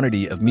the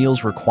quantity of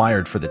meals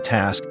required for the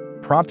task,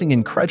 prompting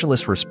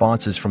incredulous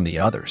responses from the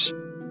others.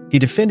 He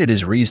defended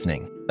his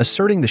reasoning,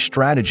 asserting the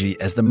strategy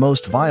as the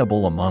most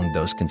viable among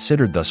those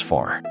considered thus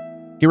far.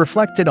 He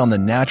reflected on the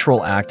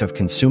natural act of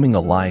consuming a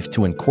life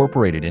to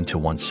incorporate it into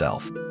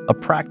oneself, a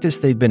practice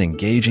they've been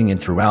engaging in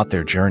throughout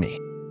their journey.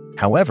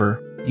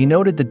 However, he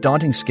noted the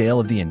daunting scale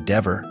of the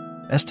endeavor,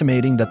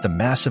 estimating that the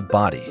massive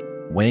body,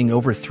 weighing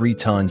over 3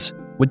 tons,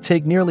 would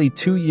take nearly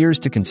 2 years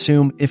to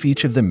consume if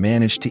each of them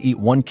managed to eat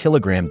 1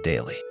 kilogram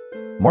daily.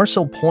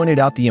 Marcel pointed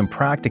out the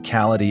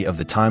impracticality of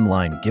the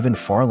timeline given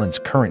Farlan's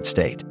current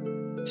state.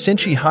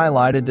 Senshi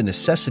highlighted the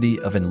necessity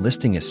of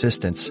enlisting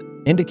assistance,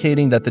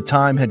 indicating that the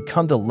time had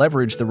come to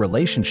leverage the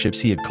relationships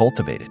he had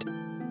cultivated.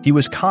 He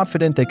was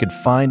confident they could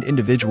find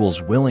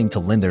individuals willing to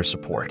lend their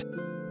support.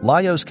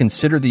 Laios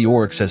considered the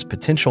orcs as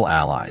potential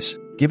allies,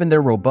 given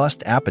their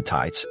robust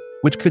appetites,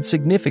 which could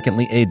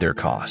significantly aid their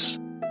cause.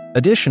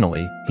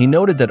 Additionally, he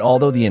noted that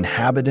although the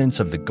inhabitants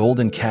of the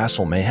Golden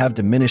Castle may have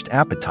diminished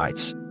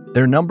appetites,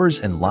 their numbers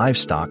and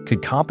livestock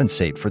could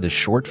compensate for this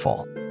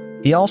shortfall.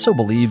 He also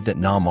believed that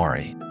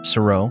Namari,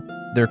 Suro,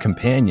 their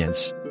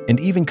companions, and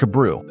even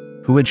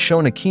Kabru, who had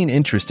shown a keen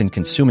interest in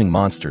consuming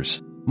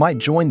monsters, might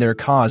join their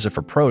cause if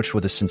approached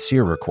with a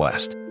sincere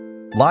request.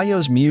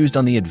 Laios mused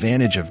on the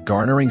advantage of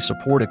garnering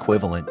support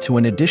equivalent to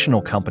an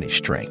additional company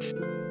strength.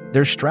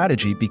 Their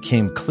strategy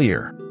became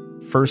clear.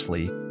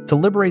 Firstly, to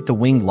liberate the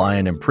winged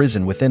lion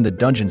imprisoned within the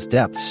dungeon's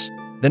depths,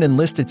 then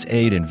enlist its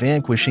aid in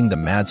vanquishing the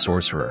mad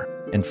sorcerer,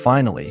 and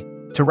finally,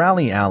 to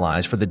rally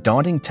allies for the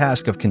daunting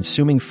task of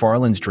consuming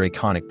Farlan's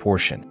draconic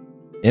portion.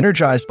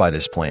 Energized by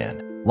this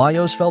plan,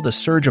 Laios felt a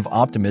surge of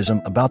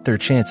optimism about their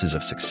chances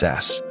of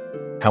success.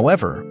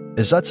 However,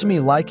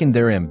 Azutsumi likened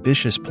their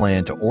ambitious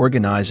plan to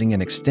organizing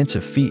an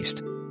extensive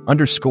feast,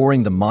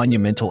 underscoring the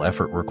monumental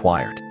effort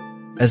required.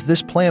 As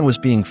this plan was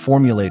being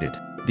formulated,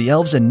 the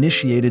elves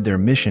initiated their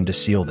mission to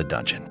seal the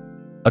dungeon.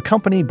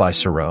 Accompanied by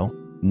Suro,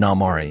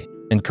 Namari,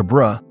 and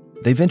Kabra,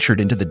 they ventured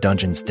into the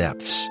dungeon's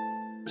depths.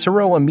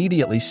 Suro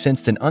immediately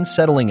sensed an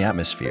unsettling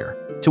atmosphere,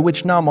 to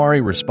which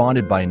Namari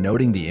responded by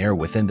noting the air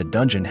within the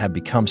dungeon had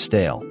become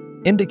stale,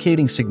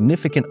 indicating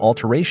significant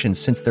alterations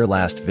since their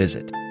last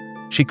visit.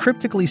 She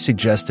cryptically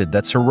suggested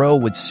that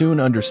Suro would soon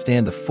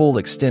understand the full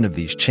extent of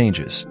these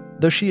changes,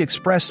 though she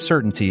expressed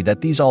certainty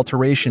that these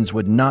alterations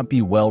would not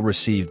be well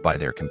received by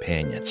their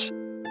companions.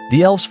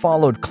 The elves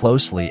followed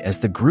closely as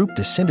the group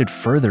descended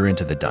further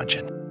into the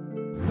dungeon.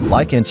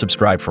 Like and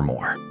subscribe for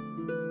more.